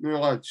now,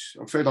 lads.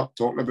 I'm fed up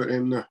talking about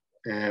them now.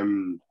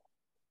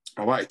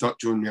 I want to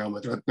touch on Real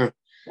Madrid now.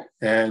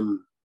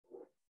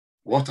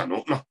 What an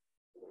opener.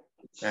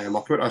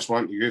 I'll put this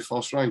one to you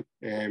first,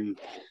 Ryan.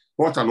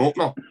 What an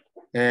opener.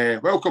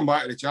 Welcome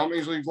back to the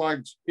Champions League,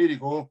 lads. Here you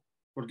go.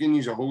 We're giving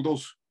you the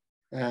holders.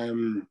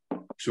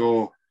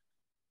 So,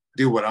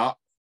 deal with that.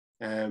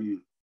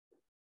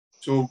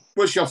 So,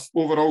 what's your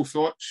overall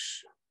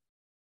thoughts?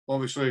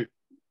 Obviously,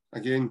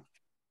 again,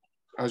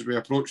 as we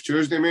approach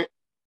Tuesday, mate,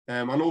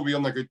 I know we're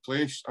in a good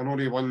place. I know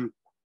they won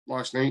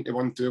last night. They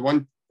won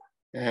 2-1.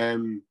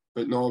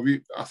 But no,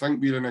 I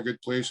think we're in a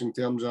good place in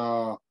terms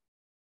of,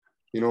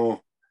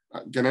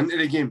 getting into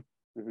the game.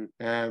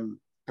 Mm-hmm.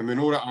 And we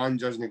know that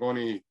Ange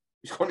isn't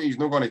he's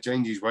not going to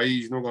change his ways.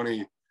 He's not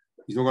going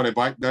to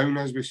back down,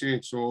 as we say.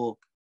 So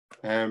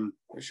it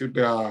should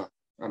be a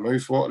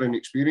mouth-watering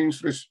experience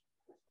for us.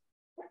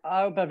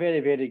 It'll be a very,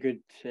 very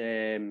good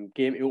game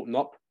to open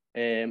up.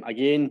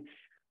 Again,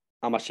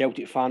 I'm a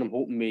Celtic fan. I'm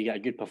hoping we get a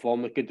good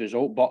performance, good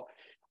result. But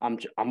I'm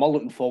all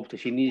looking forward to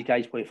seeing these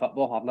guys play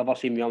football. I've never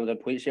seen Real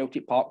Madrid play at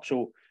Celtic Park,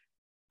 so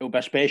it'll be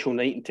a special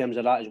night in terms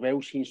of that as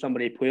well. Seeing some of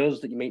the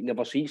players that you might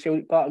never see at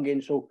Celtic Park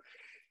again. So,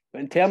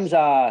 but in terms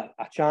of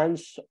a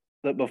chance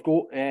that we've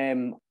got,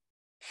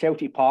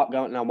 Celtic Park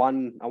going in a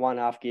one and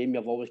a half game,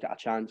 you've always got a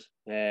chance.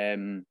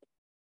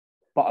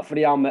 But if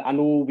Real Madrid, I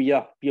know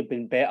we've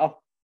been better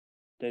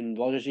than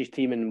Rodgers'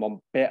 team and we're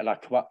better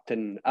equipped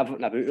and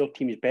everything about our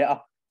team is better.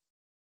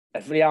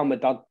 If Real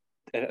Madrid,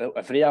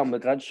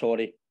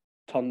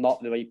 turned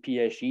up the way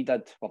PSG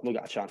did, we've not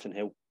got a chance in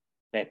hell.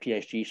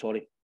 PSG,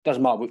 sorry.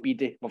 Doesn't matter what we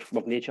do, we've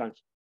no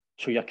chance.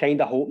 So you're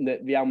kind of hoping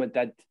that Real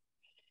Madrid,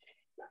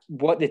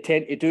 what they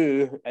tend to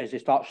do is they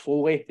start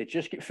slowly, they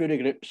just get through the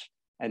groups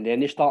and then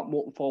they start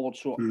moving forward.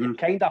 So you're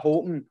kind of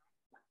hoping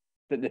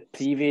that the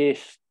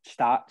previous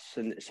stats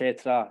and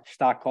etc.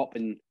 stack up,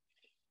 and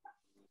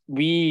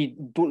we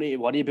don't need to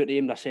worry about them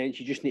in a sense.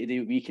 You just need to do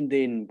what we can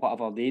do, and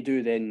whatever they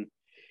do, then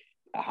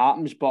it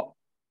happens. But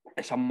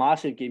it's a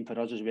massive game for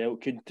us as well.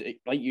 It could,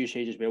 like you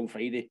said as well,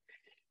 Friday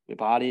with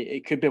Barry,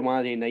 it could be one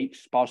of the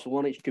nights,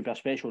 Barcelona nights, could be a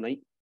special night.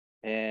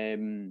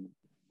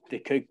 They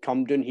could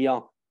come down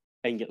here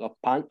and get their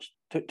pants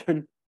took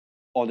down,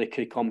 or they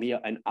could come here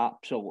and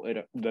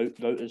absolutely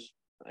rout us.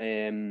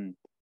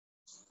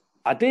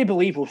 I do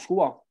believe we'll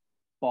score,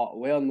 but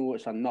we all know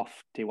it's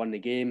enough to win the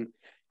game.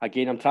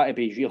 Again, I'm trying to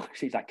be as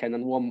realistic as I can. I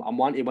know I'm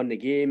wanting to win the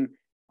game.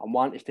 I'm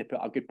wanting us to put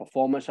a good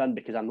performance in,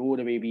 because I know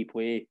the way we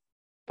play,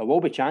 there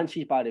will be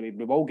chances, by the way.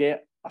 We will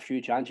get a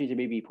few chances the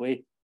way we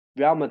play.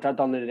 Real Madrid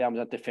under the Real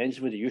Madrid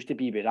defensive where they used to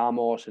be with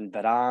Ramos and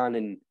Varane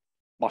and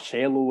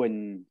Marcelo,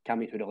 and can't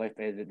make who the right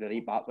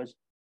back was.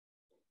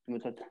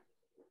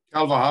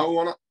 Carvajal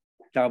won it.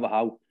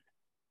 Carvajal.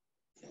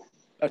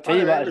 I'll tell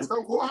you what. Is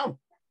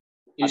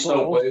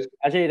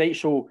he right?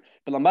 So,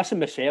 but they're missing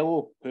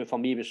Marcelo, who for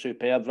me was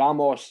superb.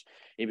 Ramos,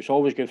 he was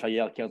always good for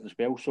Yelkerd as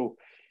well. So,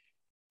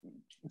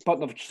 but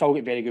they've still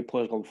got very good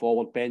players going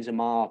forward.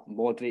 Benzema,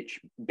 Modric.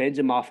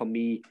 Benzema for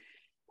me,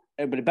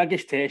 it was the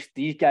biggest test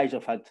these guys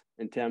have had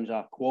in terms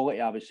of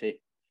quality, I would say.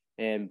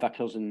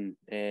 Vickers and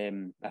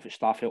if it's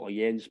Starfelt or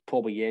Jens,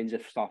 probably Jens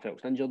if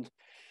Starfelt's injured.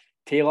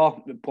 Taylor,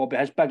 probably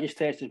his biggest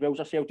test as well as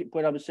a Celtic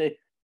player, I would say.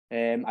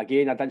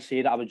 Again, I didn't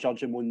say that I would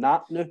judge him on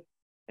that now.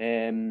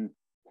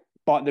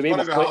 But the way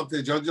it's hard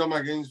to judge him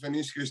against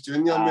Vinicius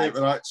Junior, mate,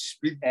 with that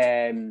speed.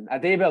 I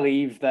do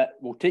believe that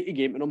we'll take a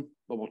game to them,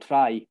 but we'll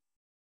try.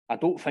 I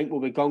don't think we'll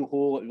be gung-ho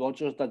like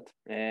Rodgers did.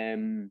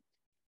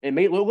 It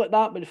might look like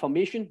that with the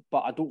formation,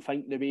 but I don't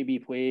think the way we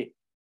play,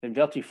 the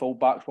inverted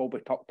full-backs will be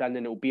tucked in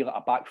and it'll be like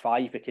a back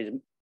five, because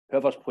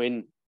whoever's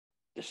playing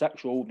the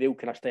 6 role, they'll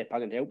kind of step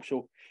in and help.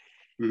 So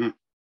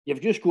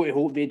you've just got to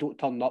hope they don't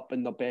turn up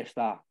in their best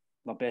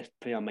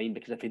frame of mind,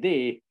 because if they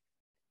do,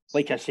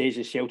 like I says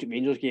in Celtic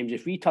Rangers games,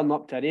 if we turn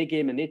up to their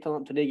game and they turn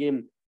up to their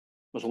game,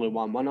 there's only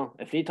one winner.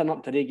 If they turn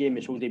up to their game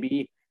and so they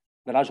be,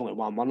 there is only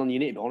one winner, and you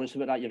need to be honest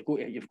about that. You've got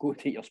to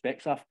take your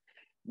specs off.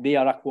 They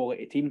are a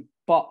quality team,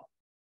 but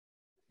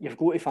you've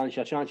got to fancy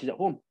your chances at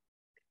home.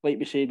 Like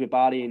we said with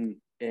Barry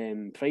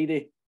and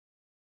Friday,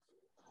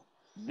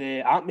 the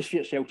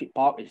atmosphere at Celtic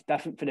Park is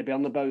different for the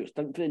Bernabeu, it's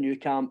different for the New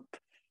Camp,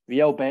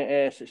 Real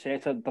Betis,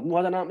 etc. They've not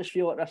had an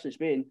atmosphere like this in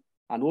Spain.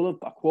 I know they've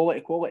got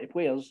quality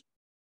players,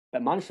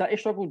 but Man City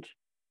struggled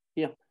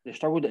here. They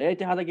struggled at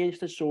Etihad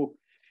against us, so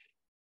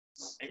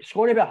it's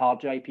going to be a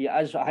hard JP.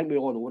 It is, I think we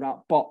all know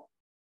that, but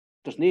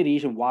there's no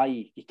reason why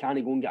you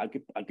can't go and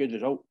get a good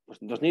result.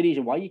 There's no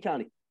reason why you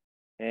can't.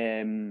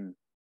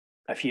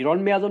 If you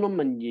run more than them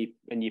and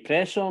you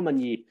press them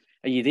and you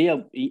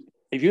there,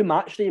 if you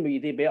match them or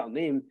you do better than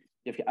them,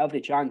 you've got every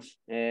chance.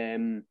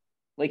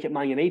 Like at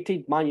Man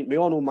United, we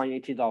all know Man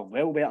United are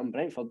well better than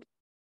Brentford,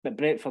 but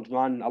Brentford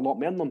ran a lot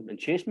more than them and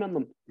chased more than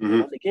them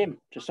in the game.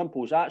 It's as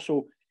simple as that.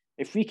 So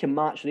if we can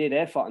match their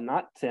effort in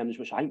that terms,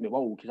 which I think we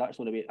will, because that's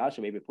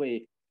the way we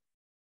play,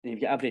 then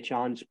you've got every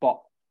chance. But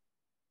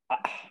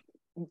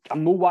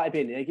I'm not want to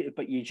be negative,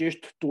 but you just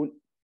don't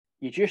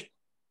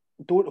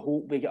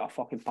hope we get our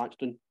fucking pants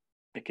done,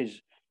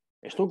 because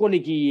it's not going to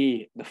give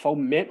you the full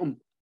momentum,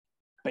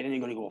 but then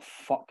you're going to go,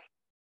 fuck.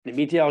 The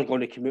media are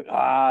going to come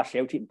out,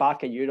 Celtic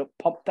back in Europe,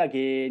 pumped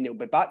again, it'll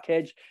be back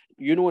kids.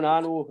 You know and I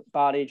know,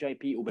 Barry,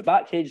 JP, it'll be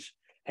back kids.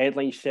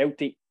 Headline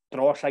Celtic,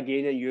 dross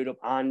again in Europe,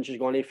 Ange is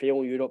going to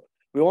fail in Europe.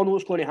 We all know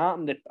what's going to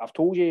happen. I've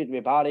told you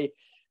with Barry,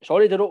 it's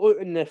already wrote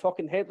out in the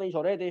fucking headlines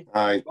already.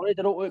 Aye. It's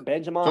already wrote out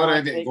Benzema. It's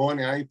already going on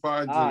the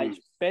iPads. Aye,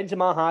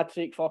 Benzema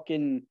hat-trick,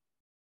 fucking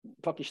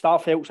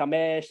Starfelt's a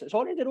mess. It's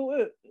already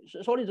wrote out.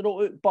 It's already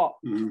wrote out, but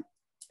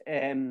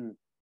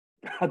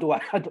I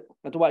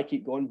don't want to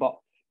keep going, but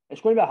it's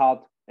going to be hard.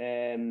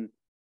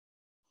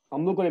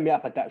 I'm not going to make a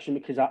prediction,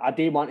 because I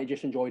do want to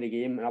just enjoy the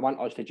game and I want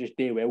us to just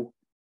do well.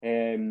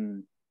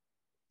 You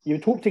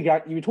would hope to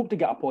get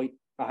a point.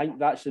 I think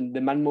that's the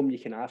minimum you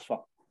can ask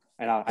for,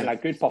 and a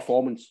good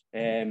performance.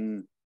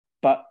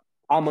 But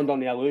I'm under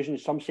the illusion,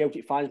 some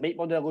Celtic fans might be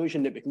under the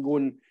illusion that we can go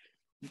and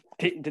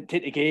take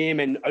the game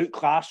and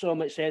outclass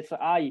them, etc.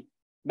 Aye,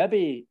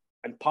 maybe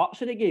in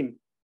parts of the game,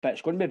 but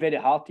it's going to be very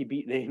hard to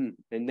beat them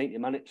in 90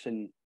 minutes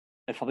and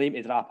for them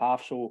to drop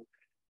off. So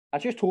I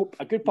just hope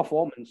a good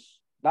performance.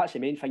 That's the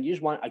main thing. You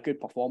just want a good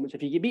performance.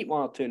 If you get beat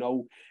 1 or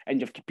 2-0 and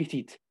you've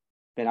competed,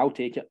 then I'll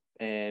take it.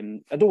 I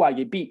don't want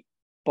to get beat,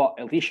 but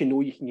at least you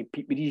know you can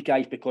compete with these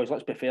guys, because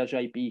let's be fair,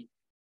 JP,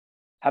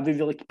 have we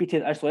really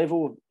competed at this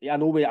level? Yeah, I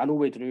know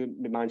we drew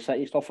with Man City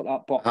and stuff like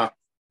that, but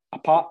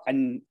apart,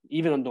 and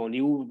even under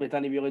O'Neill, we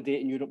didn't really do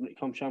it in Europe when it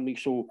comes to Champions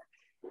League. So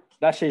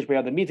this is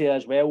where the media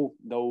as well,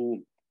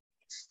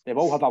 they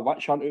will have a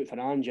witch hunt out for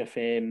Ange if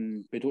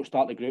we don't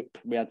start the group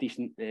with a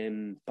decent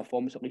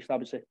performance, at least, I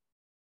would say.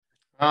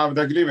 I would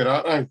agree with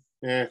that, then.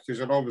 Yeah, because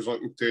they're always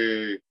looking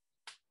to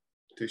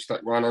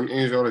stick one into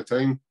us all the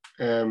time.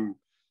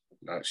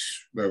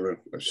 That's well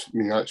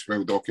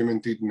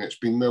documented, and it's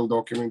been well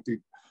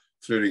documented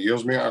through the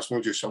years, mate. That's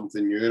not just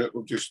something new that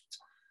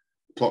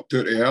plucked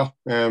out of the air.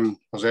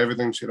 There's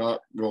evidence of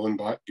that rolling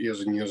back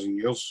years and years and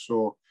years.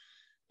 So,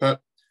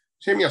 but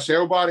same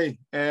yourself, Barry.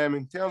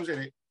 In terms of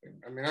it,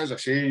 I mean, as I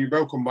say,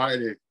 welcome back to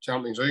the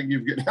Champions League.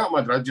 You've got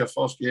Real Madrid, your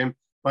first game,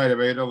 by the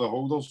way, they're the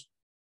holders.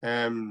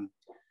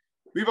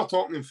 We were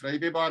talking on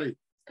Friday, Barry,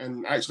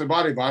 and actually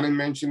Barry Bannon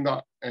mentioned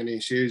that, and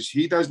he says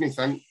he doesn't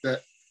think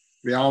that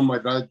Real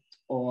Madrid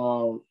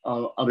are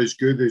as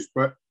good as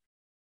what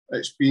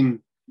it's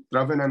been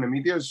driven in the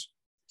medias.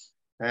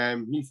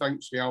 He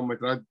thinks Real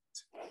Madrid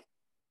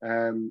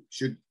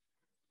should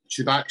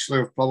actually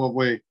have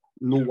probably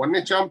not won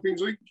the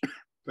Champions League,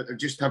 but they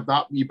just have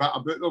that wee bit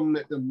about them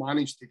that they've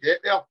managed to get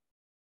there.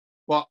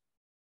 But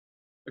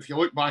if you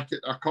look back at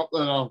a couple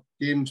of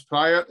their games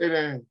prior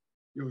to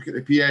you look at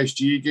the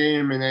PSG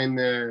game and then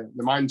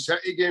the Man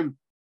City game,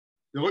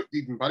 they looked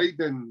even buried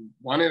in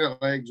one of the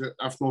legs,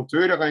 if not two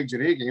of the legs of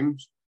their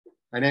games.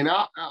 And then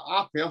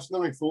I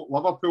personally thought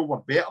Liverpool were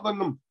better than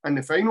them in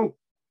the final.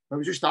 It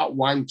was just that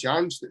one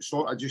chance that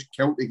sort of just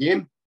killed the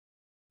game.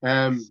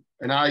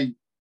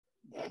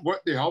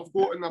 What they have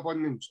got in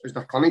abundance is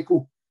they're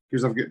clinical,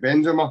 because they've got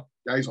Benzema,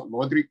 guys like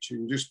Modric, who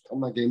can just turn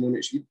the game on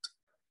its head.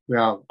 We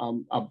are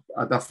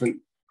a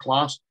different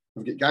class.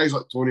 They've got guys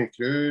like Toni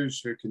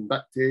Kroos who can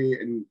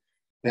dictate, and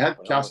they had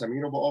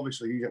Casemiro, but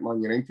obviously he's at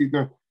Man United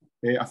now.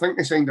 I think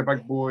they signed the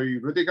big boy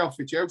Rudiger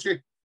for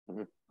Chelsea,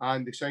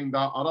 and they signed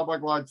that other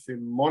big lad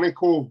from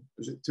Monaco.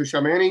 Is it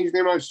Tchouameni his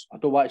name is? I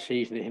don't want to say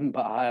his name,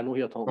 but I know who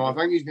you're talking about.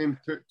 I think his name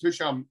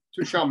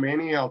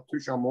Tchouameni or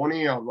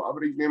Tchouameni or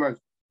whatever his name is.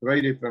 The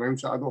way they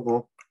pronounce it, I don't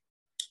know.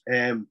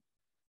 And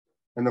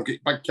they've got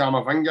big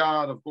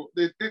Camavinga.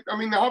 They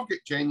have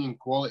got genuine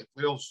quality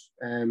players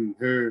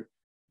who,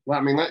 well,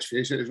 I mean, let's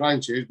face it, as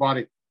Ryan says,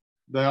 Barry,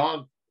 they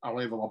are a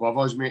level above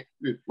us, mate.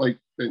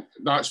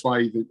 That's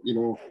why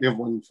they've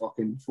won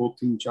fucking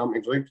 14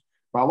 Champions Leagues.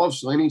 But I love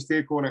Slaney's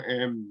take on it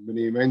when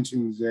he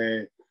mentions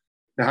the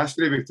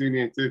history between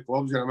the two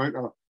clubs. The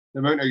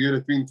amount of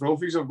European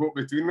trophies I've got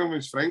between them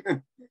is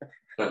frightening.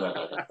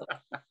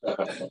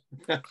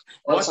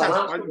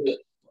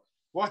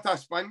 What a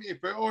spin to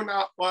put on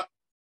that! But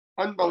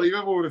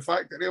unbelievable, the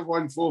fact that they've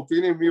won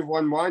 14 and we've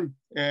won 1.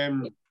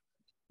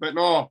 But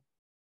no,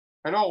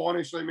 in all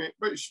honesty, mate,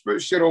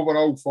 what's your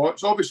overall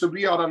thoughts? Obviously,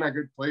 we are in a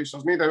good place.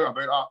 There's no doubt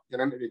about that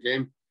getting into the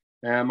game.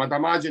 I'd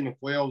imagine the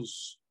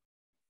players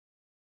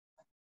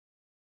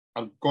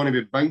are going to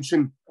be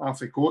bouncing off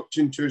the coach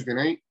on Tuesday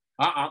night.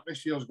 That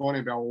atmosphere is going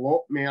to be a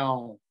lot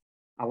more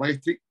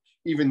electric,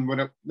 even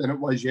than it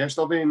was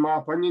yesterday, in my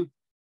opinion.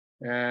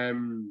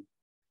 And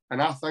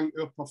I think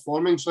our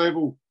performance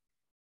level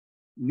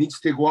needs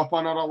to go up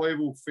another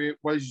level for it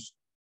was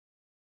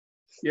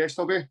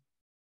yesterday.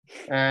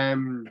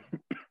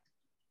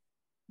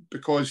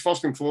 Because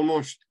first and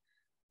foremost,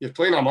 you're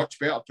playing a much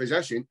better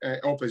opposition.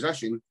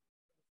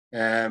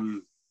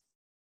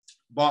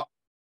 But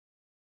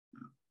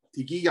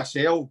to give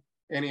yourself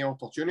any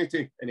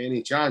opportunity and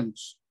any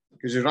chance,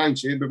 because as Ryan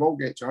said, we've all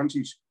get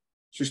chances.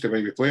 It's just the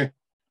way we play.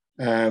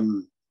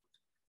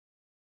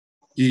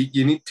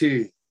 You need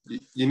to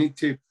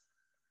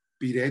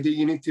be ready.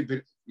 You need to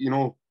be,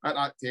 at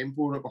that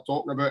tempo that we're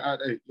talking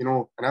about,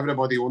 and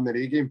everybody on the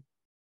A game,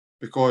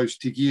 because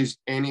to give us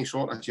any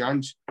sort of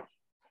chance.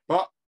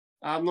 But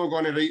I'm not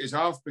going to write us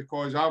off,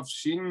 because I've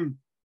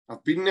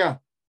been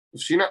there,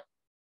 I've seen it.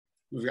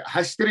 We've got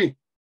history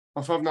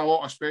of having a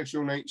lot of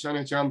special nights in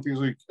the Champions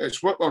League.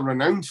 It's what we're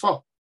renowned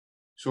for.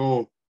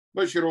 So,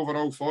 what's your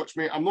overall thoughts,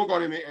 mate? I'm not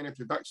going to make any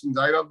predictions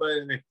either, by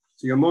the way.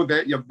 So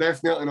you're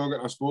definitely not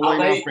getting a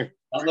scoreline off me.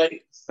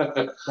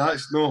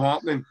 That's not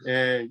happening.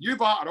 You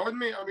batter on,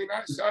 mate. I mean,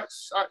 that's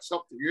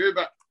up to you,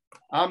 but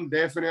I'm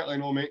definitely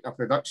not making a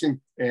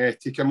prediction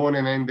to come on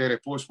and end the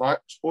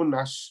post-match on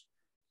this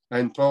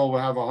and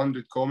probably have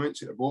 100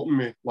 comments at the bottom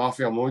with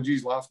laughy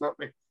emojis laughing at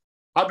me.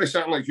 I'd be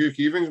sitting like Hugh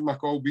Keevins with my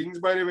cold beans,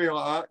 by the way,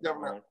 like that,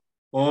 giving it,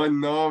 oh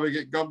no, we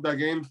get gubbed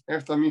again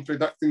after me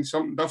predicting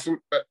something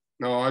different. But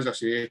no, as I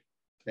say,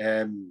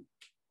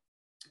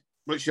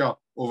 what's your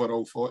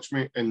overall thoughts,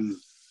 mate? And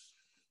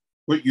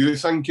what you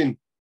thinking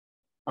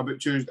about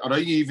Tuesday? Are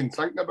you even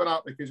thinking about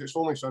that? Because it's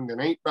only Sunday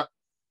night, but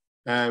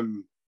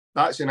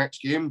that's the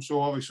next game.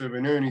 So obviously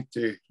we now need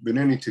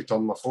to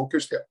turn the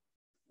focus there.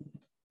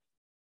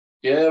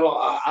 Yeah,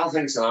 well, I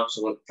think it's an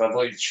absolute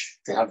privilege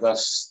to have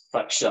this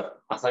fixture.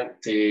 I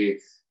think to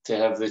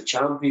have the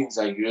champions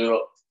of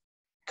Europe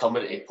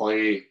coming to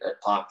play at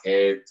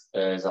Parkhead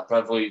is a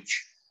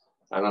privilege,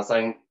 and I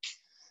think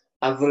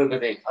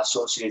everybody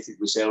associated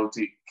with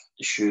Celtic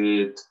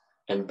should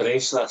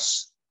embrace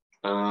this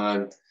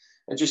and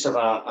just have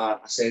a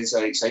sense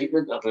of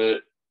excitement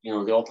about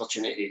the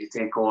opportunity to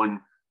take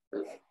on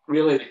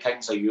really the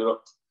kings of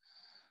Europe.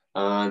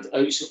 And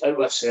out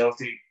with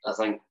Celtic, I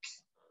think,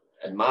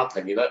 in my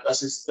opinion,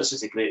 this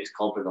is the greatest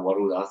club in the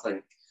world. I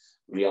think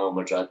Real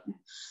Madrid.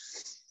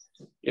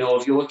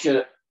 If you look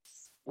at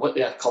what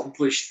they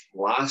accomplished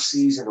last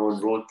season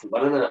on road to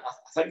winning it,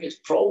 I think it's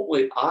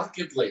probably,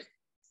 arguably,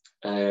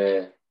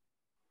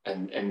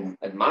 in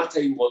my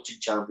time watching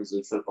Champions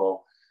League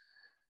football,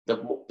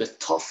 the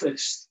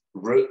toughest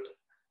route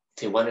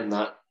to winning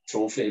that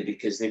trophy,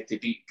 because they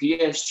beat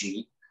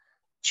PSG,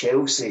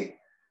 Chelsea,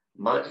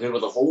 who were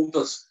the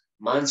holders,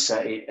 Man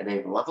City, and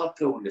then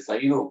Liverpool in the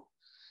final.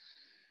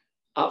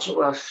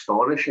 Absolutely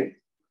astonishing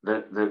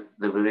that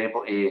they were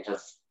able to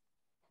have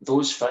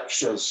those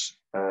fixtures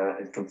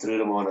and come through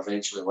them on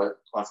eventually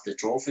lift the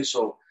trophy.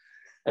 So,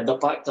 and they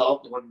backed it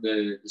up. They won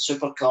the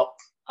Super Cup,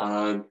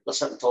 and they're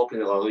sitting top of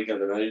the La Liga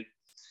now.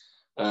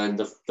 And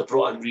they've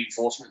brought in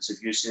reinforcements,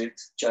 as you said,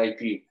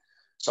 JP.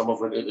 Some have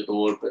went out the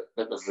door, but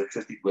they've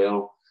recruited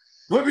well.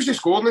 What was the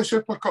score in the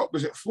Super Cup?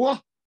 Was it 4?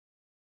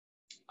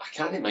 I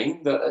can't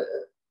mind.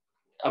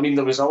 I mean,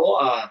 there was a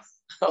lot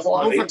of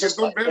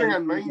Don't bearing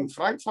in mind,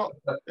 Frankfurt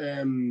are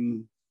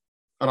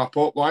a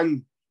top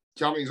 1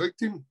 Champions League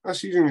team this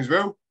season as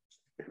well.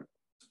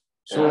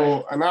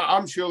 So, and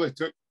I'm sure they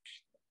took,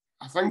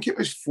 I think it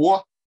was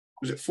 4.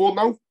 Was it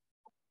 4-0?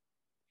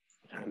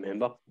 I can't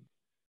remember.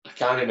 I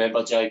can't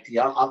remember, JP.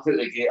 I put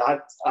the game.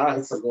 I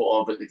had forgot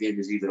all about the game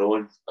was even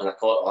on, and I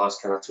caught the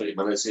last kind of 20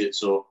 minutes of it.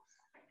 So,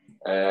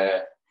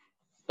 but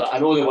I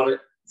know they won it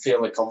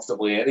fairly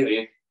comfortably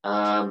anyway.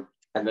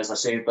 And as I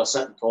said, they're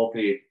sitting top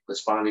of the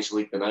Spanish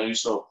league now.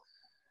 So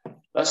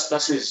this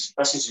is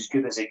as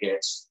good as it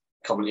gets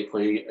coming to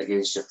play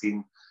against your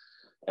team.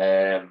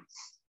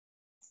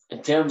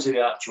 In terms of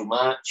the actual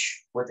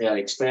match, what do I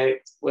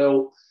expect?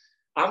 Well,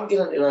 I'm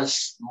getting into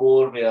this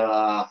more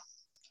where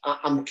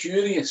I'm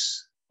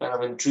curious and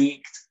I'm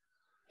intrigued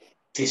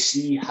to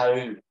see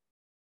how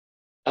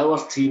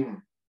our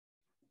team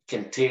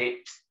can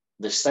take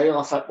the style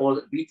of football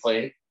that we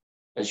play.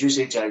 As you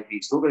say, JP,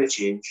 it's not going to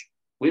change.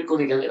 We're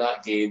going to get into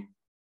that game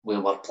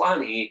where we're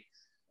plan A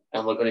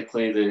and we're going to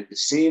play the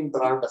same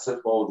brand of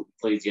football that we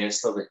played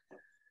yesterday.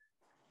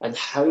 And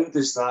how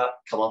does that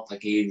come up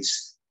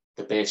against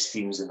the best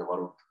teams in the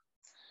world?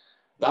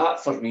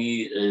 That, for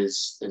me,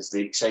 is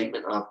the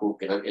excitement I've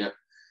broken into it.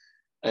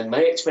 And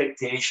my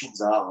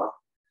expectations are,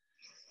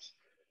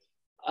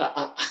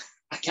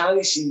 I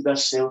can't see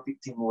this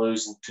Celtic team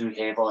losing too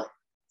heavily.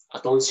 I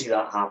don't see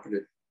that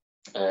happening.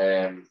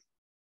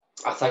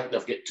 I think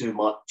they've got too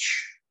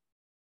much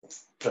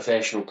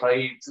professional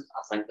pride.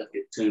 I think they've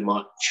got too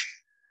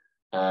much.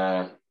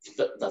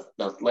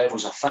 The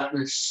levels of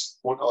fitness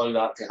won't allow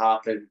that to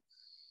happen.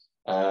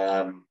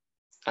 And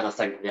I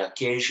think the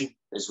occasion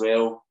as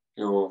well,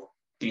 you know,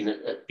 being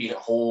at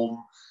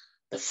home,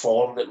 the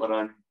form that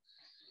we're in,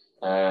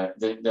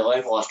 the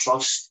level of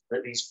trust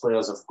that these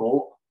players have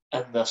got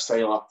in their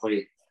style of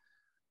play.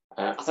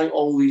 I think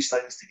all these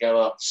things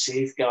together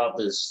safeguard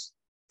us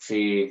for,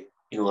 you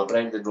know, a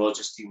Brendan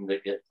Rodgers team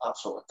that get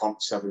absolutely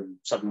pumped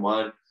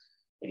 7-1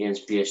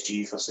 against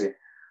PSG, for say.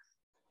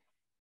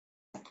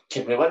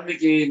 Can we win the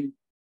game?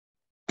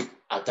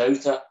 I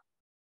doubt it,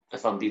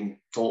 if I'm being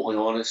totally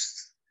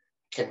honest.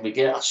 Can we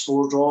get a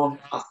score draw?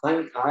 I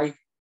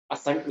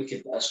think we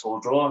could get a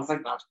score draw. I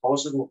think that's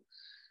possible.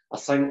 I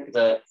think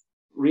that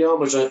Real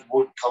Madrid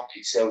won't come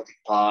to Celtic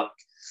Park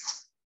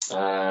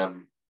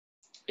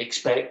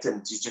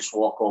expecting to just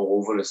walk all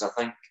over us. I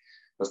think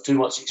there's too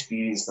much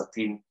experience in their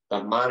team.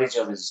 Their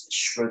manager is as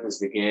shrewd as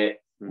they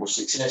get. Most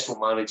successful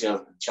manager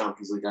in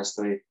Champions League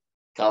history,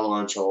 Carlo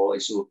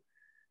Ancelotti. So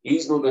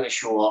he's not going to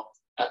show up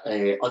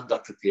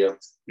underprepared.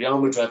 Real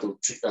Madrid will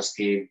treat this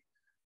game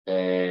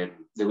the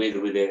way they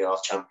would any other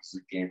Champions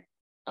League game.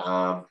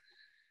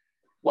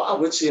 What I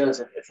would say is,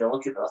 if you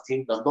look at their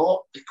team, they're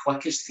not the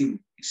quickest team,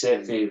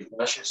 except for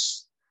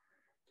Vinicius.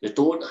 They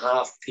don't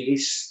have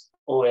pace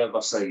on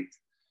either side.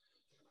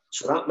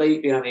 So that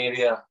might be an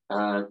area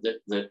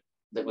that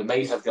we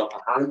might have the upper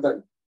hand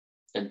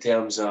in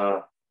terms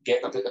of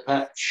getting about the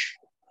pitch,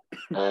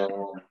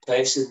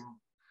 pressing.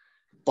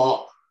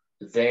 But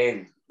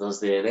then there's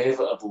the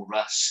inevitable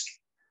risk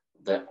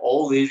that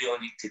all they really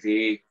need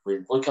today,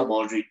 with Luka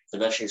Modric,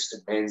 Vinicius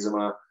and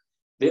Benzema,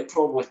 they're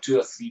probably 2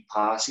 or 3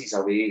 passes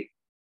away,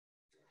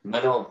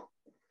 minimum,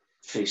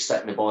 for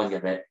sticking the ball in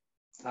your net.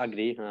 I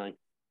agree. And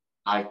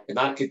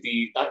that could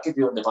be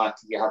on the back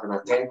of you having a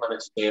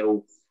 10-minute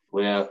spell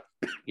where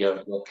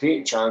you're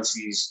creating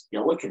chances,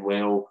 you're looking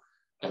well,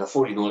 and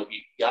before you know it,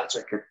 you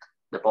actually could,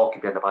 the ball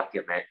could be in the back of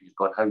your net. You've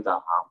gone, how'd that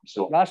happen?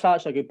 So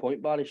that's a good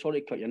point, Barry.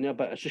 Sorry to cut you in there,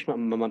 but it's just my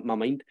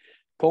mind.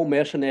 Paul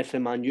Merson after the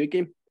Man U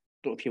game,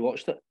 don't know if you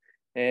watched it.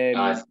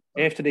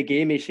 After the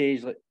game, he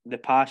says, like, the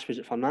pass, was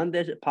it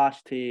Fernandes that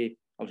passed to,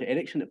 or was it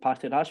Eriksen that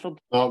passed to Rashford?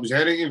 No, it was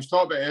Eric. He was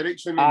talking about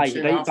Eriksen. Aye,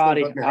 right,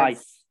 Barry. Aye.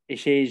 He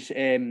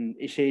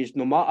says,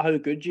 no matter how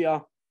good you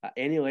are at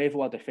any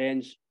level of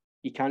defence,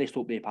 you can't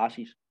stop the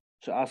passes.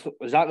 So that's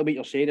exactly what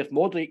you're saying. If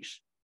Modric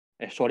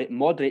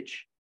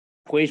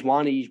plays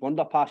one of these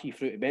wonder passes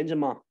through to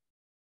Benzema,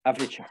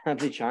 every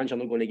chance you're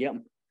not going to get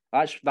him.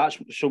 That's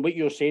so what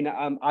you're saying.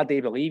 I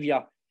do believe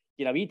you're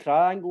a wee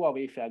triangle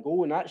away for a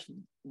goal, and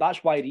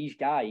that's why these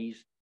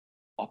guys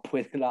are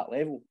playing at that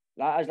level.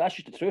 That's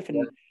just the truth.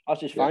 And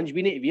us as fans,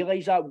 we need to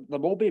realise that there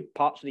will be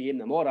parts of the game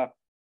tomorrow.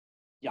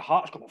 Your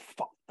heart's going to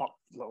fuck.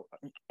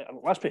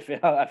 Let's be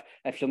fair.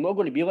 If you're not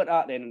going to be like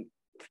that, then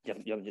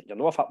you're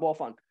not a football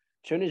fan.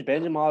 As soon as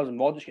Benzema and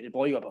Modric get the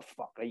ball, you go,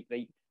 fuck, right,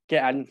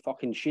 get in,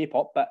 fucking shape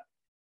up. But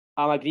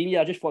I'm agreeing with you.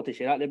 I just thought to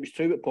say that. It was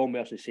true what Paul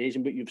Merson says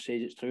and what you've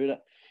said. It's true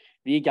that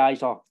these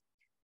guys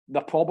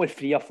they're probably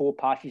 3 or 4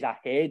 passes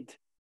ahead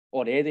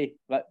already.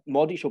 But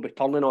Modric will be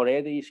turning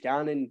already,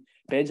 scanning.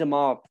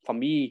 Benzema, for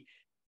me,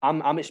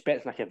 I'm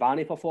expecting a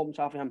Cavani performance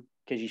after him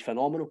because he's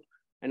phenomenal.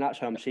 And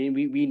that's what I'm saying.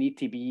 We need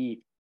to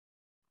be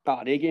at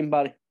our A game,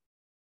 Barry.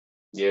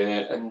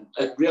 Yeah, and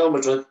Real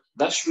Madrid,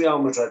 this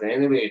Real Madrid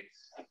anyway,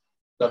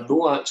 they're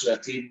not actually a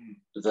team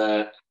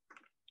that,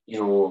 you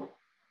know,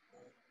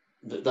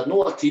 they're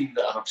not a team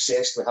that are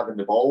obsessed with having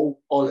the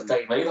ball all the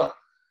time either.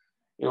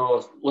 You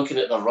know, looking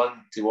at the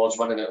run towards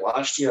winning it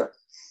last year,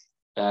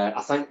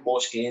 I think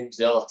most games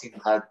the other team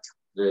had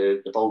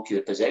the bulk of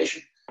the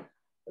possession.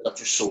 They're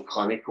just so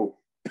clinical,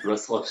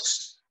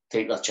 ruthless,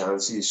 take their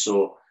chances.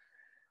 So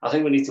I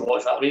think we need to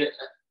watch that. I mean,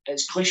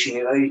 it's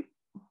cliche, right?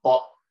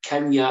 But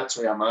can you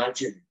actually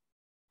imagine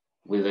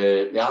with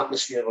the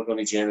atmosphere we're going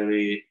to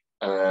generate,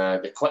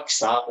 the quick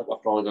start that we're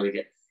probably going to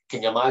get?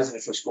 Can you imagine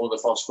if we score the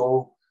first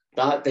goal?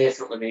 That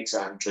definitely makes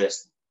it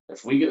interesting.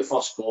 If we get the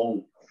first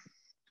goal,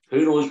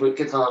 who knows what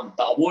could happen?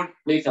 But I won't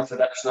make a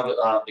prediction about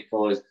that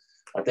because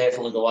I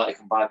definitely don't want to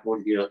come back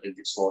on here and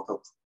get slaughtered.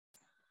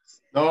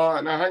 No,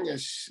 and I think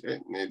it's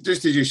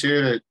just as you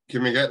say,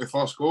 can we get the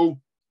first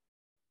goal?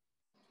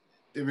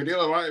 Do we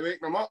really want to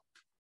wake them up?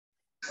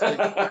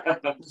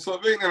 It's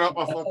like waking up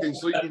a fucking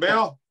sleeping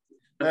bear.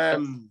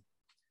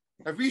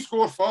 If we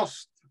score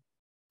first,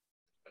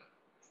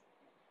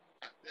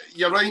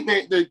 you're right,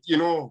 mate. That, you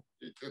know,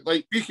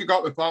 like we could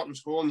get the part and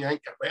score, and you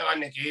think you're well in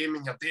the game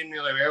and you're doing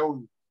really well.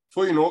 And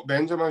before you know it,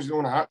 Benzema's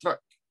doing a hat trick.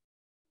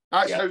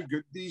 That's how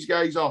good these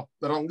guys are.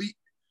 They're elite.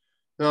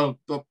 They're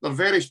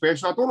very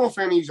special. I don't know if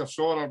any of you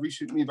saw a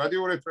recent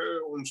video they put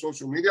out on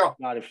social media.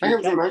 I think it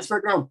was on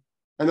Instagram,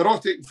 and they're all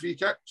taking free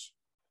kicks.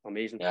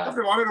 Amazing. Yeah.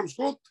 Every one of them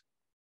scored.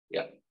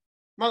 Yeah.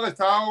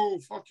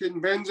 Militao,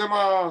 fucking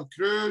Benzema,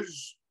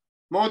 Cruz,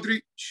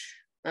 Modric.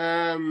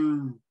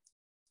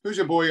 Who's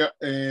the boy at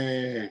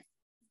the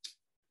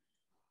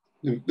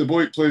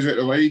boy that plays at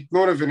the wide?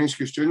 Not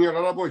Vinicius Jr.,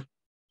 other boy.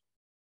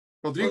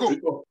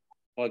 Rodrigo.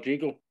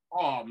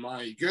 Oh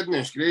my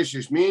goodness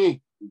gracious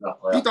me.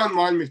 He done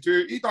one with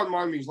two. He done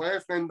one with his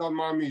left, then done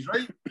one with his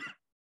right.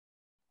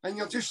 And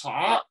you're just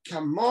like,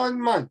 come on,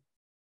 man.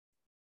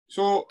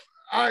 So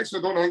I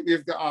actually don't think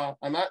they've got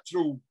a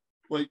natural,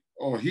 like,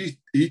 oh, he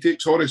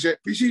takes all the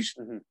set pieces.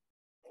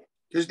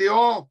 Because they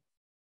all,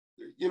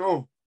 you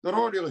know, they're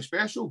all really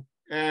special.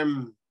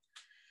 But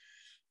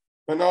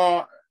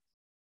no,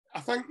 I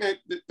think that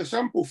the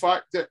simple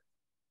fact that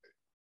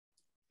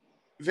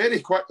very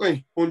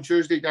quickly on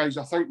Tuesday, guys,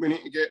 I think we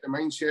need to get the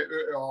mindset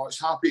out of, it's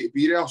happy to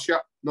be there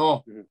shit.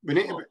 No, we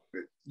need to,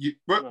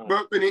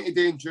 what we need to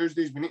do on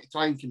Tuesdays, we need to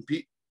try and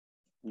compete.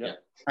 Yeah.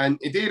 And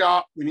to do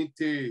that, we need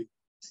to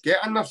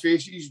get in their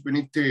faces, we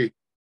need to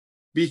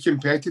be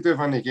competitive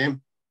in the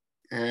game.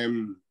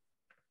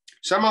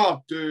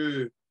 Similar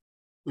to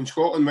when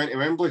Scotland went to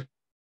Wembley.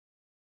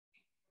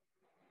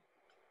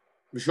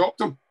 We shocked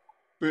them.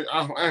 But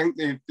I think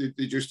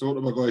they just thought they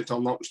were going to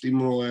turn up and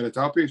steamroll the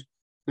Tappies.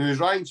 Now, as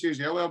Ryan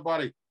says earlier,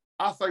 Barry,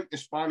 I think the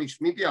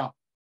Spanish media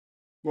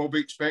will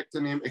be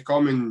expecting them to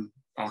come and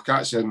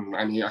cats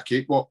and eat a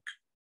cakewalk.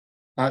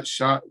 That's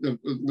they've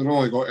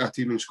only got a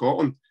team in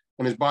Scotland.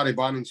 And as Barry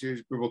Bannon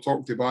says, we were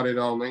talking to Barry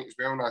the other night as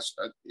well, and that's,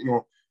 you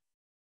know,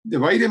 the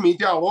wider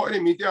media, a lot of the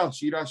media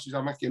see us as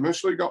a Mickey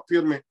Mouse League up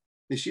here, mate.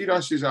 They see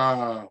us as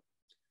a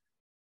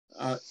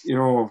you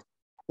know,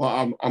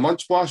 like a mud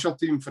splasher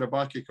team for the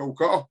back of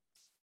Calcutta.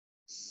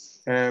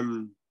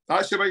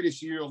 That's the way they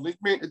see our league,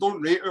 mate. They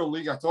don't rate our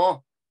league at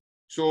all.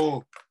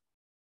 So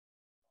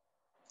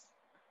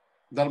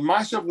they're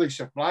massively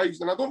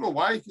surprised, and I don't know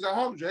why, because it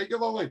happens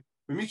regularly.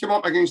 When we come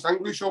up against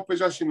English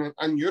opposition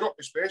in Europe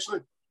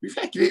especially, we've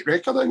got a great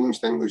record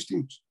against English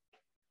teams.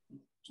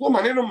 So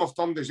many of them have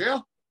turned us there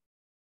in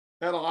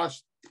the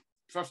last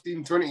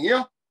 15, 20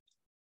 years.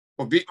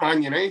 We beat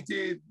Man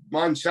United,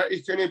 Man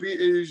City couldn't beat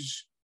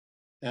us.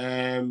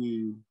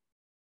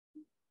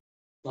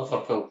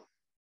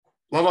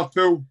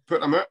 Liverpool put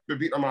them up. We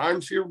beat them at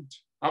Anfield.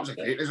 That was a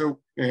great result.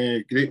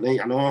 Great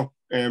night, I know.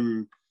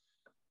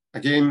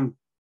 Again,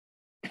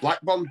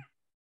 Blackburn,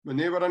 when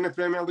they were in the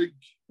Premier League,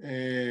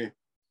 I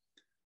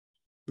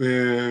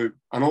know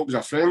it was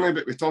a friendly,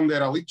 but we turned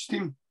there a Leeds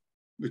team.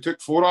 We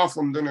took 4 off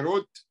them down the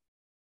road,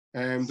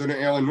 down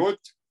at Ellen Road.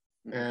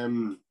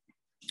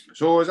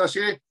 So, as I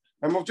say,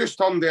 and we've just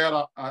turned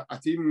there a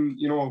team,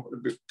 you know,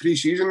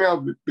 pre-season there,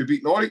 we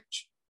beat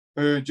Norwich,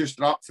 who just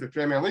dropped for the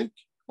Premier League.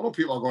 I know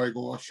people are going to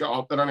go, oh, shut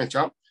up, they're in the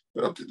champ.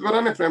 But we're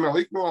in the Premier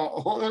League no a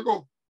lot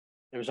ago.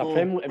 It was a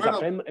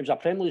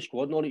Premier League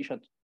squad, Norwich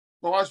had.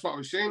 Well, that's what I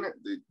was saying.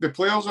 The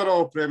players are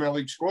all Premier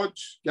League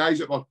squads, guys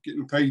that were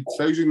getting paid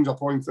thousands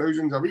upon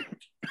thousands a week.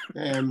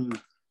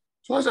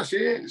 So as I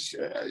say,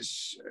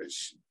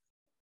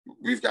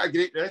 we've got a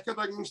great record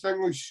against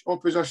English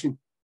opposition.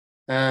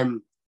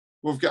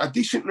 We've got a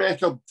decent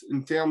record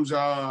in terms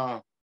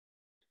of,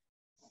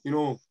 you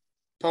know,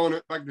 pulling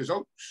out big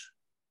results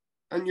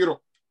in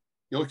Europe.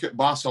 You look at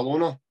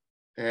Barcelona.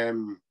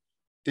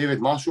 David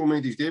Marshall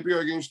made his debut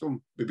against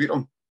them. We beat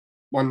them.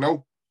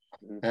 1-0.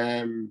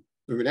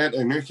 We went out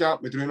to Newcastle,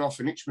 we drew off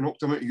Phoenix, we knocked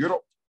them out of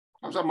Europe.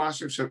 That was a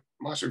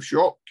massive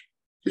shock,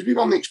 because we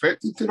weren't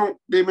expected to knock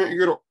them out of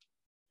Europe.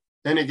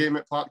 Then a game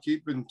at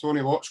Parkhead when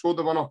Tony Watt scored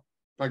the winner,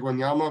 Big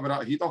Wanyama with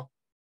that heater.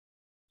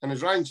 And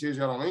as Ryan says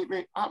the other night,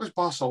 mate, that was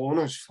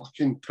Barcelona's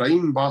fucking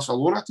prime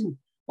Barcelona team.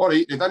 All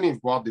right, they didn't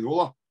have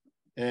Guardiola.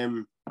 I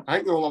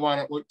think the only one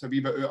that looked a wee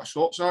bit out of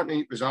sorts that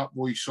night was that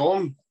boy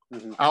Song,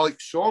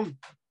 Alex Song.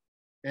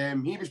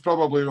 He was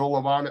probably the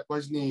only one that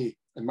wasn't,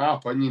 in my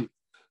opinion,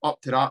 up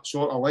to that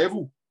sort of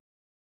level.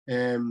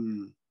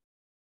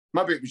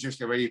 Maybe it was just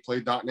the way he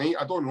played that night,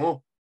 I don't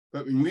know.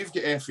 But when we've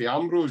got Efe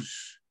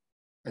Ambrose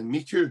and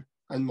Miku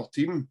in my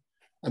team,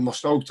 and we're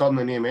still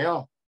turning them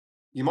out,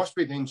 you must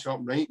be doing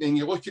something right. Then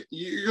you look at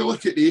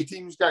the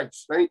A-teams,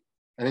 guys, right?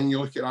 And then you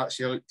look at that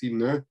Celtic team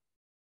now.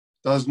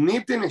 There's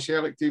nobody in the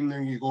Celtic team now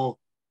you go,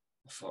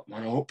 fuck,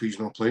 man, I hope he's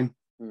not playing.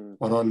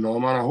 Or, oh, no,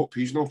 man, I hope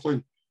he's not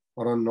playing.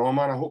 Or, oh, no,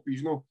 man, I hope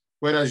he's not.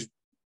 Whereas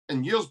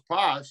in years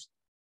past,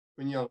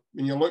 when you're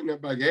looking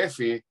at Big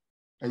Efe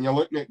and you're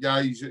looking at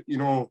guys that, you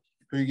know,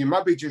 who you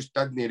maybe just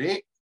didn't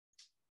rate,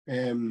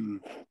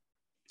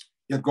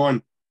 you're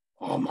going,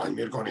 oh, man,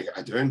 we're going to get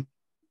it down.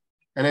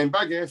 And then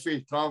Big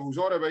Efe travels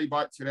all the way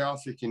back to the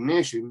African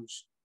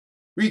nations.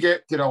 We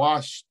get to the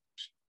last,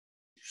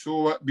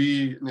 so it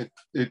be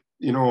the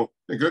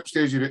group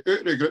stage of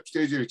the group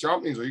stage of the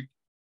Champions League,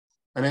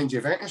 and then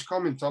Juventus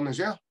come and turn us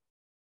there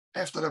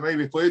after the way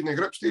we played in the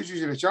group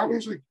stages of the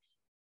Champions League.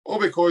 All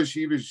because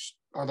he was,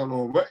 I don't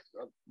know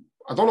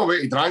what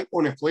he drank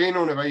on the plane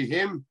on the way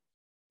home,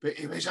 but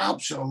he was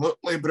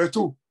absolutely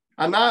brutal.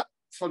 And that,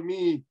 for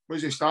me,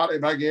 was the start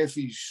of Big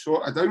Efe's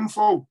sort of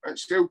downfall at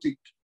Celtic.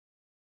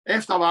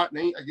 After that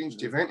night against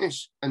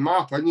Juventus, in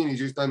my opinion, he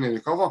just didn't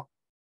recover.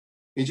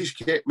 He just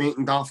kept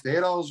making daft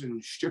errors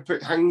and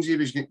stupid things he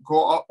was getting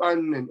caught up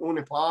in and on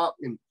the park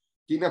and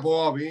getting the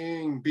ball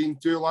away and being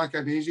too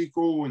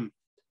lackadaisical.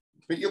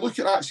 But you look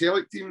at that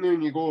Celtic team now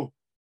and you go,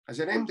 is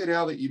there anybody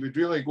there that you would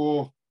really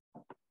go,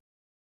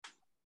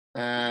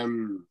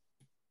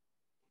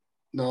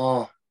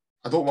 no,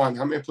 I don't want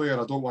him to play,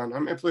 or I don't want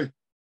him to play?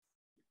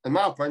 In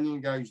my opinion,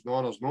 guys,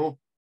 no, there's no.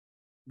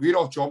 We're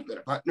all chomping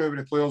at the bit now with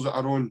the players that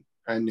are on,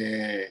 and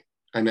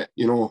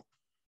you know,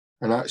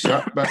 and that's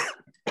it. But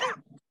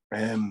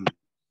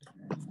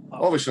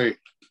obviously,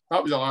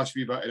 that was the last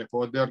wee bit of the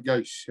pod there,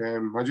 guys.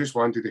 I just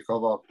wanted to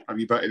cover a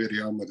wee bit of the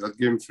Real Madrid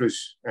game for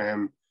us.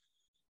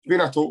 It's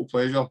been a total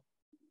pleasure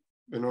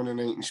being on the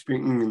night and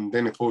speaking, and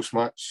then the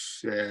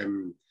post-match.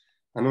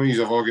 I know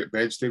you've all got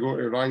beds to go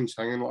to. Ryan's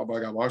hanging like a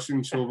bag of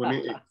washing, so we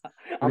need to...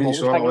 I'm always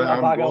hanging like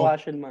a bag of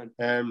washing, man.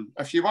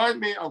 If you want,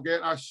 mate, I'll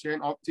get that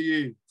sent up to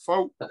you,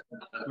 Phil,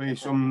 with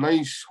some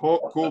nice hot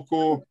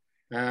cocoa.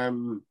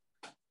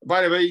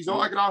 By the way, he's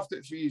autographed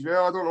it for you as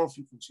well. I don't know if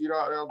you can see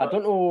that there. I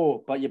don't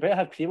know, but you better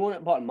have cream on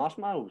it, but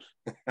marshmallows.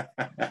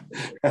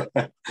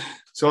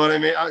 Sorry,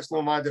 mate, that's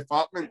not my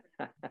department.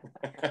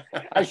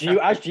 That's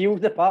Gio's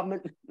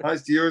department.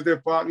 That's Gio's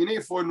department. You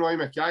need to phone Roy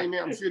Mackay,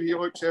 mate. I'm sure he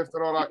looks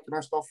after all that kind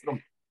of stuff for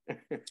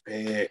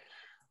him.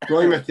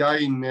 Roy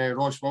Mackay and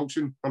Ross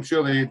Wilson. I'm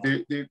sure I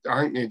think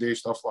they do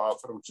stuff like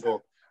that for him.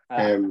 So,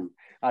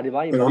 I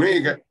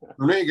need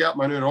to get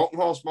my new rocking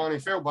horse, man. He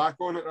fell back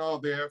on it the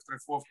other day after the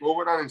fourth goal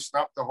went in and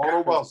snapped the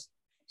handlebars.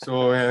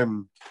 So,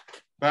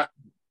 but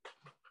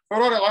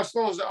for all the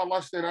listeners that are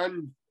listening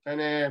in,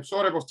 and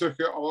sorry we've took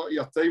out a lot of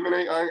your time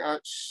tonight. I think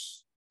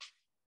that's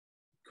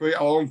quite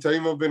a long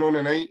time I've been on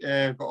tonight,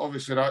 but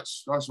obviously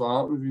that's what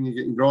happens when you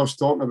get engrossed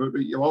talking about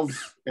what you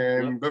love.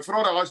 But for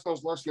all the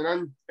listeners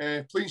listening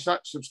in, please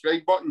hit the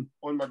subscribe button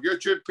on my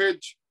YouTube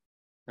page.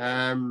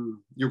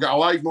 You'll get a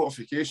live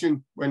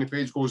notification when the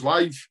page goes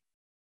live,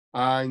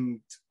 and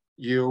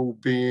you'll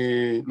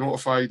be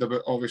notified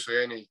about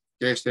obviously any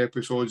guest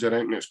episodes or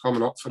anything that's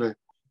coming up for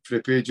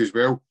the page as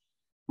well.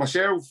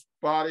 Myself,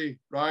 Barry,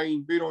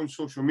 Ryan, we're on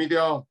social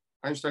media,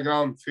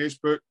 Instagram,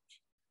 Facebook,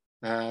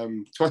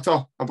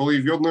 Twitter. I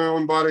believe you're now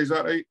on, Barry, is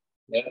that right?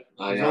 Yeah,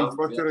 I am. On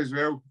Twitter as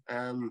well.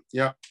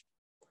 Yeah.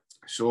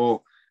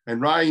 So,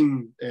 and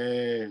Ryan,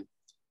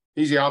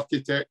 he's the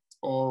architect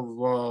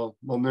of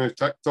my new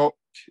TikTok.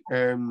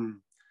 My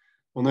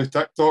new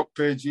TikTok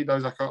page. He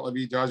does a couple of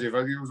wee jazzy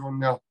videos on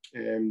there.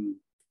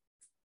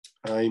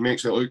 He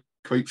makes it look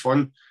quite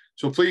fun.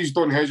 So please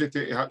don't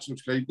hesitate to hit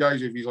subscribe,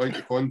 guys, if you like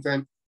the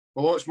content.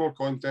 Lots more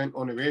content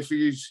on the way for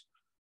you.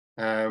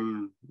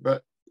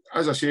 But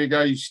as I say,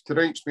 guys,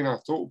 tonight's been a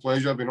total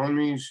pleasure being on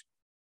me.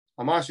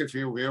 A massive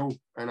hail,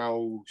 and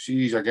I'll see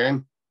you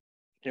again.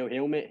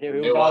 Hail, mate.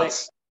 Hail, Barry.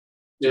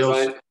 Cheers,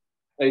 Ryan.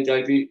 Thanks,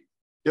 JP.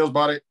 Cheers,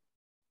 Barry.